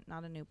infant,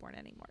 not a newborn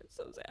anymore. It's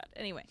so sad.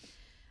 Anyway,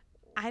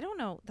 I don't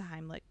know the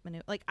Heimlich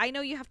maneuver. Like, I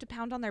know you have to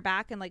pound on their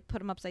back and like put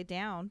them upside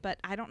down, but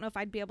I don't know if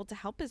I'd be able to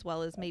help as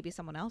well as maybe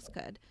someone else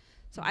could.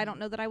 So I don't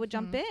know that I would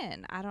jump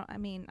in. I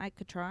mean, I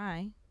could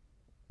try.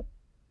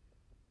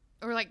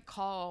 Or like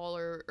call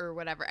or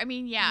whatever. I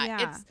mean, yeah.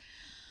 Yeah.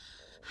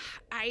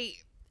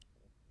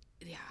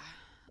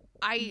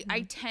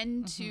 I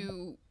tend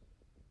to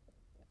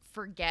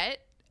forget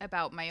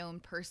about my own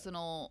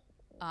personal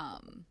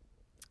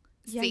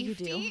Yeah, you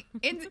do. safety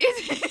in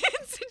situations,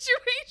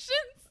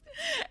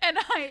 and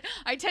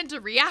I tend to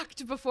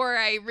react before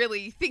I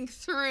really think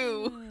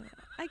through.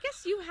 I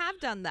guess you have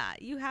done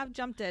that. You have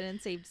jumped in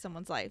and saved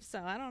someone's life.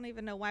 So I don't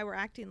even know why we're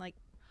acting like.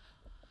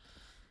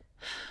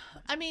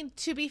 I mean,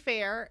 to be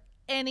fair,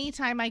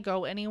 anytime I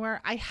go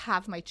anywhere, I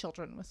have my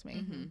children with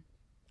me.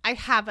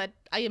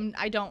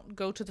 I don't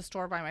go to the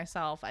store by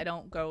myself. I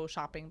don't go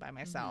shopping by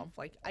myself.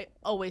 Like I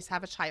always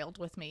have a child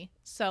with me.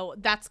 So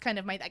that's kind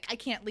of my, like, I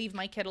can't leave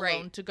my kid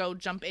alone Right. to go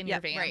jump in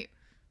your van. Right.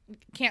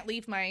 Can't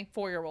leave my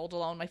 4-year-old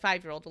alone, my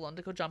 5-year-old alone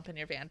to go jump in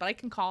your van. But I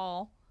can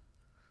call.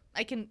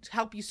 I can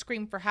help you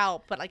scream for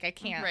help, but like I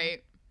can't.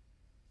 Right.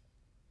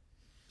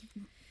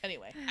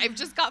 Anyway. I've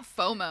just got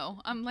FOMO.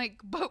 I'm like,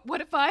 but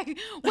what if I could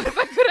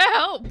have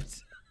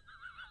helped?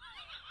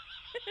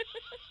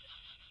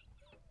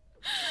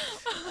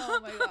 Oh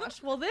my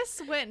gosh. Well,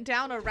 this went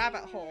down a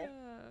rabbit hole.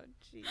 Oh,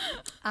 jeez.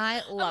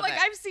 I I'm love like, it.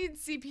 I've seen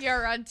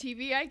CPR on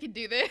TV. I can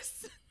do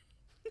this.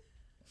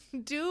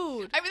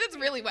 Dude. I mean, that's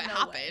really what No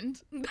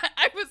happened.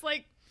 I was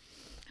like,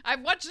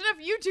 I've watched enough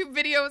YouTube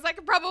videos. I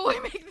could probably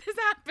make this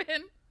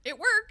happen. It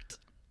worked.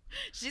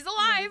 She's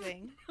alive.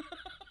 Amazing.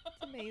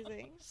 It's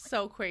amazing.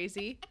 So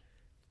crazy.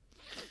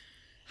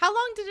 How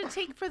long did it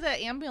take for the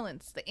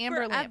ambulance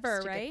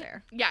Forever, to right? get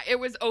there? Yeah, it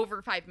was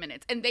over 5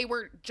 minutes, and they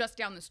were just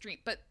down the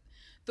street. But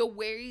the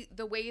way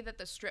that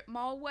the strip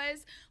mall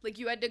was, like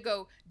you had to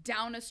go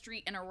down a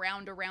street and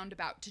around a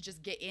roundabout to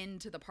just get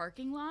into the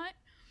parking lot.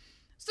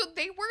 So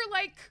they were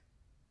like,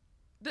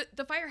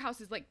 the firehouse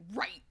is like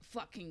right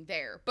fucking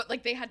there, but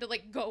like they had to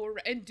like go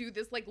and do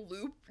this like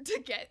loop to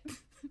get.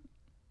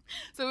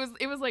 So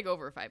it was like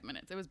over 5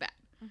 minutes. It was bad.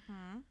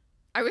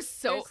 I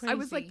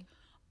was like,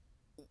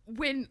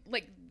 when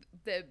like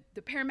the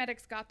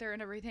paramedics got there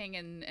and everything,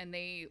 and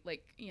they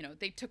like, you know,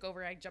 they took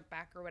over, I jumped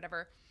back or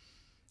whatever,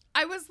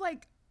 I was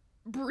like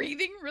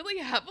breathing really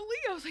heavily.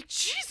 I was like,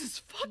 Jesus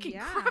fucking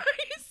Yeah.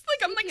 Christ.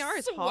 Like I'm like CPR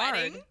is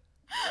sweating.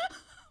 hard.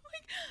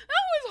 Like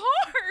that was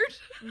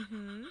hard.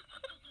 Mm-hmm.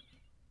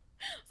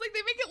 It's like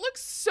they make it look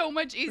so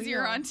much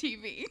easier Real. on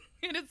TV,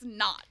 and it's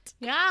not.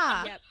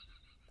 Yeah. Yep.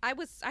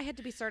 I had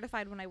to be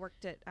certified when I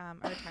worked at a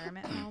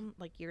retirement home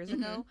like years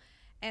ago,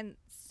 and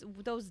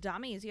those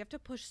dummies, you have to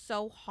push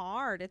so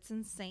hard. It's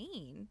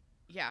insane.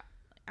 Yeah.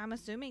 I'm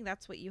assuming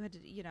that's what you had to.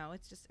 You know,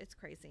 it's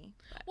crazy.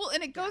 But Well,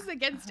 and it goes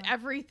against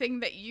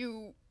everything that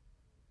you,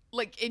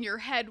 like, in your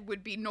head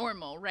would be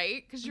normal,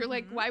 right? Because you're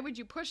like, why would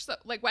you push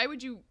like, why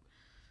would you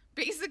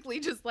basically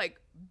just, like,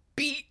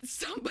 beat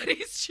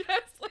somebody's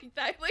chest like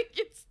that? Like,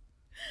 it's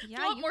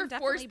a lot you more can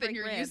force definitely than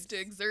you're break used to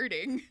ribs.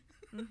 exerting.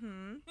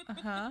 Mm-hmm.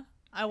 Uh-huh.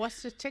 I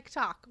watched a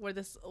TikTok where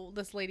this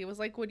lady was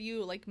like, would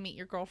you like meet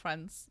your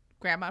girlfriend's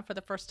grandma for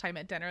the first time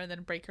at dinner and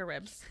then break her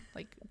ribs,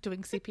 like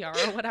doing CPR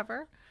or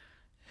whatever?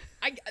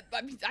 I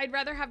mean, I'd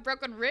rather have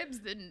broken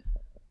ribs than,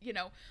 you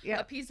know, Yeah.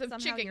 a piece of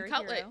Somehow chicken you're a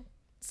cutlet hero.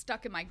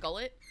 stuck in my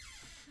gullet.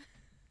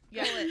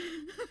 Yeah.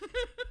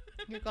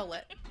 Your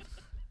gullet.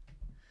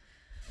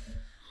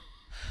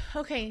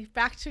 Okay,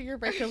 back to your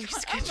regular I'm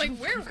schedule. like,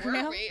 where were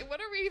program. we? What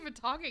are we even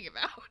talking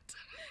about?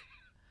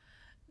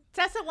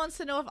 Tessa wants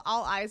to know if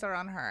all eyes are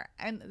on her,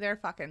 and they're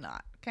fucking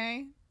not,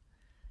 okay?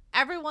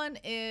 Everyone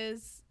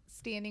is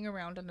standing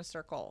around in a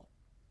circle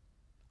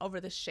over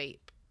the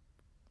shape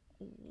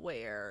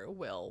where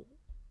Will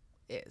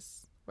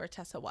is, where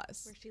Tessa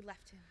was. Where she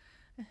left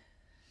him.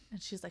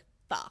 And she's like,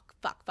 fuck,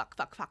 fuck, fuck,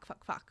 fuck, fuck,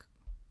 fuck, fuck.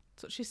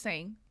 That's what she's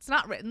saying. It's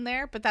not written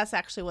there, but that's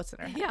actually what's in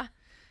her head. Yeah.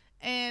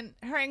 And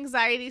her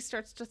anxiety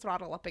starts to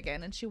throttle up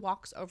again, and she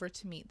walks over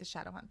to meet the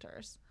shadow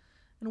hunters.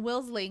 And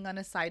Will's laying on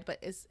his side,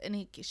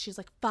 she's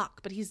like,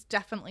 fuck, but he's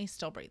definitely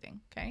still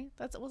breathing, okay?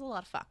 It was a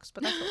lot of fucks,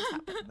 but that's what was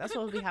happening. That's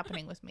what would be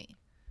happening with me,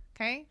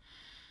 okay?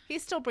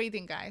 He's still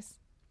breathing, guys.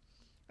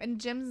 And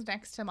Jim's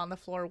next to him on the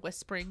floor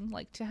whispering,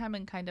 like, to him,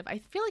 and kind of, I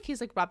feel like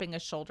he's, like, rubbing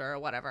his shoulder or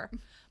whatever.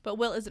 But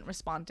Will isn't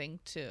responding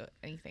to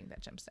anything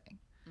that Jim's saying.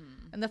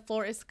 And the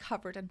floor is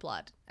covered in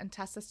blood. And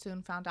Tessa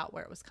soon found out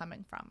where it was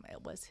coming from.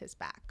 It was his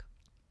back.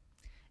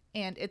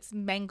 and it's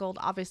mangled,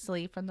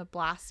 obviously, from the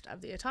blast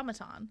of the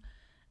automaton.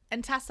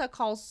 And Tessa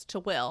calls to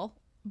Will,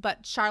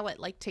 but Charlotte,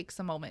 like, takes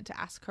a moment to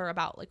ask her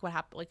about, like, what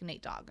happened, like,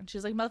 Nate Dogg. And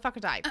she's like,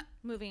 motherfucker died.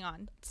 Moving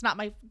on. It's not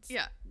my...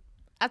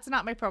 That's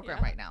not my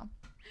program right now.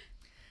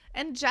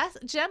 And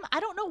Jim, I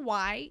don't know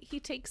why he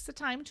takes the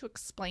time to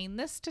explain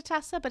this to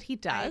Tessa, but he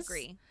does. I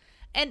agree.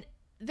 And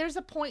there's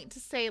a point to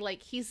say,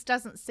 like, he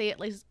doesn't say it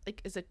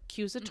like as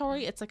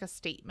accusatory. It's like a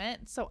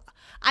statement. So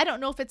I don't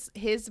know if it's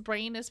his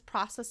brain is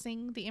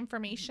processing the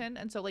information.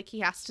 And so, like, he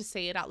has to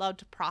say it out loud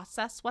to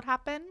process what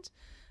happened.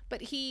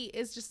 But he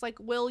is just like,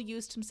 Will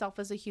used himself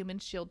as a human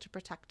shield to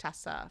protect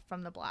Tessa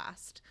from the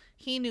blast.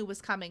 He knew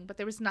was coming, but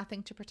there was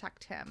nothing to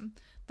protect him.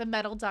 The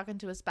metal dug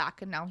into his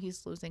back, and now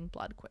he's losing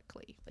blood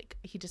quickly. Like,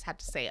 he just had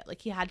to say it.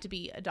 Like, he had to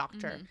be a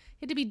doctor. He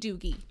had to be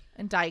Doogie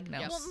and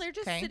diagnose. Well, they're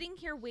just sitting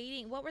here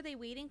waiting. What were they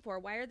waiting for?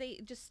 Why are they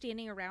just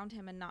standing around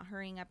him and not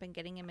hurrying up and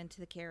getting him into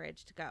the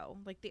carriage to go?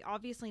 Like, they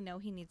obviously know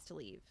he needs to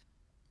leave.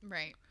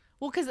 Right.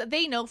 Well, because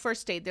they know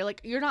first aid. They're like,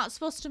 you're not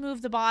supposed to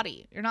move the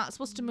body. You're not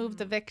supposed to move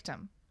the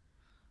victim.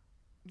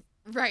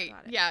 Right.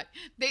 Yeah.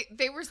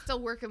 They were still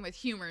working with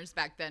humors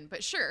back then,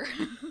 but sure.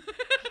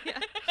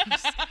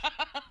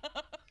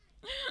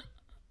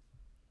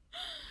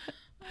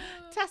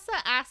 Tessa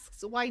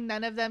asks why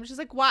none of them. She's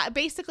like, why?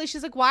 Basically,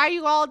 she's like, why are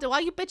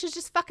you bitches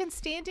just fucking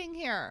standing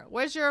here?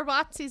 Where's your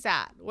Aratzis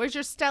at? Where's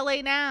your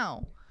Stelle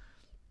now?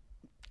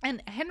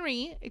 And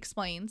Henry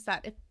explains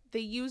that if they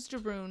used a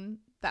rune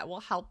that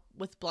will help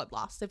with blood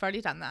loss, they've already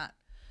done that.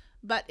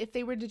 But if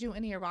they were to do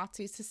any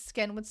Aratzis, his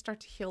skin would start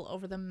to heal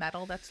over the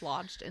metal that's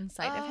lodged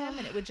inside of him,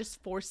 and it would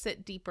just force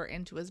it deeper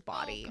into his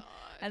body.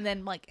 And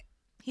then, like,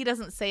 he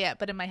doesn't say it,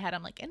 but in my head,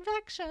 I'm like,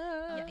 infection.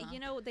 Yeah,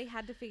 you know, they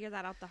had to figure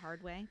that out the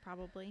hard way,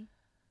 probably.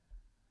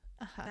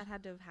 That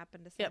had to have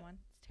happened to someone.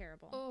 It's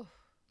terrible. Oh.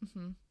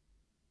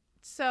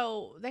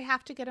 So they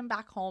have to get him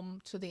back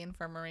home to the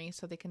infirmary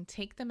so they can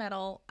take the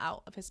metal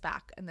out of his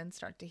back and then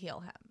start to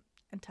heal him.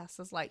 And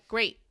Tessa's like,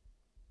 great.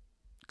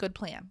 Good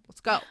plan. Let's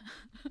go.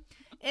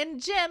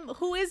 And Jim,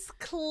 who is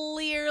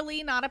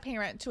clearly not a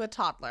parent to a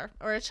toddler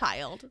or a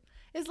child,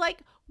 is like,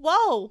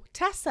 whoa,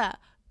 Tessa,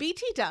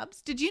 BT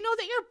dubs, did you know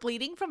that you're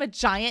bleeding from a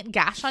giant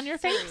gash on your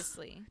face?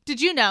 Seriously. Did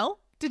you know?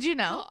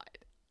 God.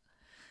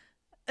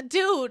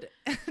 Dude.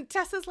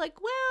 Tessa's like,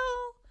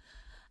 well,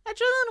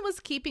 adrenaline was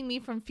keeping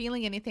me from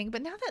feeling anything,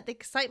 but now that the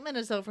excitement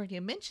is over and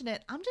you mention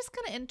it, I'm just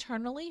going to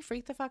internally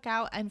freak the fuck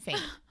out and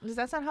faint. Does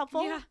that sound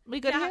helpful? Yeah. We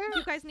good here?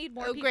 You guys need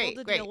more people great,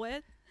 to great. deal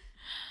with.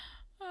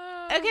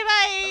 Okay,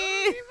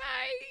 bye. Okay,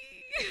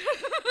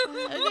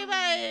 bye. Okay,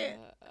 bye.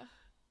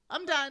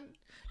 I'm done.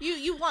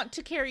 You want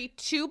to carry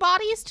 2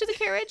 bodies to the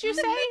carriage, you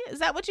say? Is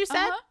that what you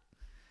said?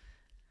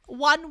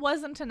 One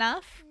wasn't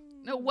enough?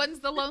 No, one's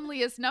the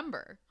loneliest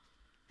number.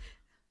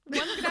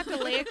 One's going to have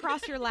to lay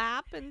across your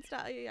lap and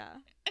stuff. Yeah.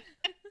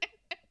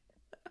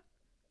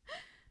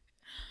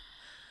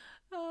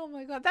 Oh,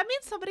 my God. That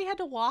means somebody had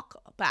to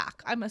walk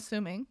back, I'm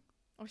assuming.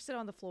 Or sit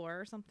on the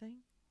floor or something.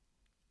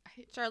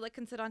 Charlotte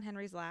can sit on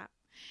Henry's lap.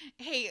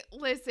 Hey,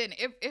 listen,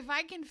 if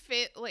I can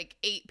fit like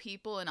 8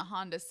 people in a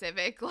Honda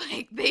Civic,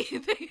 like they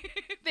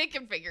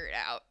can figure it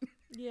out.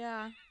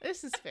 Yeah.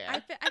 This is fair.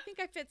 I think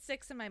I fit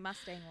 6 in my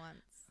Mustang once.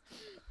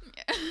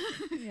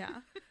 Yeah.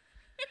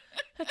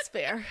 That's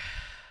fair.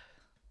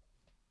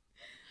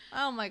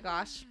 Oh my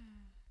gosh.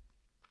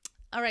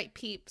 All right,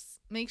 peeps.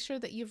 Make sure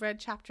that you've read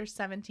chapter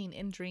 17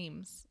 in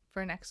Dreams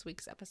for next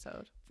week's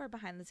episode. For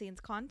behind the scenes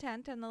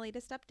content and the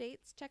latest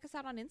updates, check us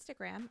out on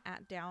Instagram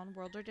at Down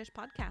World or Dish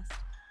Podcast.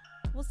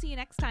 We'll see you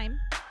next time.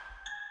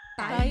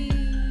 Bye.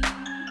 Bye.